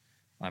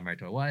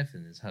to my wife,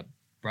 and it's her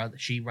brother.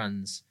 She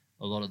runs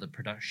a lot of the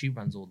production. She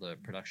runs all the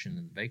production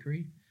in the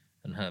bakery,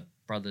 and her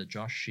brother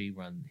Josh, he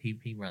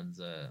runs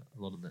a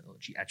lot of the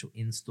actual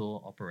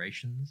in-store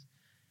operations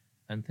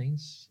and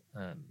things.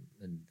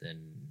 And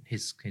then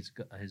his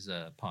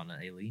partner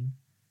Aileen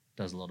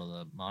does a lot of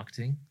the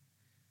marketing.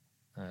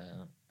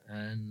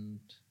 And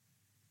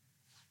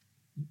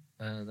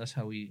that's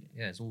how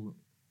it's all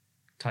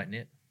tight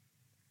knit.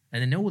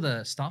 And then all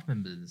the staff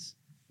members,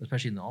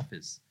 especially in the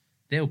office,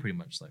 they're all pretty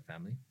much like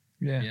family.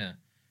 Yeah.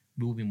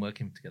 We've all been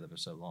working together for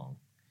so long.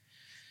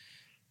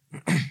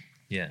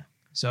 Yeah.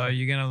 So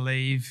you're going to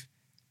leave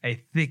a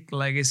thick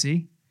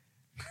legacy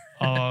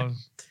of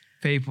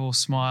people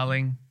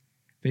smiling,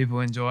 people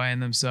enjoying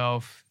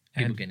themselves,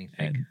 people getting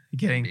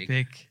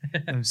thick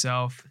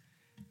themselves,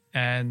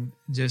 and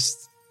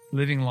just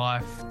living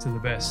life to the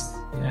best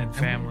and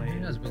family.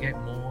 As we get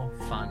more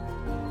fun,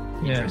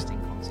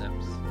 interesting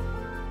concepts,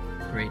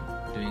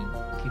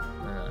 keep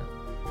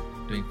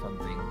doing fun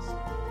things.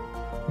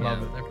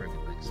 Love it. They're pretty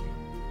good legacy.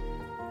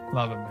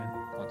 Love it,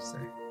 man. Hard to say.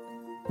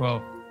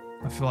 Well,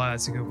 I feel like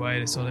that's a good way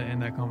to sort of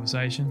end that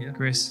conversation. Yeah.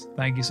 Chris,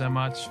 thank you so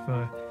much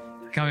for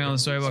coming on the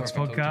Storybox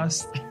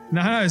podcast.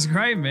 No, it's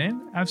great,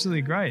 man.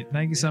 Absolutely great.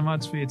 Thank you so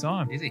much for your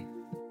time. Easy.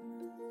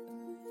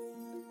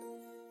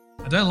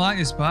 I don't like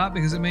this part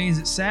because it means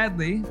that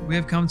sadly we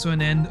have come to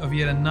an end of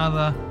yet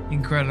another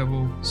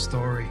incredible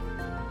story.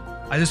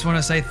 I just want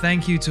to say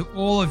thank you to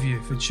all of you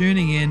for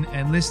tuning in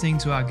and listening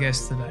to our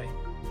guest today.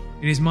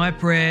 It is my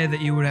prayer that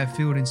you would have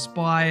felt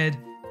inspired,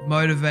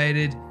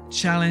 motivated,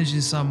 challenged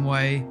in some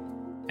way,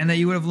 and that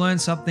you would have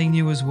learned something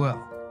new as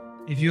well.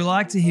 If you'd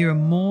like to hear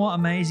more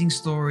amazing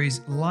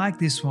stories like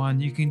this one,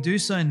 you can do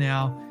so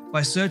now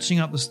by searching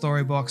up the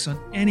Storybox on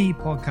any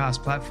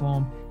podcast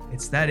platform.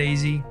 It's that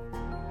easy.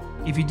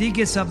 If you did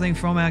get something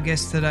from our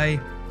guest today,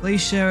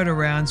 please share it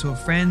around to a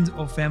friend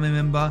or family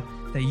member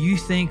that you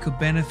think could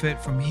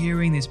benefit from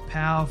hearing this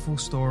powerful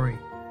story.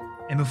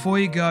 And before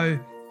you go,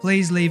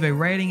 please leave a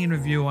rating and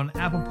review on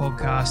Apple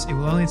Podcasts. It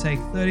will only take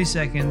 30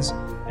 seconds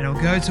and it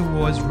will go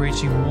towards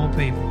reaching more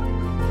people.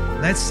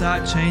 Let's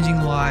start changing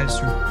lives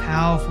through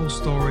powerful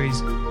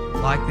stories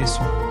like this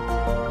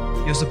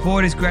one. Your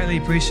support is greatly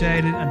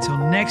appreciated. Until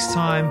next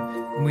time,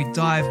 when we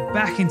dive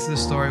back into the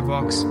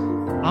Storybox,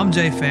 I'm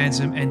Jay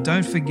Phantom, and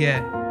don't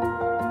forget,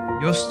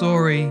 your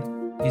story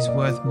is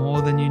worth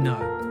more than you know.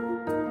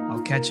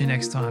 I'll catch you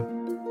next time.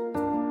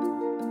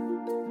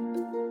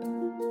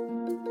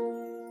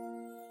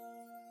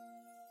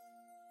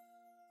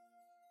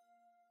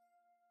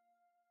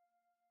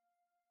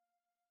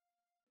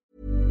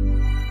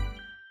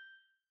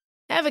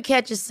 Ever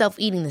catch yourself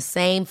eating the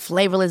same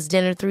flavorless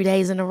dinner 3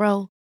 days in a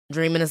row?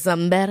 Dreaming of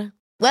something better?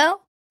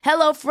 Well,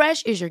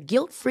 HelloFresh is your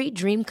guilt-free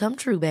dream come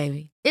true,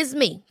 baby. It's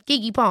me,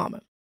 Keke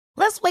Palmer.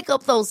 Let's wake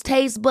up those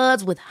taste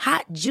buds with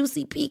hot,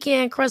 juicy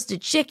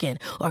pecan-crusted chicken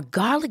or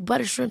garlic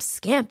butter shrimp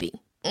scampi.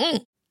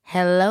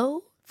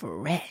 Hello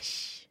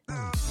Fresh.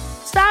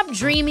 Stop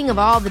dreaming of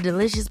all the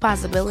delicious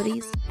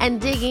possibilities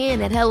and dig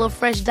in at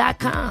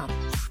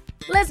HelloFresh.com.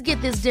 Let's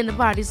get this dinner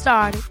party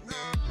started.